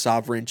that the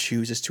Sovereign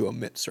chooses to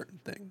omit certain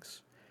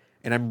things,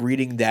 and I'm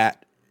reading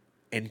that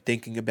and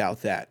thinking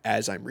about that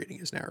as I'm reading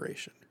his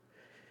narration,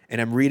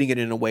 and I'm reading it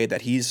in a way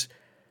that he's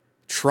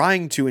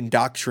trying to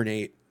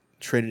indoctrinate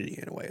Trinity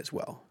in a way as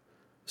well.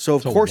 So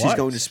of So course he's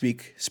going to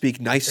what? speak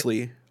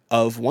nicely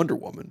of Wonder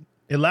Woman.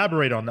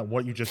 Elaborate on that.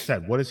 What you just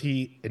said. What is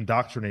he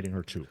indoctrinating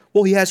her to?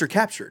 Well, he has her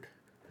captured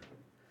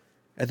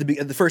at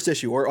the first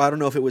issue, or I don't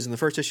know if it was in the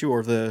first issue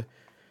or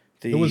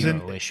It was in.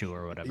 Hero issue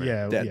or whatever.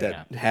 Yeah, that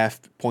yeah. that half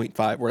point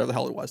five, whatever the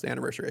hell it was, the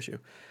anniversary issue,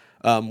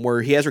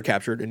 where he has her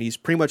captured and he's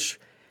pretty much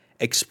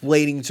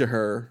explaining to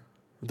her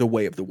the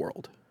way of the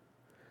world.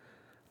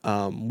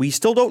 We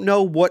still don't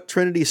know what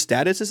Trinity's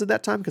status is at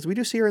that time, because we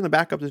do see her in the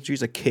backup that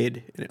she's a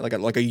kid,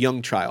 like a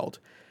young child,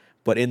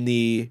 but in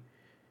the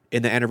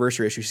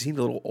anniversary issue, she seemed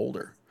a little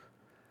older.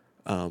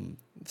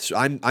 So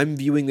I'm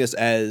viewing this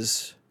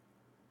as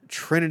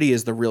Trinity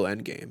is the real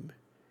end game,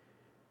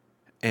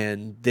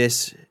 and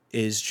this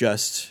is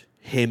just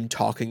him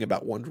talking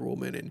about Wonder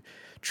Woman and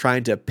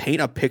trying to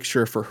paint a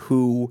picture for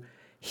who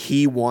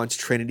he wants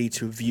Trinity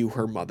to view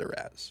her mother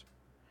as.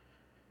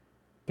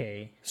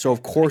 Okay. So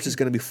of course it's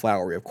going to be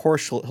flowery. Of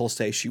course he'll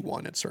say she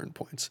won at certain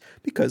points,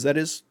 because that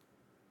is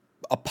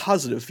a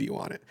positive view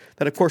on it.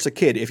 That of course a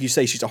kid, if you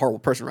say she's a horrible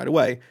person right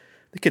away,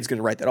 the kid's going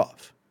to write that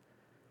off.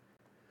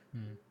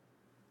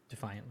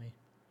 Defiantly.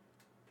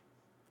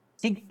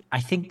 I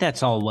think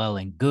that's all well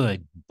and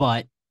good,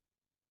 but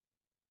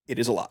It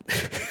is a lot.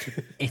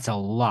 it's a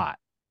lot.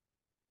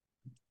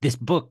 This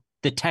book,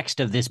 the text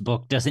of this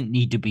book doesn't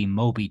need to be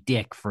Moby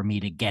Dick for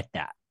me to get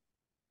that.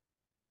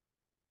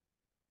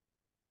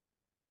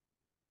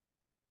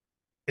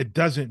 It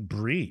doesn't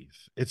breathe.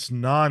 It's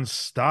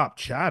nonstop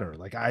chatter.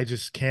 Like I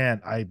just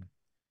can't. I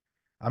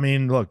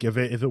mean, look, if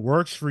it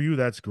works for you,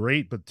 that's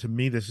great. But to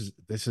me, this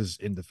is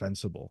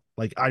indefensible.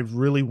 Like I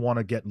really want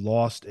to get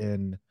lost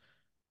in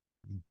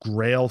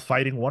Grail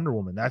fighting Wonder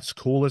Woman. That's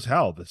cool as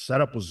hell. The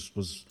setup was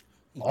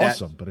that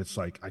awesome, but it's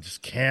like I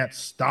just can't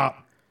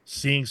stop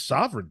seeing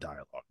Sovereign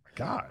dialogue. My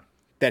God.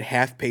 that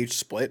half page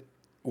split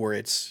where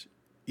it's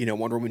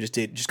Wonder Woman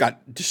just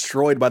got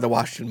destroyed by the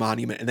Washington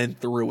Monument and then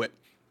threw it,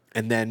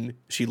 and then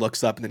she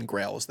looks up and then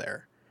Grail is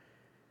there,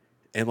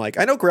 and like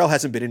I know Grail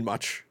hasn't been in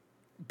much,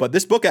 but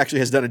this book actually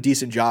has done a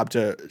decent job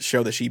to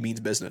show that she means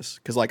business,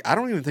 because like I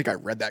don't even think I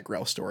read that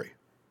Grail story.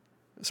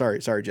 Sorry,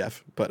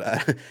 Jeff, but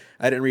I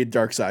didn't read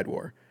Dark Side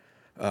War.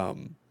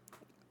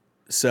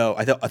 So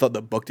I thought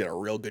the book did a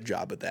real good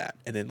job of that,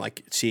 and then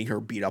like seeing her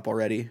beat up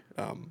already.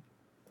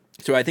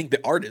 So I think the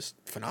art is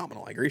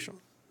phenomenal. I agree, Sean.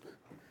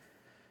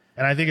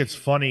 And I think it's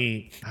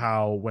funny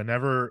how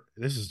whenever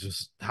this is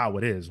just how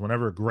it is,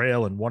 whenever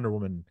Grail and Wonder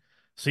Woman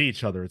see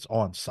each other, it's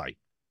on site.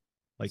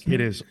 Like it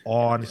is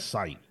on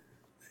site.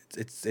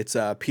 It's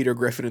Peter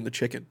Griffin and the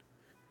chicken.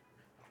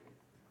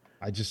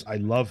 I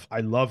love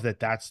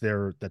that's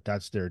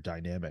their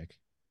dynamic.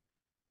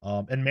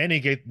 And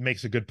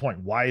makes a good point.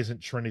 Why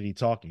isn't Trinity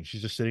talking?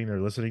 She's just sitting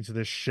there listening to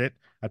this shit.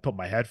 I put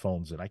my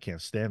headphones in. I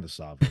can't stand the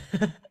Sovereign.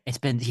 It's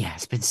been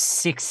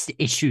 6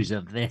 issues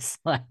of this.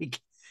 Like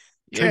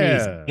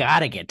Trinity's Yeah. got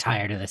to get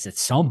tired of this at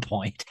some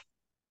point.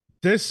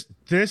 This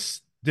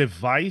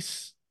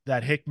device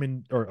that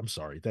Hickman, or I'm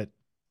sorry, that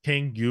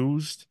King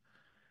used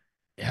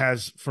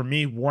has for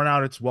me worn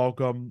out its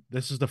welcome.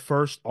 This is the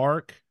first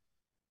arc,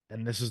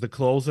 and this is the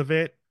close of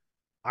it.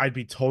 I'd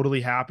be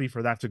totally happy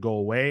for that to go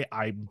away.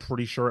 I'm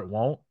pretty sure it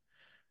won't.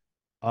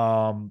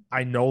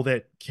 I know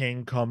that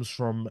King comes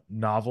from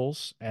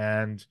novels,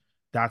 and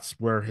that's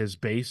where his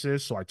base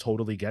is, so I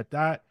totally get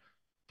that.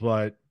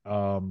 But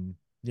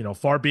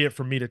far be it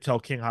from me to tell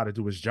King how to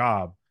do his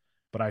job,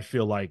 but I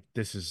feel like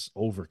this is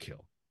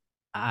overkill.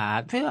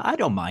 I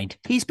don't mind.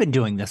 He's been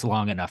doing this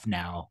long enough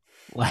now.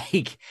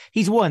 Like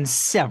he's won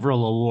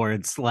several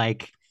awards.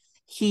 Like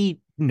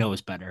he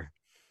knows better,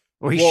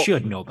 or he Well,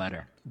 should know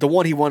better. the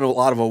one he won a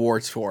lot of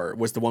awards for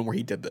was the one where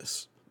he did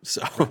this.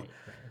 So, Right.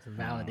 It's a Uh,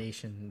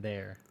 validation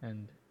there,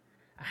 and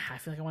I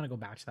feel like I want to go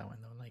back to that one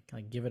though.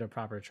 Like give it a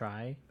proper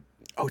try.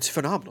 oh, it's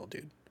phenomenal,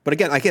 dude. But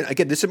again,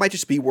 this might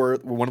just be where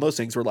one of those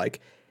things where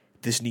like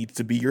this needs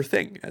to be your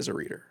thing as a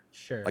reader.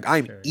 Sure, Like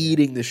I'm sure, yeah.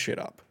 eating this shit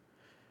up.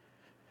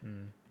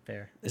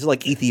 Fair. This is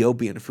like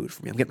Ethiopian food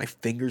for me. I'm getting my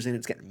fingers in it.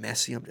 It's getting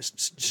messy.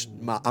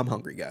 I'm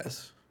hungry,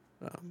 guys.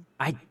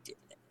 I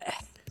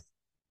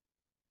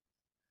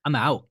I'm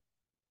out.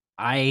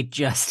 I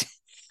just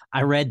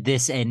I read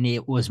this and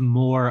it was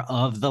more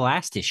of the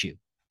last issue.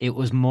 It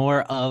was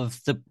more of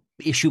the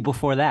issue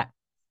before that.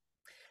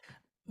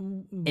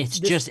 It's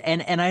This just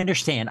and I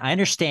understand. I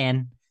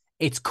understand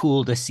it's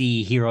cool to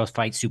see heroes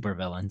fight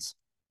supervillains.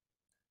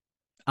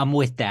 I'm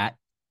with that.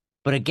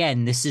 But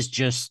again, this is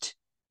just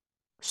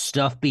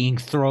stuff being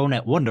thrown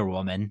at Wonder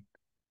Woman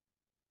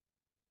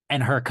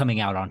and her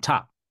coming out on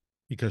top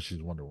because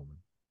she's Wonder Woman,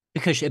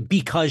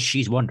 because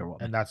she's Wonder and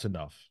Woman. that's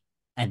enough.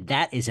 And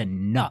that is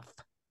enough.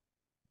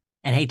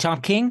 And hey,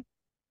 Tom King,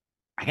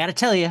 I got to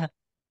tell you,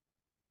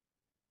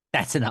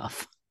 that's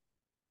enough.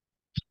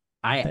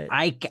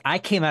 I, I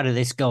came out of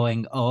this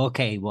going, oh,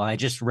 okay, well, I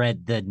just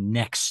read the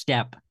next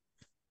step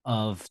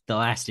of the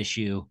last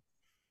issue.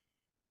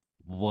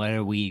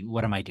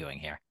 What am I doing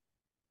here?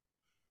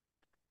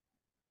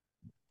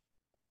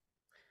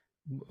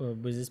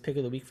 was this pick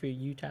of the week for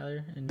you,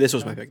 Tyler? And This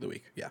was my Sean? pick of the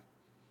week. Yeah,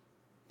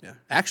 yeah.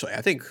 Actually,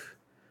 I think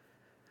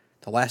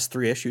the last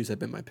 3 issues have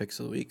been my picks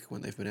of the week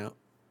when they've been out.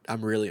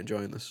 I'm really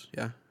enjoying this.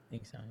 Yeah. I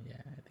think so. Yeah,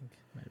 I think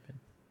it might have been.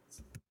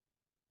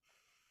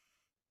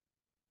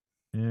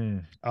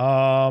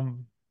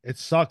 It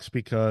sucks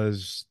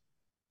because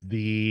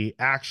the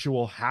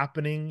actual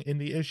happening in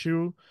the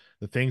issue,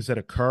 the things that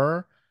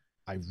occur,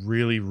 I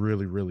really,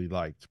 really, really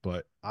liked,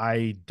 but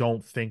I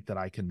don't think that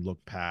I can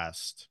look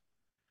past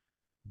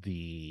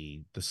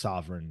the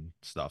sovereign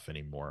stuff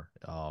anymore.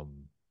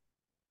 And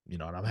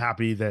I'm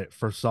happy that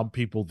for some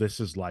people this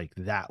is like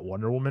that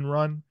Wonder Woman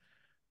run,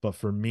 but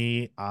for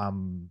me,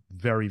 I'm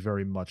very,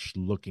 very much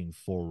looking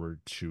forward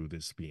to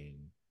this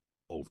being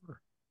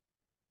over.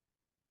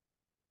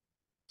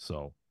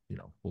 So,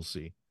 we'll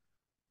see.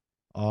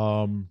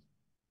 Um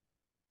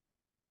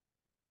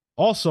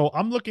Also,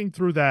 I'm looking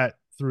through that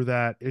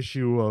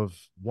issue of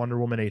Wonder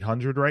Woman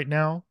 800 right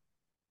now,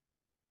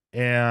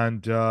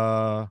 and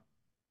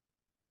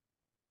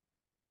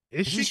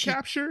is Isn't she she?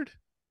 captured?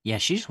 Yeah,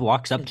 she just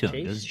walks up Isn't to him,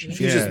 Chase? doesn't she? Isn't She's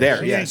she just Yeah, in there.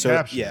 she jail? Yeah. ain't So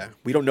captured. yeah,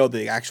 we don't know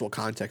the actual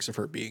context of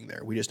her being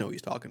there. We just know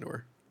he's talking to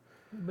her.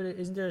 But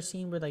isn't there a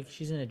scene where like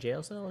she's in a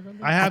jail cell or I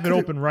something? I have it could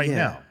open right yeah.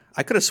 now.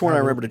 I could have I sworn I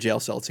have it. remembered a jail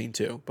cell scene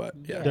too, but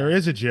yeah. There Yeah.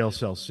 is a jail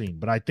cell scene,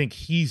 but I think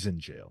he's in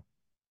jail.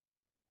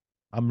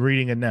 I'm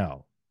reading it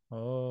now.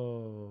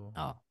 Oh.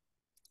 Oh,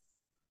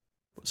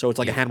 So it's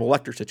like a yeah. Hannibal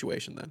Lecter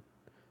situation then,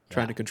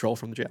 trying Yeah. to control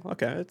from the jail.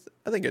 Okay,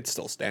 I think it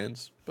still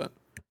stands, but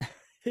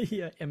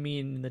Yeah, I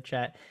mean in the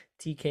chat,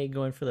 TK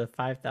going for the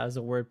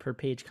 5,000 word per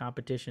page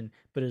competition,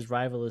 but his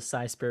rival is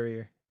Cy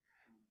Spurrier.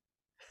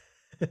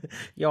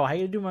 Yo, how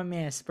you do my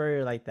man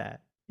Spurrier like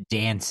that?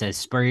 Dan says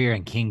Spurrier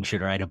and King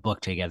should write a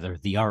book together.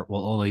 The art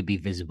will only be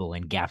visible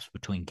in gaps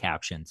between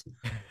captions.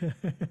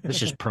 It's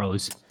just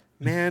prose.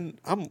 man,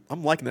 I'm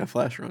liking that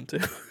Flash run too.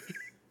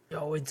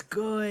 Yo, it's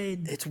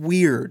good. It's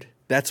weird.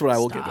 That's what I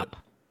will give it. Stop.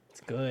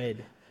 It's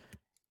good.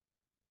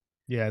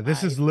 Yeah,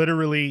 this I is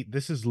literally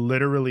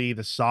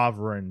the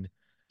Sovereign.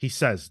 He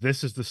says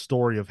this is the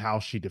story of how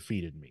she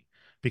defeated me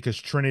because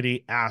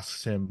Trinity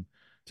asks him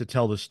to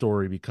tell the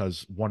story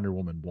because Wonder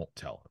Woman won't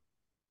tell him.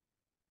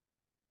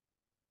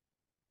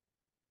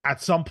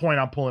 At some point,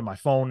 I'm pulling my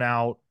phone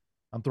out.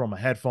 I'm throwing my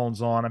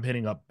headphones on. I'm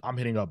hitting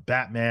up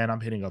Batman. I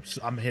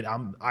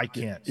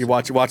can't You're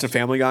stop. watching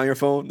Family Guy on your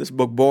phone. This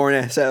book boring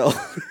as hell.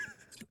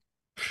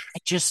 I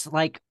just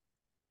like,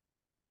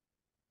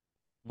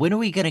 when are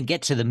we going to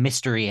get to the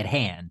mystery at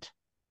hand?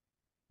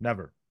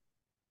 Never.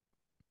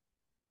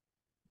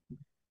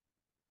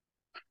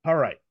 All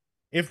right.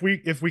 If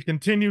we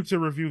continue to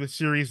review the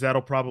series,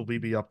 that'll probably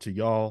be up to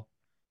y'all.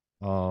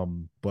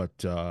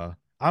 But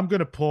I'm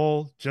gonna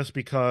pull just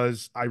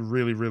because I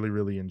really, really,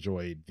 really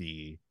enjoyed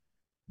the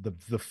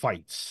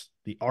fights,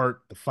 the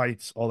art, the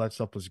fights, all that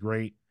stuff was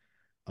great.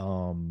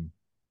 Um,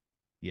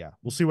 yeah,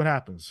 we'll see what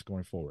happens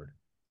going forward.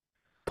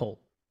 pull.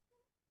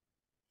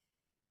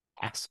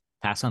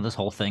 Pass on this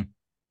whole thing.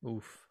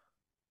 Oof.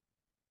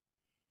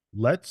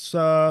 Let's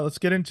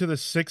get into the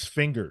Six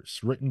Fingers,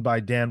 written by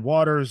Dan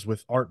Waters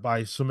with art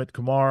by Sumit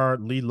Kumar,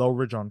 Lee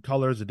Lowridge on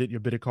colors, Aditya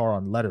Bidikar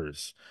on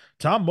letters,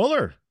 Tom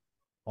Muller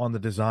on the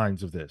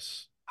designs of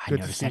this. I Good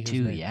to noticed see that his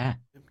too. name. Yeah.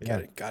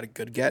 Yeah. Got a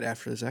good get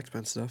after this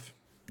X-Men stuff.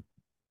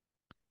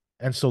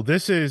 And so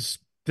this is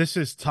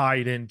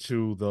tied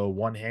into the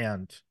One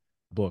Hand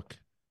book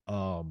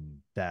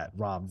that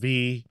Rom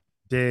V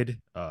did.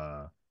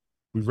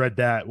 We read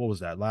that, what was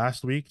that,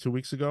 last week, 2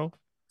 weeks ago?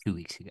 2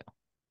 weeks ago.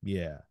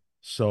 Yeah.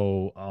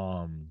 So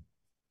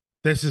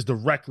this is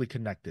directly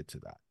connected to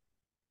that.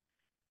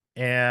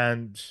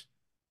 And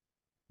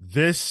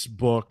This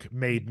book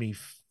made me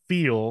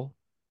feel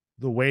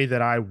the way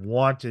that I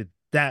wanted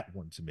that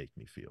one to make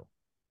me feel.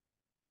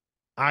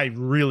 I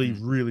really,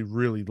 Hmm. really,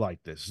 really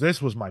like this.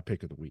 This was my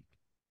pick of the week.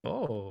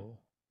 Oh,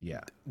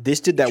 Yeah.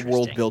 This did that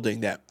world Interesting. building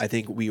that I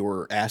think we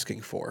were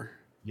asking for.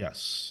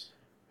 Yes.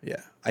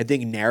 Yeah, I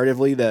think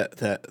narratively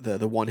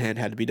the one hand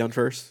had to be done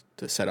first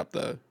to set up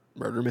the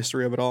murder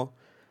mystery of it all,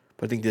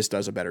 but I think this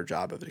does a better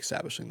job of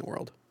establishing the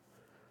world.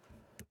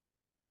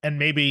 And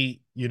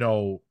maybe,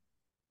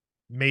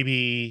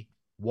 maybe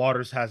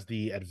Waters has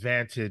the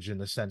advantage in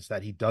the sense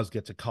that he does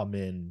get to come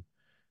in,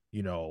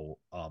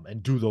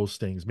 and do those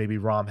things. Maybe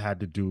Rom had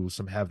to do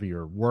some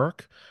heavier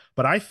work,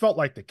 but I felt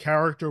like the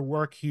character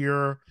work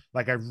here,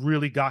 like I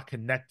really got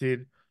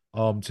connected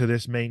to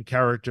this main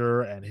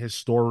character and his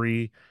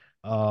story.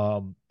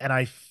 And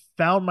I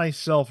found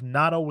myself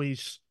not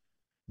always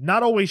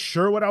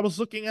sure what I was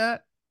looking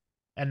at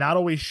and not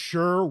always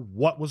sure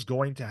what was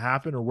going to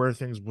happen or where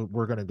things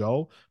were going to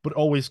go, but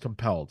always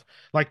compelled.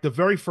 Like the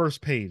very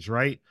first page,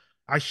 right?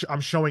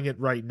 I'm showing it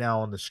right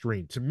now on the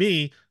screen. To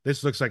me,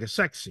 this looks like a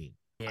sex scene.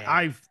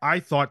 yeah. I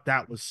thought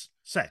that was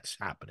sex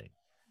happening,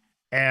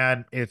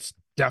 and it's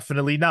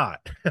definitely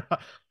not.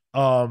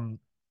 um,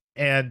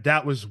 and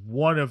that was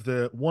one of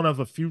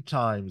a few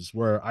times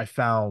where I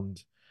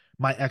found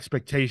my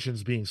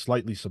expectations being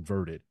slightly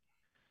subverted.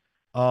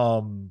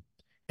 Um,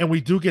 and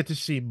we do get to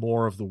see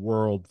more of the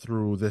world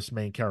through this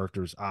main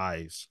character's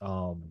eyes.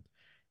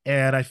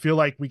 And I feel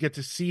like we get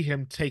to see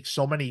him take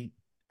so many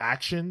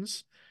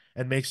actions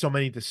and make so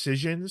many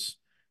decisions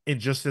in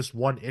just this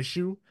one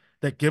issue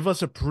that give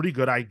us a pretty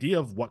good idea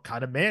of what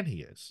kind of man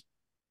he is.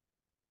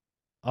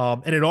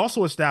 And it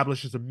also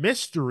establishes a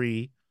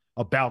mystery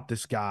about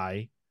this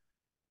guy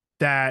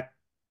that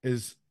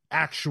is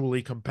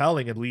actually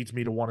compelling and leads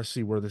me to want to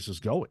see where this is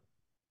going.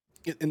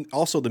 And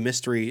also the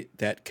mystery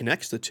that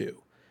connects the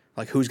two,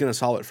 like who's going to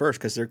solve it first,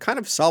 because they're kind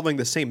of solving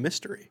the same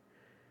mystery.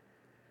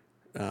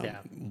 Yeah.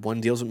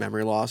 One deals with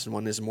memory loss, and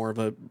one is more of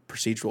a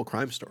procedural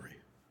crime story.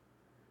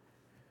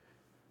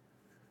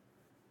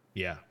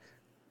 Yeah.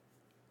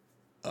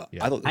 I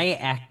Yeah. don't.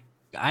 I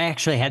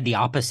actually had the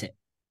opposite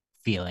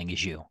feeling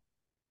as you.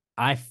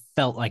 I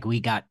felt like we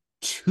got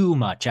too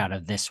much out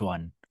of this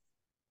one.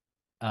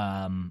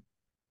 Um,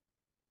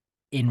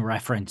 in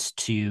reference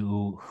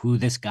to who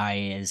this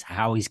guy is,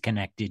 how he's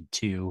connected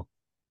to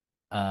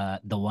the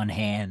one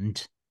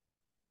hand,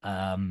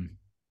 um,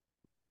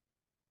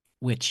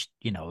 which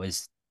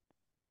is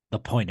the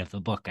point of the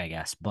book, I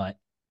guess. But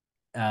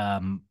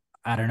um,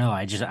 I don't know.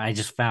 I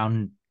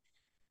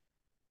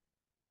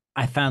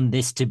found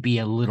this to be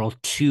a little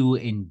too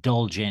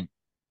indulgent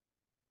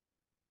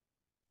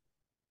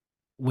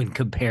when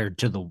compared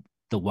to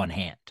the one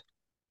hand.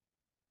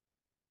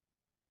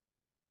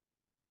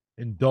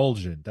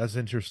 Indulgent. That's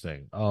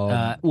interesting.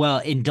 Well,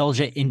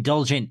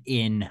 indulgent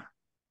in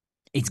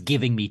it's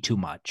giving me too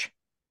much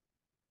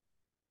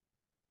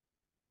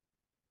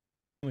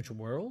Which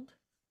world?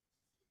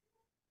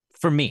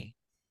 for me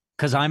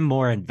because I'm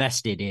more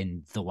invested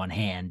in the one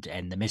hand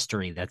and the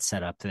mystery that's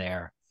set up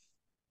there.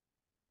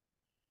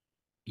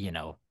 You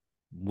know,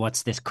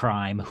 what's this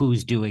crime?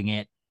 Who's doing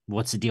it?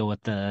 What's the deal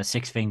with the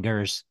six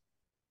fingers?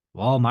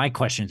 Well, all my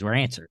questions were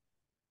answered.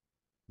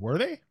 Were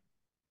they?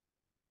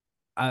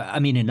 I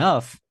mean,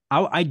 enough.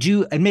 I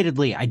do,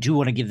 admittedly, I do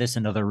want to give this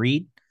another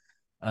read.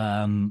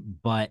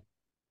 But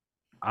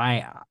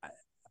I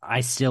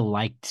I still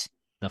liked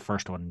the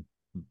first one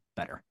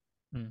better,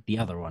 Hmm. the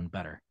other one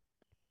better.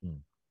 Hmm.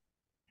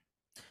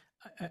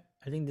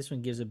 I think this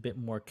one gives a bit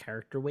more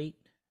character weight.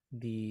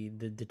 The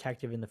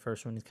detective in the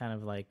first one is kind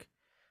of like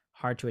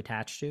hard to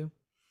attach to.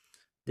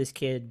 This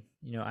kid,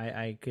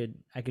 I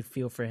could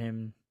feel for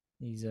him.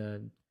 He's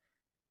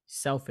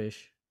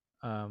selfish,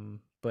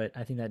 but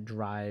I think that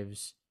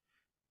drives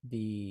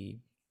the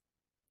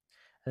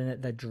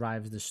that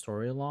drives the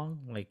story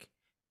along, like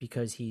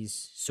because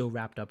he's so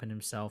wrapped up in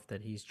himself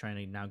that he's trying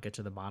to now get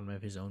to the bottom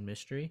of his own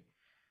mystery.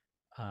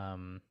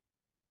 Um,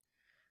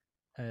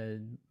 uh,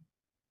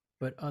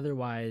 but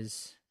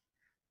otherwise,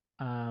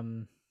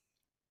 um,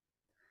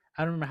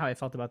 I don't remember how I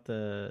felt about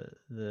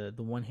the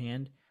one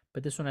hand,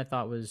 but this one I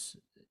thought was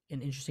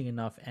an interesting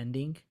enough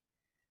ending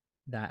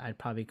that I'd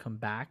probably come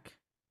back,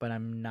 but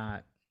I'm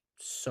not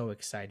so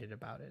excited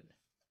about it.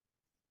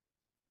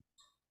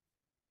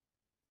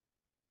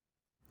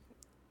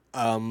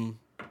 Um,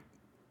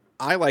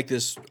 I like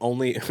this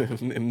only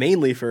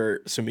mainly for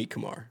Sumit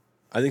Kumar.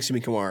 I think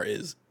Sumit Kumar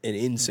is an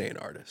Hmm. insane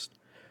artist.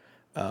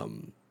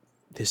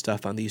 His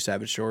stuff on These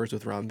Savage Shores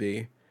with Ram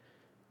V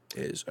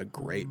is a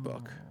great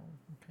book.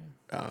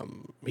 Oh, okay.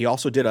 He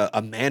also did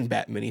a Man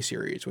Bat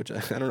miniseries, which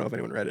I don't know if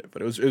anyone read it,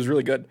 but it was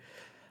really good.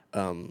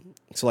 So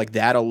like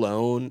that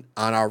alone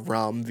on our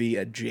Ram V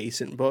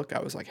adjacent book, I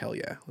was like, hell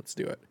yeah, let's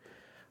do it.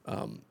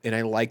 And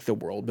I like the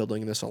world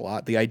building in this a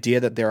lot. The idea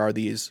that there are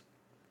these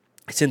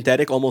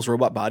synthetic, almost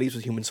robot bodies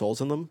with human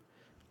souls in them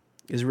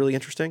is really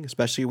interesting,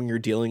 especially when you're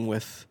dealing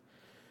with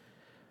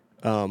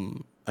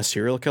a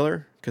serial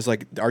killer. Because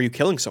like, are you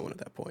killing someone at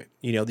that point?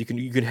 You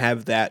can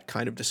have that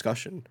kind of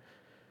discussion.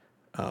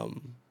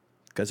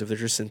 Because if they're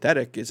just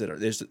synthetic, is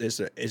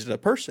it a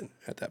person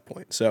at that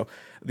point? So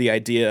the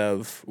idea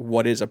of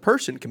what is a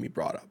person can be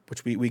brought up,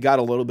 which we got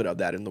a little bit of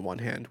that in the one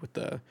hand with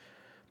the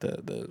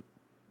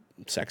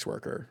sex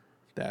worker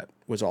that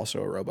was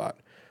also a robot.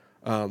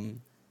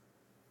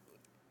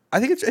 I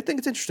think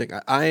it's interesting.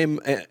 I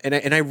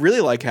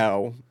really like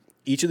how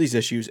each of these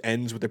issues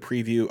ends with a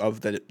preview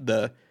of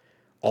the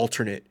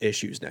alternate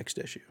issues next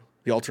issue,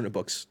 the alternate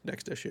books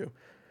next issue.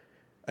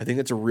 I think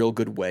that's a real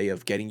good way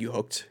of getting you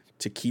hooked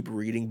to keep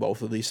reading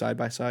both of these side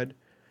by side,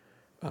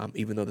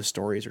 even though the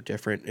stories are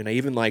different. And I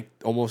even like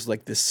almost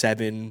like the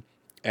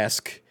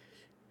Seven-esque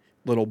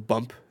little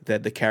bump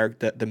that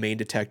the main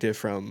detective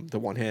from the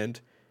one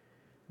hand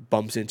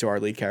bumps into our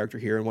lead character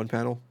here in one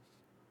panel.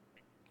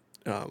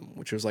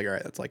 Which was like, all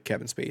right, that's like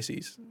Kevin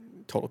Spacey's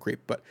total creep,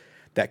 but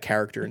that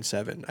character in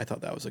Seven, I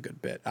thought that was a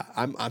good bit.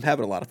 I'm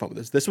having a lot of fun with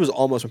this. This was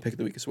almost my pick of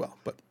the week as well,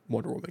 but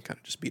Wonder Woman kind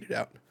of just beat it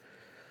out.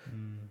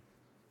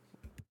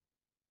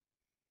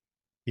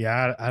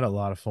 Yeah, I had a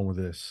lot of fun with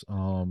this.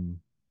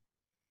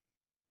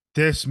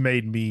 This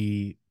made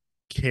me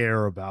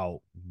care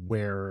about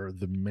where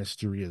the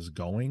mystery is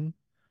going.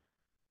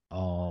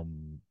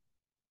 Um,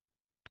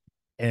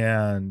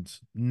 and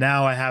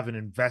now I have an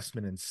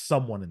investment in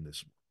someone in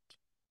this world.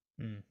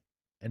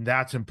 And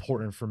that's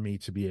important for me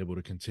to be able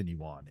to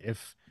continue on.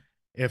 If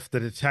the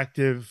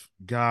detective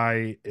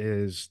guy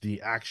is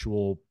the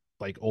actual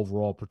like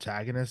overall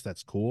protagonist,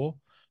 that's cool.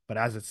 But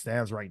as it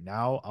stands right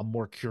now, I'm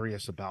more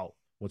curious about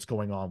what's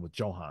going on with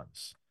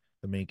Johans,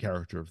 the main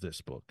character of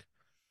this book.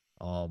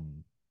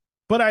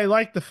 But I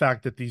like the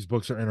fact that these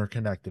books are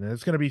interconnected, and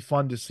it's going to be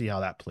fun to see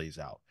how that plays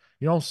out.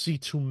 You don't see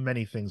too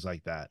many things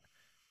like that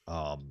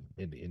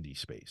in the indie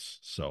space,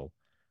 so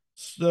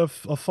it's a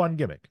fun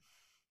gimmick,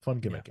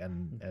 Yeah.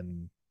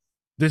 and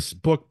this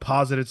book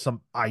posited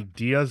some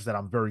ideas that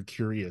I'm very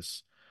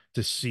curious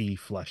to see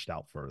fleshed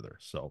out further.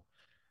 So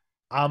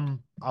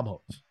I'm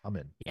hooked. I'm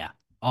in. Yeah,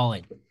 all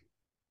in.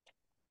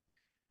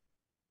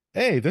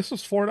 Hey, this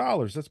was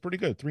 $4. That's pretty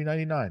good.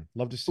 $3.99.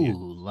 Love to see Ooh, it.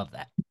 love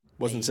that.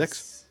 Wasn't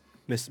six?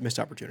 Missed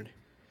opportunity.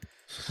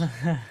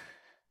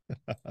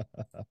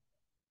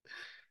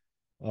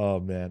 Oh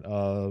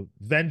man.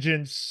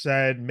 Vengeance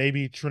said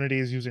maybe Trinity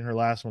is using her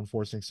last one,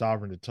 forcing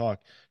Sovereign to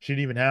talk. She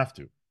didn't even have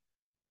to.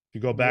 If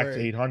you go back to Word.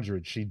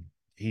 800,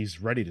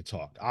 he's ready to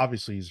talk.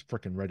 Obviously, he's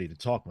freaking ready to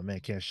talk. My man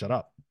can't shut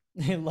up.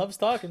 He loves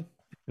talking.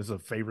 His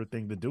favorite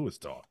thing to do is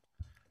talk.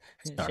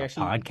 Start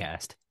She a actually,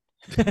 podcast.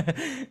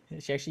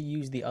 she actually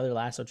used the other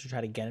lasso to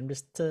try to get him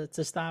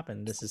to stop,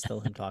 and this is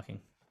still him talking.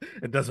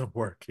 It doesn't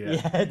work. Yeah.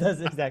 Yeah, it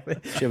does exactly.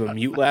 She have a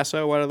mute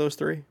lasso out of those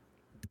three?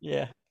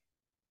 Yeah.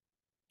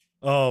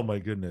 Oh my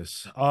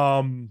goodness.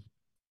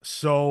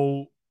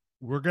 So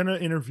we're gonna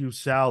interview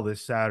Sal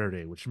this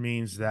Saturday, which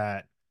means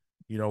that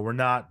we're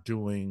not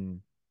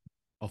doing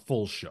a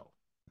full show.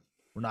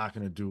 We're not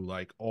gonna do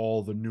like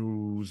all the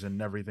news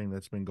and everything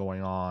that's been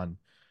going on.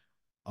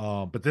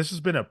 But this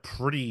has been a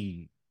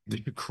pretty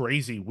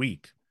crazy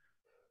week.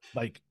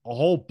 Like a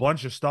whole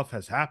bunch of stuff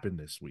has happened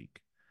this week.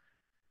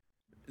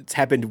 It's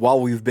happened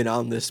while we've been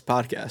on this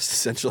podcast,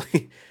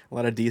 essentially. A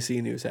lot of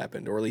DC news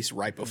happened, or at least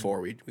right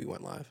before we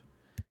went live.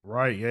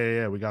 Right.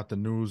 Yeah. We got the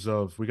news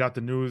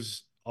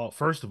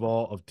first of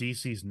all, of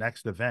DC's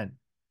next event,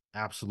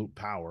 Absolute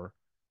Power,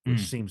 which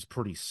seems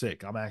pretty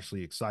sick. I'm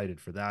actually excited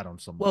for that on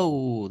some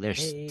level. Whoa,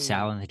 there's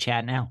Sal in the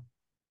chat now.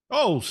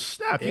 Oh,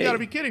 snap. You got to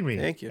be kidding me.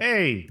 Thank you.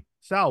 Hey,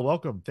 Sal,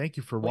 welcome. Thank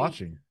you for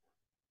watching.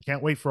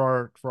 Can't wait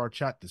for our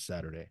chat this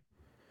Saturday.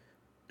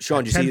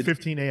 Sean, at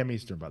 10:15 a.m.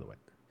 Eastern, by the way.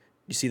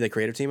 You see the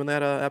creative team on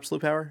that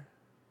Absolute Power?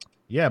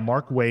 Yeah,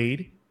 Mark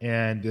Wade,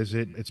 and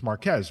it's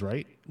Marquez,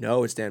 right?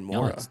 No, it's Dan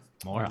Mora. No, it's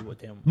Mora.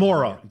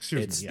 Mora,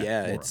 excuse me.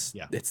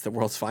 It's the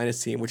world's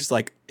finest team, which is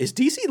like, is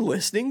DC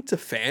listening to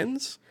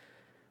fans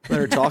that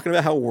are talking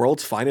about how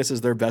World's Finest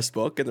is their best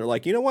book, and they're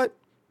like, you know what?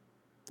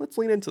 Let's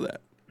lean into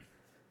that.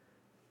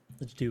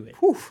 Let's do it.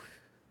 Whew.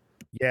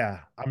 Yeah,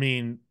 I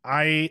mean,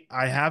 I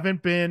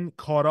haven't been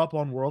caught up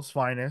on World's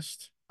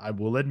Finest, I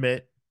will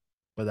admit,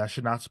 but that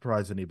should not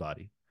surprise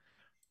anybody.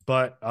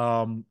 But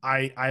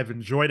I've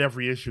enjoyed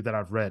every issue that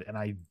I've read, and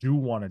I do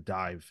want to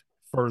dive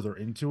further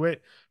into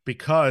it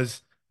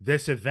because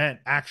this event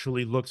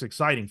actually looks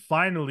exciting.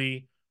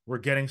 Finally, we're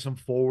getting some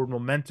forward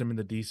momentum in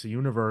the DC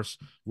universe,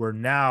 where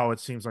now it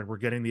seems like we're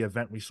getting the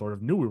event we sort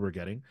of knew we were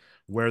getting,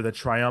 where the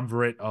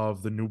triumvirate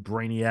of the new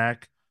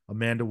Brainiac,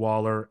 Amanda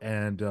Waller,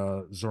 and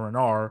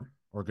Zur-En-Arrh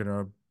are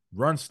gonna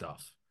run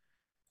stuff.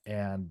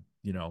 And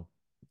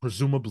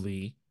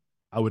presumably,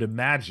 I would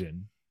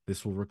imagine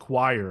this will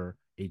require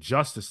a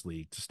Justice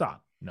League to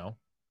stop. No,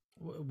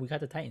 We got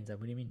the Titans up.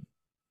 What do you mean?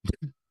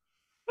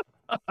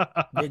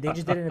 They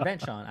just did an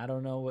event, Sean. I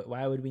don't know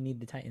why would we need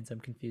the Titans. I'm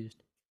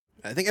confused.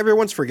 I think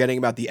everyone's forgetting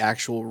about the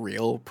actual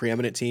real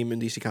preeminent team in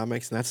DC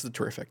Comics, and that's the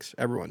Terrifics.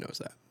 Everyone knows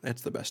that.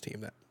 That's the best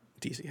team that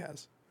DC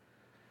has.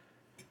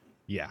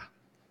 Yeah.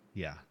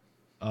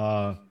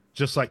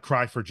 Just like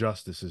Cry for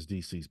Justice is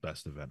DC's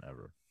best event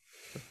ever.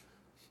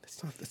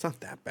 It's not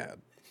that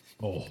bad.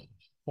 Oh,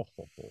 It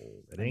I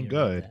ain't need to read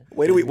good. that.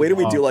 Wait do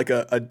we do Oh. like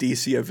a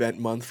DC event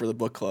month for the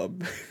book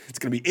club? It's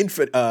gonna be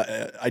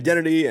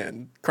Identity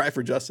and Cry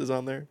for Justice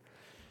on there.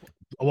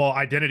 Well,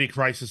 Identity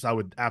Crisis, I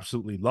would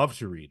absolutely love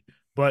to read,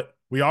 but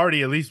we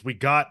already, at least we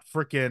got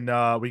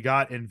we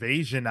got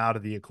Invasion out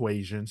of the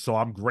equation, so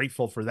I'm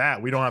grateful for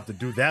that. We don't have to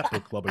do that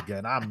book club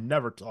again. I'm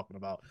never talking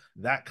about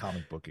that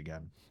comic book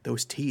again.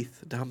 Those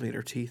teeth,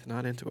 Dominator teeth,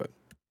 not into it.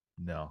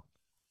 No.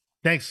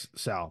 Thanks,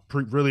 Sal.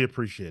 Really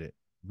appreciate it.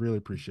 Really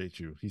appreciate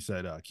you. He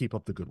said, keep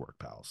up the good work,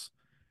 pals.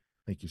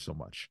 Thank you so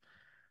much.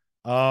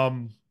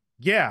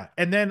 Yeah,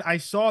 and then I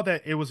saw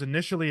that it was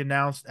initially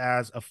announced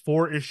as a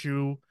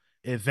 4-issue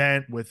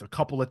event with a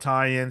couple of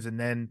tie-ins, and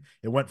then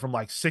it went from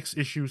like 6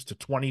 issues to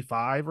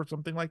 25 or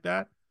something like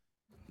that.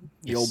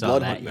 The I old saw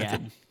blood that, hunt yeah.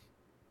 method.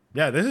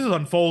 Yeah, this is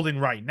unfolding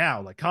right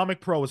now. Like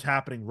Comic Pro is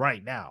happening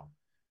right now.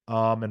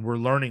 And we're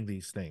learning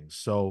these things.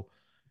 So,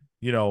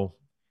 you know,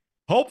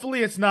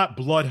 hopefully it's not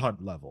Blood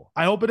Hunt level.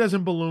 I hope it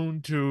doesn't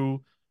balloon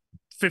to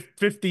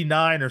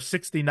 59 or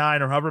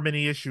 69 or however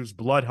many issues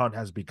Blood Hunt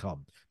has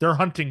become. They're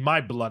hunting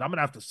my blood. I'm going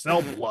to have to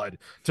sell blood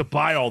to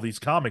buy all these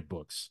comic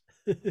books.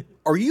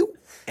 Are you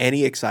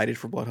any excited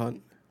for Blood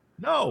Hunt?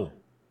 No.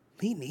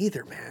 Me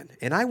neither, man.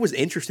 And I was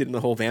interested in the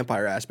whole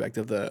vampire aspect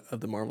of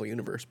the Marvel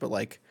universe, but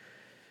like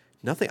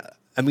nothing.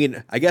 I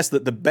mean, I guess the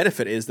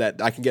benefit is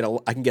that I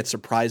can get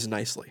surprised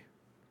nicely,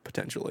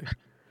 potentially.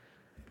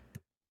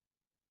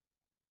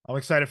 I'm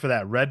excited for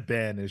that Red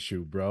Band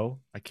issue, bro.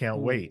 I can't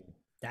wait.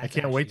 I That's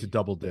can't wait to actually-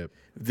 double dip.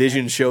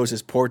 Vision shows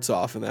his ports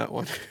off in that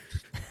one.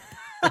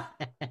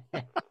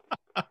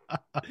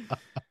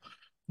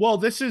 Well,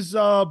 this is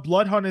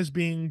Blood Hunt is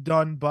being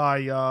done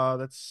by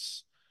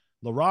that's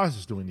Laraz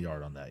is doing the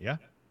art on that, yeah?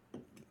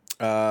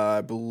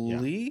 I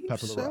believe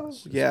Pepper so.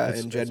 Laraz. Yeah,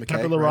 and Jed it's McKay.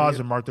 Pepper writing Laraz it.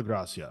 and Marta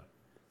Gracia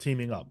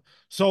teaming up.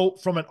 So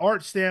from an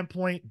art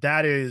standpoint,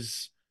 that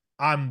is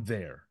I'm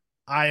there.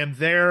 I am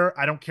there.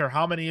 I don't care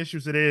how many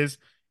issues it is.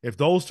 If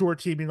those two are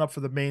teaming up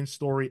for the main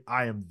story,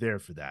 I am there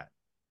for that.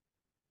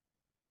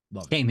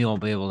 Love it. Shame you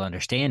won't be able to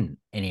understand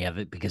any of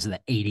it because of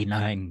the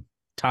 89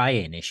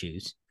 tie-in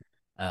issues.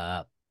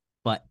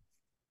 But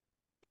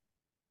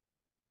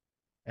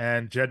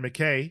And Jed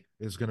McKay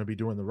is going to be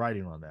doing the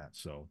writing on that.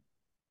 So,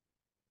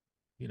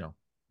 you know.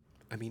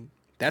 I mean,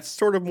 that's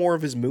sort of more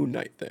of his Moon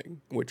Knight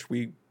thing, which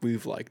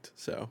we've liked.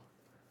 So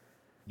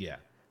Yeah.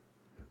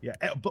 Yeah.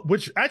 But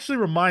which actually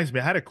reminds me,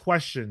 I had a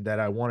question that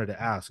I wanted to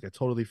ask. I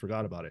totally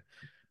forgot about it.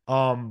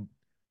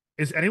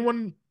 Is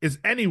anyone,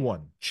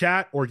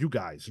 chat or you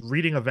guys,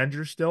 reading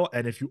Avengers still?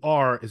 And if you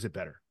are, is it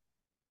better?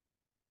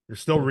 You're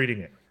still reading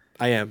it.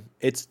 I am.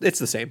 It's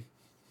the same.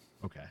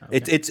 Okay.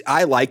 It's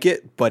I like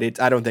it, but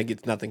I don't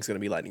think nothing's gonna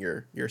be lighting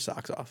your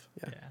socks off.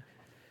 Yeah.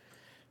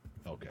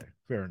 Okay.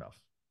 Fair enough.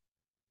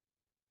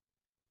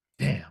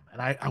 Damn.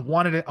 And I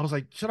wanted it. I was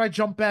like, should I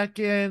jump back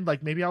in?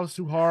 Like maybe I was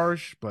too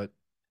harsh, but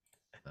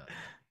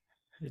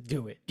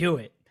Do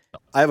it.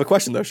 I have a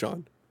question though,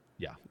 Sean.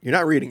 yeah. You're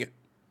not reading it,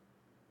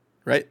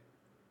 right?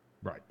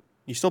 Right.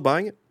 You still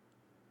buying it?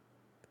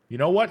 You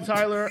know what,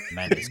 Tyler?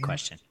 this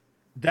question.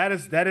 That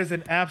is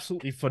an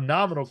absolutely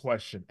phenomenal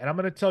question. And I'm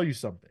going to tell you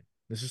something.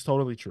 This is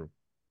totally true.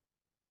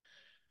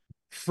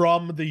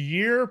 From the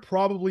year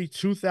probably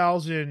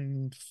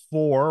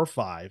 2004 or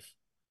 5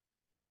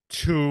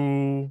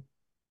 to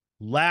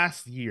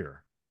last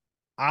year,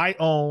 I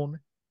own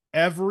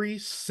every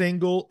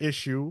single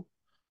issue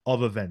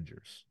of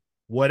Avengers.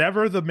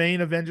 Whatever the main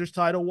Avengers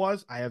title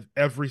was, I have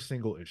every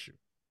single issue.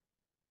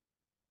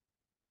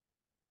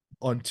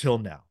 Until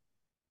now.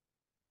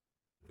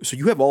 So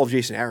you have all of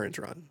Jason Aaron's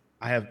run.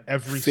 I have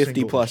every 50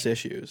 single plus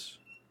issue. issues.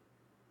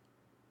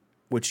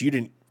 Which you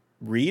didn't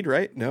read,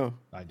 right? No.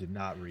 I did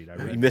not read.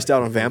 You missed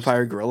out on the first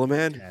Vampire Gorilla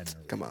Man? 10 or-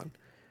 Come on.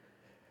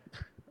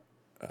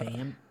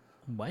 Bam.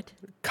 What?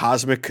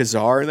 Cosmic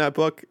Khazar in that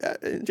book.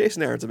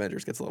 Jason Aaron's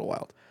Avengers gets a little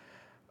wild.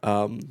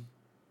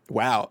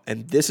 Wow.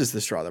 And this is the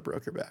straw that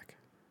broke your back.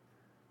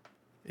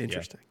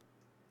 Interesting.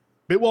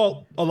 But,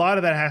 well, a lot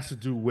of that has to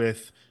do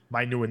with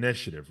my new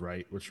initiative,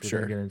 right? Which we're Sure.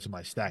 going to get into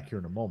my stack here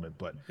in a moment.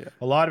 But Yeah.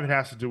 a lot of it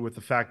has to do with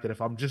the fact that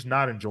if I'm just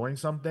not enjoying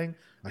something,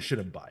 I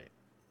shouldn't buy it.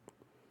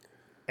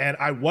 And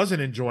I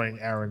wasn't enjoying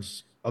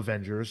Aaron's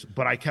Avengers,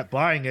 but I kept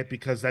buying it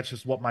because that's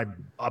just what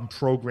I'm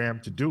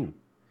programmed to do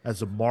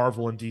as a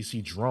Marvel and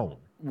DC drone.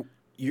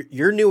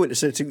 Your new,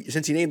 since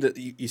you named it,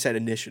 you said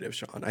initiative,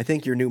 Sean. I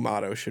think your new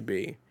motto should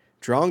be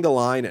drawing the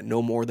line at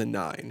no more than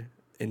 9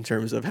 in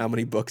terms of how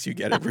many books you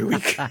get every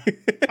week.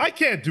 I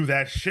can't do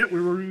that shit. We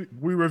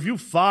review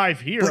 5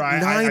 here. But I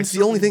nine's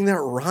the only thing that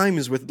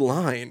rhymes with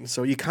line,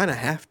 so you kind of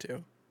have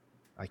to.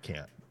 I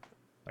can't.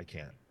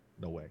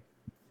 No way.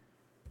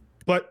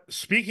 But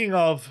speaking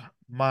of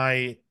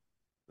my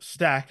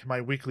stack,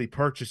 my weekly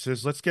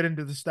purchases, let's get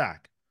into the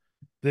stack.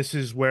 This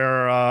is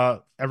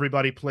where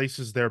everybody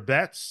places their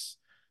bets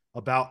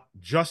about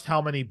just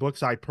how many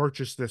books I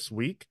purchased this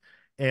week.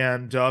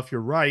 And if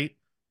you're right,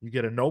 you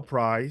get a no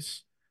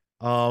prize.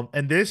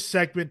 And this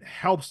segment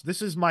helps.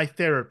 This is my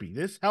therapy.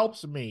 This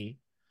helps me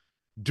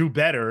do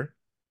better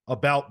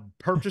about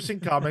purchasing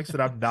comics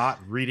that I'm not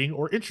reading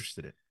or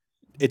interested in.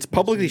 It's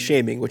publicly Mention-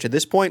 shaming, which at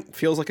this point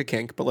feels like a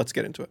kink, but let's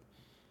get into it.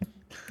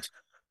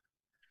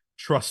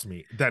 Trust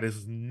me, that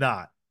is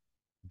not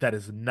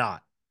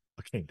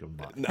a kink of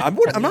mine. I'm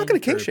Tune not going in to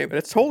kink for- shame it.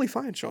 It's totally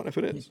fine, Sean, if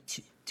it is.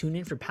 Tune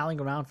in for palling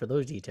around for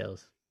those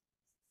details.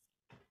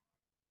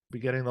 Be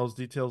getting those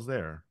details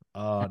there.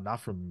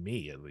 Not from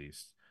me, at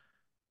least.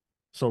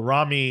 So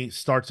Rami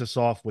starts us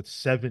off with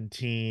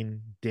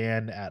 17,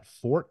 Dan at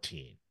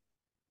 14.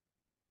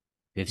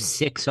 We have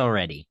 6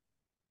 already.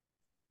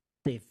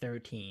 Say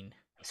 13.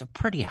 It's a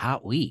pretty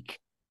hot week.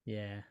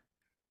 Yeah.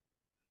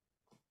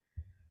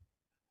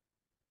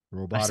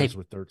 Robot say- is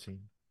with 13.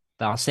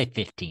 But I'll say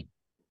 15.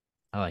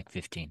 I like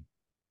 15.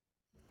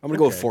 I'm going to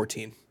go with Okay.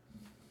 14.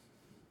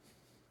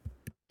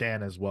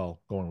 Dan as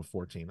well, going with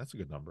 14. That's a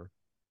good number.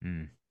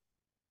 Mm.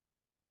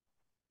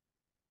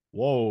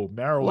 Whoa,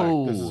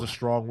 Marowak, this is Whoa. a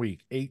strong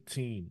week.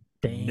 18.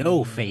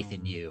 No faith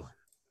in you.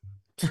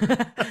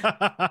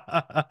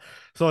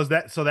 So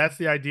that's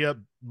the idea.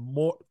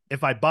 More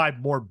if I buy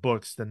more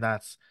books, then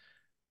that's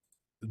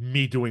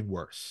me doing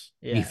worse.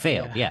 Yeah, You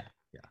failed. Yeah.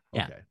 Yeah.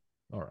 Yeah. Okay.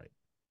 All right.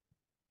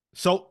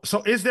 So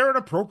is there an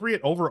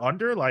appropriate over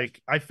under?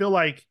 Like I feel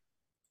like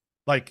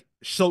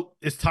so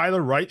is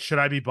Tyler right? Should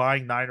I be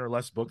buying 9 or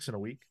less books in a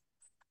week?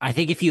 I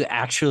think if you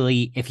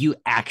actually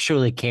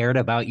cared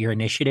about your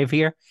initiative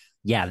here,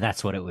 yeah,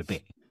 that's what it would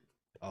be.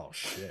 Oh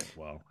shit.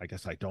 Well, I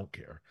guess I don't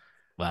care.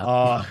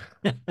 Well,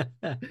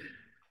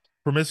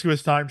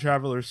 Promiscuous Time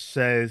Traveler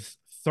says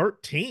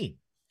 13.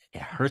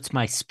 it hurts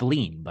my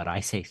spleen, but I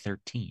say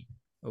 13.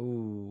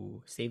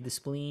 Oh, save the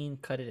spleen,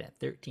 cut it at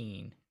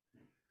 13.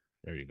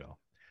 There you go.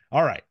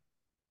 All right.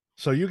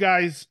 So you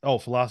guys,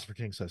 Philosopher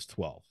King says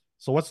 12.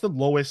 So what's the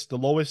lowest? The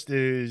lowest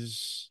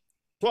is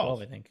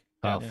 12. I think.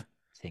 12. Yeah. I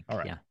think. All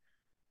right. Yeah.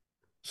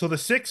 So the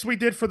 6 we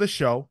did for the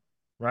show,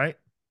 right?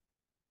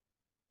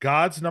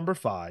 God's number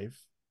 5,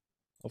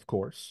 of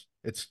course.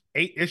 It's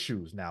 8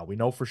 issues now. We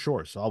know for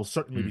sure. So I'll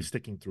certainly be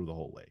sticking through the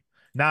whole way.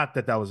 Not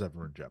that was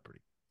ever in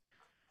jeopardy.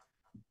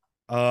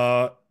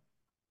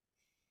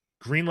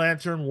 Green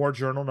Lantern War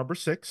Journal number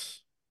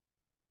 6.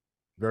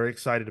 Very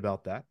excited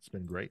about that. It's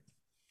been great.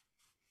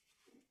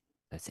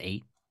 That's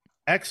 8.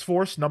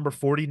 X-Force number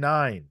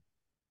 49.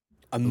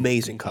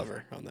 Amazing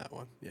cover on that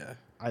one. Yeah.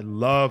 I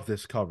love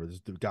this cover. This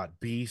got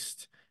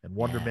Beast and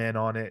Wonder Yeah. Man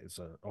on it. It's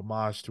a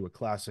homage to a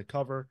classic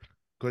cover.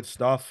 Good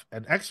stuff.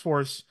 And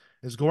X-Force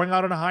is going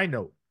out on a high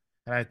note.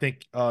 And I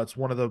think it's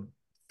one of the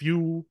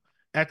few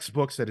X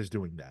books that is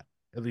doing that,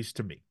 at least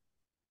to me.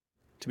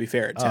 To be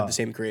fair, it's had the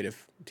same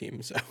creative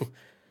team, so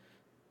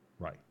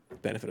Right.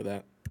 benefit of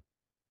that.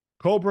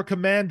 Cobra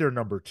Commander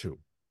number 2.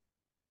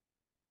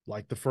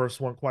 Like the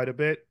first one quite a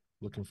bit.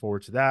 Looking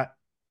forward to that.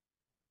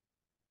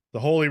 The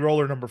Holy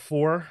Roller number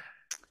 4.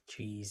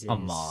 Jesus.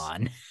 Come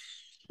on.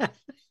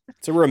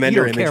 It's a You Remender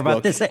don't image care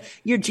about book. this.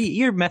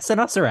 You're messing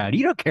us around.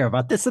 You don't care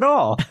about this at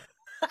all.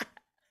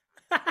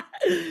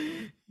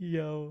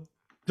 Yo.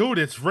 Dude,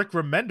 it's Rick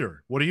Remender.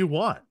 What do you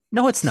want?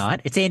 No, it's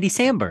not. It's Andy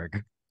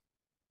Samberg.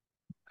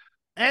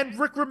 And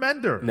Rick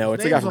Remender. No, His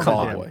it's the guy name's from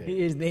on the Fall damn Boy. thing.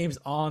 His name's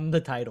on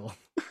the title.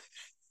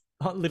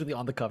 Literally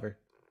on the cover.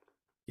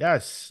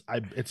 Yes,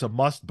 it's a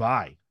must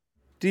buy.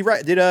 Did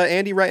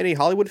Andy write any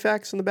Hollywood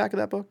facts in the back of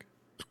that book?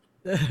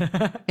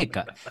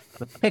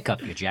 Pick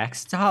up your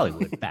jacks. It's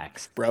Hollywood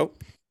facts. Bro.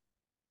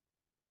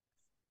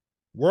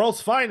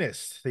 World's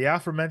Finest, the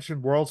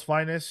aforementioned World's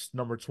Finest,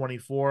 number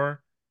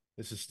 24.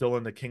 This is still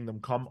in the Kingdom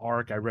Come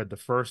arc. I read the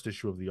first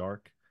issue of the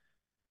arc.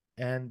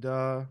 And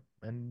I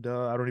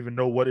don't even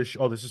know what issue.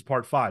 Oh, this is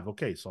part 5.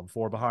 Okay, so I'm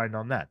 4 behind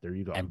on that. There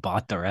you go. And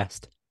bought the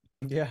rest.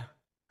 Yeah.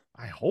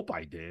 I hope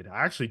I did.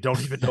 I actually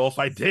don't even know if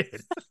I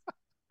did.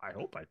 I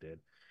hope I did.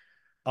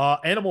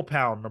 Animal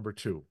Pound, number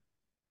 2.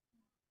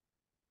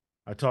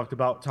 I talked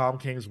about Tom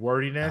King's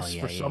wordiness.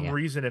 For some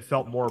reason, it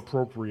felt more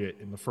appropriate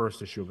in the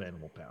first issue of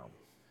Animal Pound.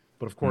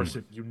 But of course,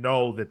 if you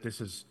know that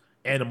this is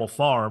Animal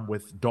Farm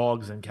with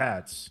dogs and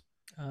cats,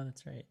 Oh,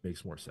 that's right.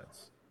 makes more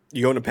sense.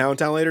 You going to Pound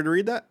Town later to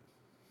read that?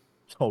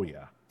 Oh,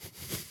 yeah.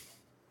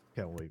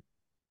 Can't wait.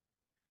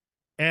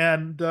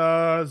 And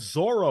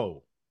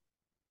Zorro.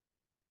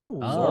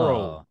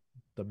 Zorro,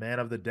 the Man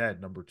of the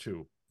Dead, number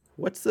 2.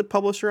 What's the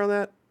publisher on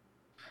that?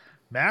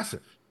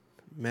 Massive.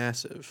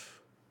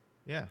 Massive.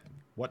 Yeah.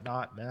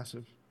 Whatnot,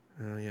 Massive.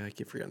 Oh, yeah, I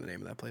keep forgetting the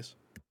name of that place.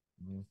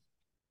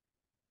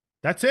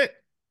 That's it.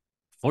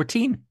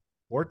 14.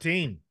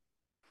 14.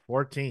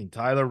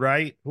 Tyler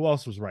right. Who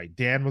else was right?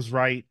 Dan was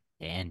right.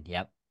 And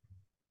yep.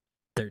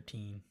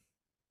 13.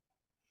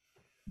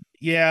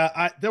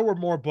 Yeah, there were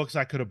more books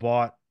I could have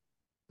bought.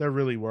 There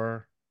really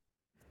were.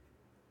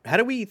 How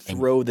do we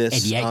throw this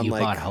And yet on you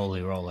like bought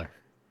Holy Roller.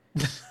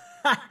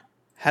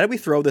 how do we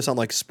throw this on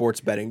like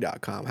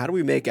sportsbetting.com? How do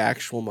we make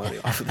actual money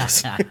off of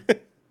this?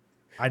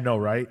 I know,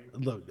 right?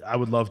 Look, I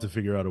would love to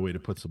figure out a way to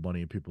put some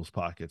money in people's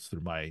pockets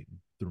through my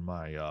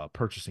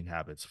purchasing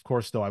habits. Of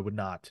course, though, I would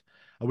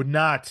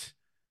not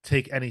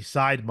take any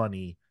side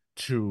money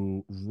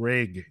to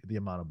rig the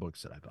amount of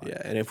books that I buy.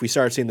 Yeah, and if we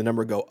start seeing the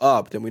number go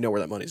up, then we know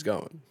where that money's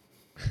going.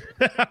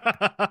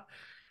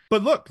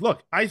 But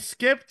look, I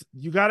skipped.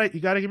 You gotta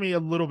give me a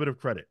little bit of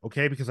credit,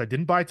 okay? Because I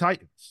didn't buy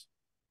Titans.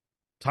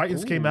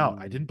 Titans came out.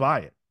 I didn't Ooh,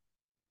 buy it.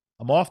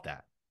 I'm off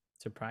that.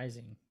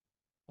 surprising.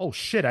 Oh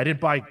shit, I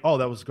didn't buy. Oh,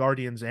 that was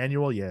Guardians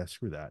annual. Yeah,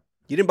 screw that.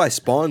 You didn't buy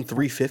Spawn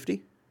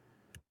 350?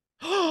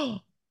 Oh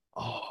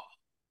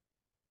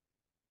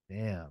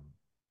damn.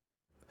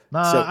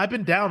 Nah, So I've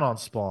been down on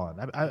Spawn.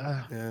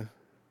 yeah.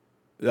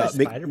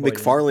 Spider-Boy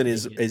McFarlane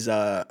didn't is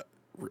make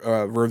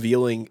it.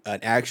 revealing an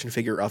action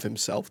figure of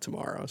himself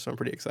tomorrow, so I'm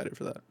pretty excited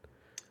for that.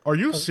 Are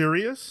you Oh,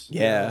 serious?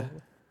 Yeah,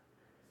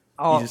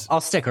 yo. He's-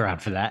 I'll stick around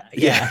for that.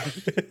 yeah.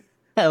 Yeah.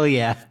 Hell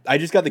yeah. I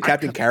just got the I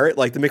Captain c- Carrot.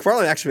 Like the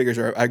McFarlane action figures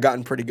are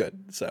gotten pretty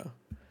good. So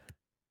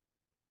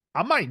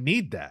I might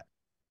need that.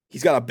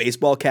 he's got a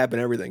baseball cap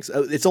and everything.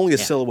 So it's only a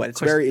Yeah, silhouette. of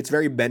course. It's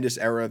very Bendis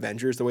era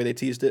Avengers the way they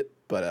teased it,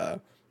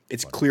 but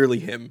it's clearly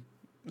him.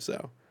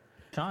 So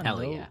Sean, Hell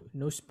no, yeah.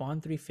 no Spawn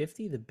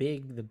 350, the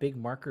big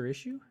marker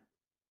issue.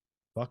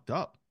 Fucked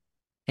up.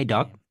 Hey,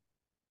 Doc, Man.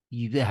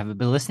 you haven't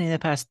been listening the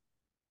past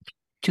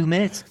 2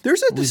 minutes?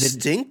 there's a We've been-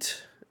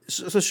 distinct.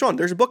 So Sean,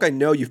 there's a book I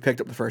know you've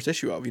picked up the first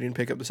issue of. You didn't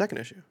pick up the second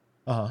issue.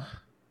 Uh-huh.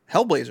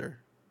 Hellblazer.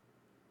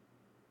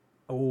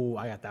 Oh,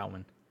 I got that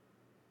one.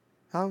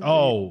 How?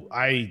 Oh,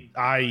 I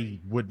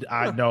would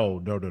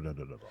no.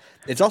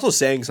 It's also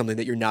saying something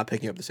that you're not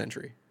picking up the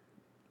Sentry.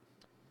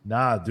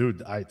 Nah,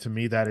 dude, to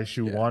me that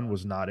issue Yeah. 1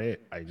 was not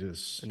it. I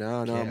just No,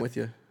 I'm can't. with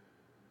you.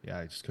 Yeah,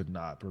 I just could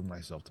not bring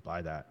myself to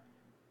buy that.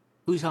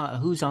 Who's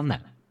on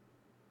that?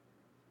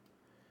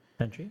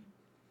 Country.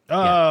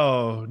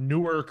 Oh,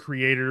 newer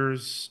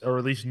creators, or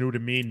at least new to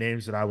me,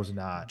 names that I was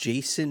not.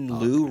 Jason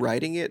Liu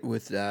writing it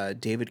with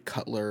David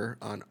Cutler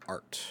on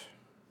art.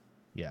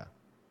 Yeah.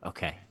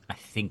 Okay. I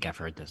think I've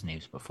heard those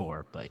names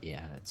before, but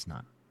yeah, it's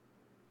not.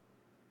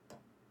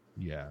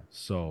 Yeah.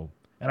 So,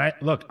 and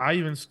I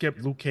even skipped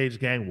Luke Cage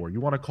Gang War. You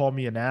want to call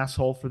me an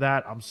asshole for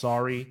that? I'm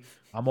sorry.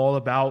 I'm all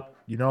about,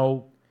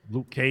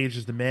 Luke Cage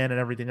is the man and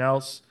everything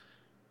else,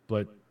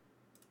 but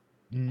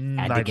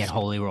Had I to get just,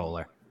 Holy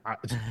Roller.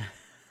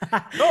 no,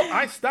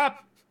 I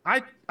stopped.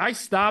 I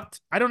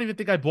stopped. I don't even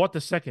think I bought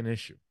the second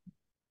issue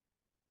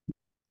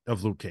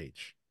of Luke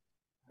Cage.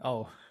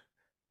 Oh,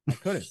 I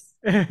couldn't.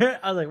 I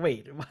was like,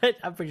 wait, what?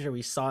 I'm pretty sure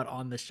we saw it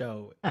on the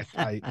show.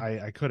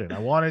 I couldn't. I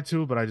wanted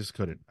to, but I just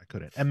couldn't. I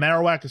couldn't. And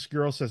Marowak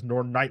Oscuro says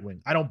nor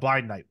Nightwing. I don't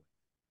buy Nightwing.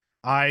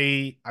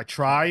 I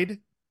tried.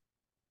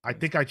 I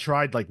think I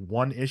tried like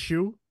one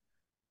issue,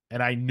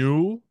 and I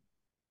knew,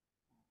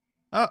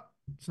 oh,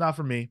 it's not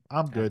for me.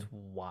 I'm good. That's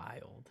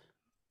wild.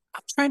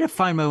 I'm trying to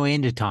find my way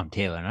into Tom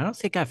Taylor, and I don't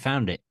think I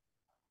found it.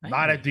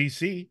 Not at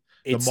DC.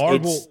 It's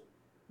Marvel-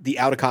 the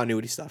out of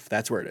continuity stuff.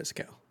 That's where it is,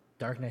 Cal.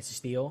 Dark Knights of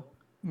Steel.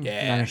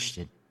 Yeah. Not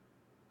interested.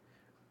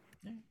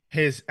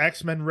 His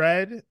X-Men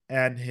Red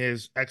and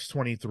his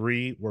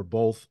X-23 were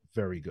both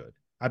very good.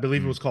 I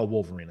believe it was called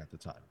Wolverine at the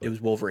time. It was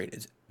Wolverine.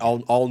 It's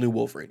all new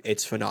Wolverine.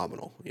 It's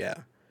phenomenal. Yeah.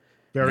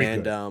 Very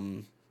and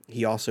good.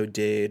 He also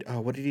did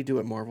what did he do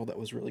at Marvel that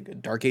was really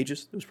good? Dark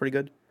Ages. It was pretty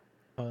good.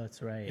 Oh,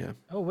 that's right. Yeah.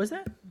 Oh, was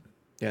that?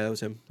 Yeah, that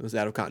was him. It was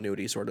out of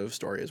continuity sort of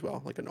story as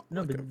well.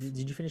 No, but did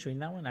you finish reading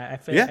that one?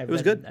 Yeah, it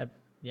was good.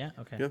 Yeah.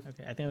 Okay. Yeah.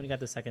 Okay. I think I only got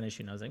the second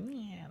issue, and I was like, I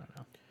don't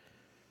know.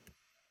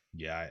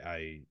 Yeah,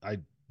 I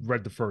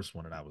read the first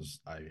one and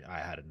I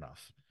had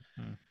enough.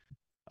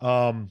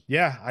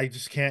 Yeah, I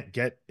just can't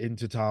get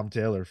into Tom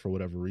Taylor for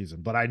whatever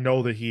reason, but I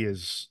know that he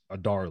is a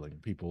darling.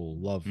 People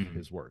love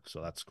his work,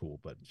 so that's cool.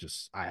 But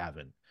just I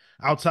haven't,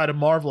 outside of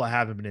Marvel, I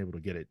haven't been able to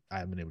get it. I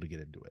haven't been able to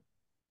get into it.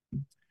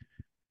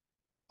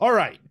 All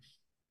right,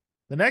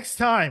 the next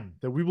time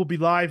that we will be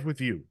live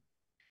with you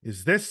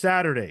is this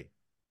Saturday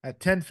at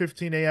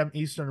 10:15 a.m.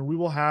 Eastern, and we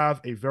will have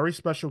a very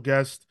special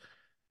guest.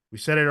 We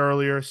said it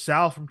earlier.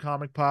 Sal from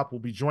Comic Pop will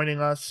be joining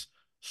us.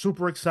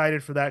 Super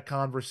excited for that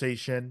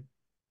conversation.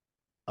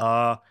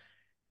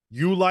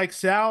 You like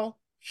Sal?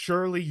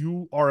 Surely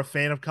you are a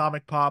fan of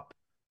Comic Pop.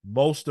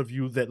 Most of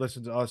you that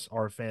listen to us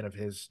are a fan of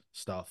his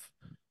stuff.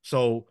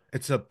 So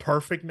it's a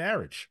perfect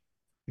marriage.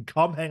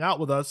 Come hang out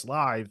with us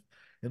live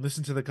and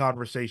listen to the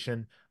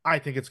conversation. I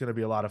think it's going to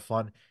be a lot of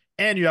fun.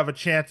 And you have a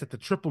chance at the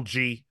Triple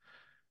G,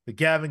 the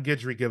Gavin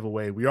Guidry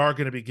giveaway. He's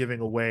going to be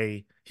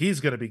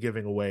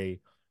giving away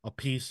a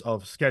piece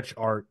of sketch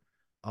art.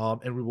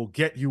 And we will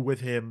get you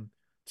with him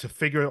to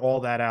figure all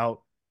that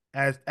out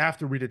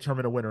after we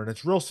determine a winner. And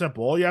it's real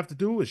simple. All you have to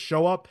do is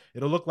show up.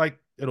 It'll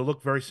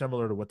look very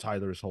similar to what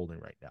Tyler is holding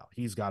right now.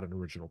 He's got an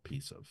original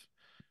piece of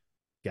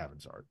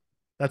Gavin's art.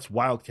 That's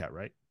Wildcat,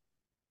 right?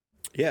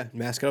 Yeah,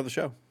 mascot of the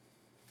show.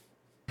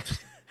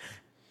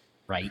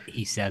 Right?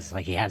 He says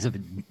like he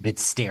hasn't been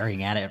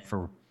staring at it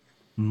for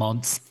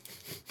months.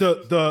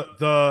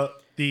 The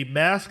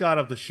mascot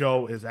of the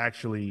show is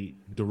actually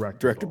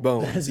Director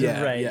Bones. That's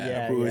Yeah, right, yeah,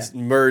 yeah, who yeah. is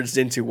merged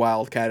into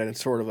Wildcat and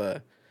it's sort of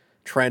a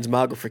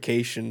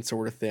transmogrification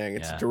sort of thing.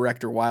 It's Yeah.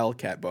 Director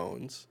Wildcat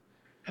Bones.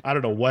 I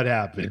don't know what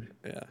happened.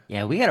 Yeah.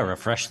 Yeah, we got to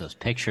refresh those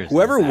pictures. in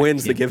Whoever back,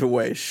 wins the too.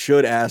 giveaway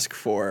should ask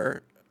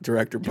for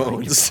Director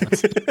Bones.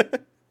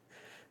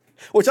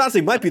 Which honestly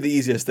might be the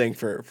easiest thing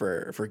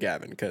for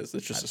Gavin because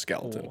it's just a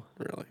skeleton, cool.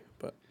 really.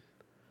 But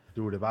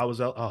Dude, if I was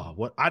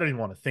what I don't even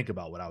want to think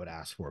about what I would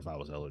ask for if I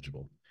was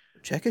eligible.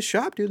 Check his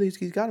shop, dude. He's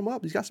got him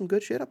up. He's got some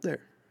good shit up there.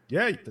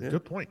 Yeah,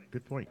 good point.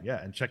 Good point.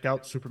 Yeah, and check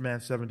out Superman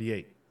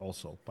 78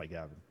 also by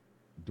Gavin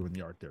doing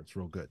the art there. It's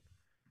real good.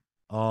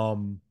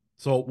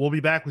 So we'll be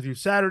back with you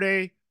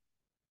Saturday.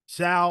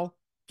 Sal,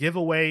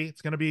 giveaway.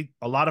 It's going to be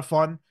a lot of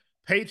fun.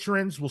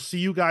 Patrons, we'll see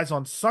you guys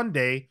on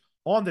Sunday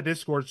on the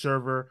Discord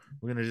server.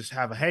 We're going to just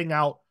have a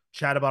hangout,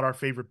 chat about our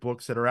favorite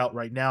books that are out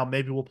right now.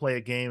 Maybe we'll play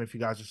a game if you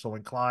guys are so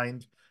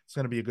inclined. It's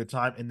going to be a good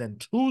time. And then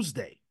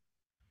Tuesday,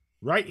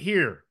 right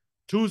here,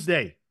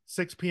 Tuesday,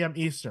 6 p.m.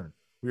 Eastern,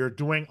 we are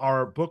doing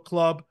our book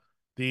club.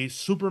 The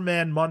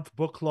Superman Month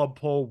Book Club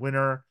poll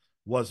winner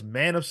was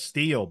Man of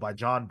Steel by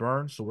John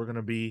Burns. So we're going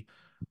to be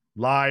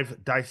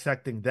live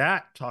dissecting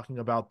that, talking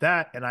about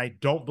that. And I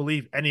don't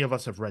believe any of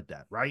us have read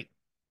that, right?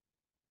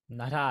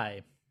 Not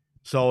I.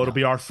 So it'll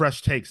be our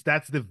fresh takes.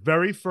 That's the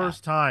very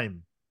first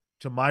time,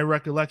 to my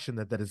recollection,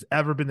 that has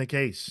ever been the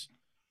case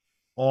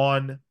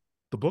on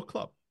the book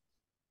club.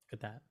 Look at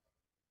that.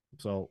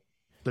 So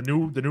the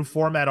new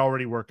format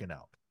already working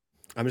out.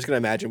 I'm just gonna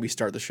imagine we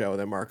start the show and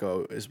then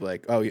Marco is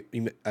like, "Oh,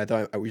 I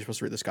thought we were supposed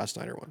to read the Scott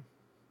Snyder one."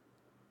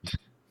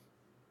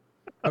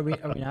 Are we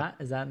not?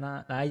 Is that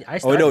not? I Oh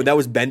started. no, that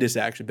was Bendis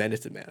actually.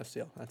 Bendis did Man of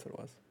Steel. That's what it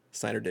was.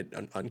 Snyder did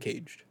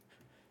Uncaged.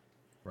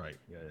 Right.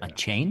 Yeah.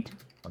 Unchained?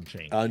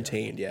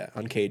 Untamed, yeah.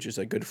 Uncaged is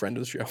a good friend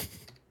of the show.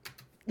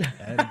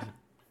 And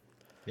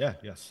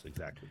yes,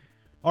 exactly.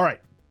 All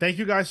right. Thank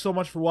you guys so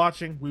much for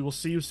watching. We will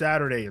see you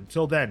Saturday.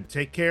 Until then,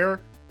 take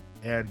care,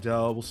 and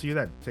we'll see you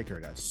then. Take care,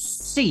 guys.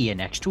 See you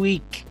next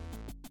week.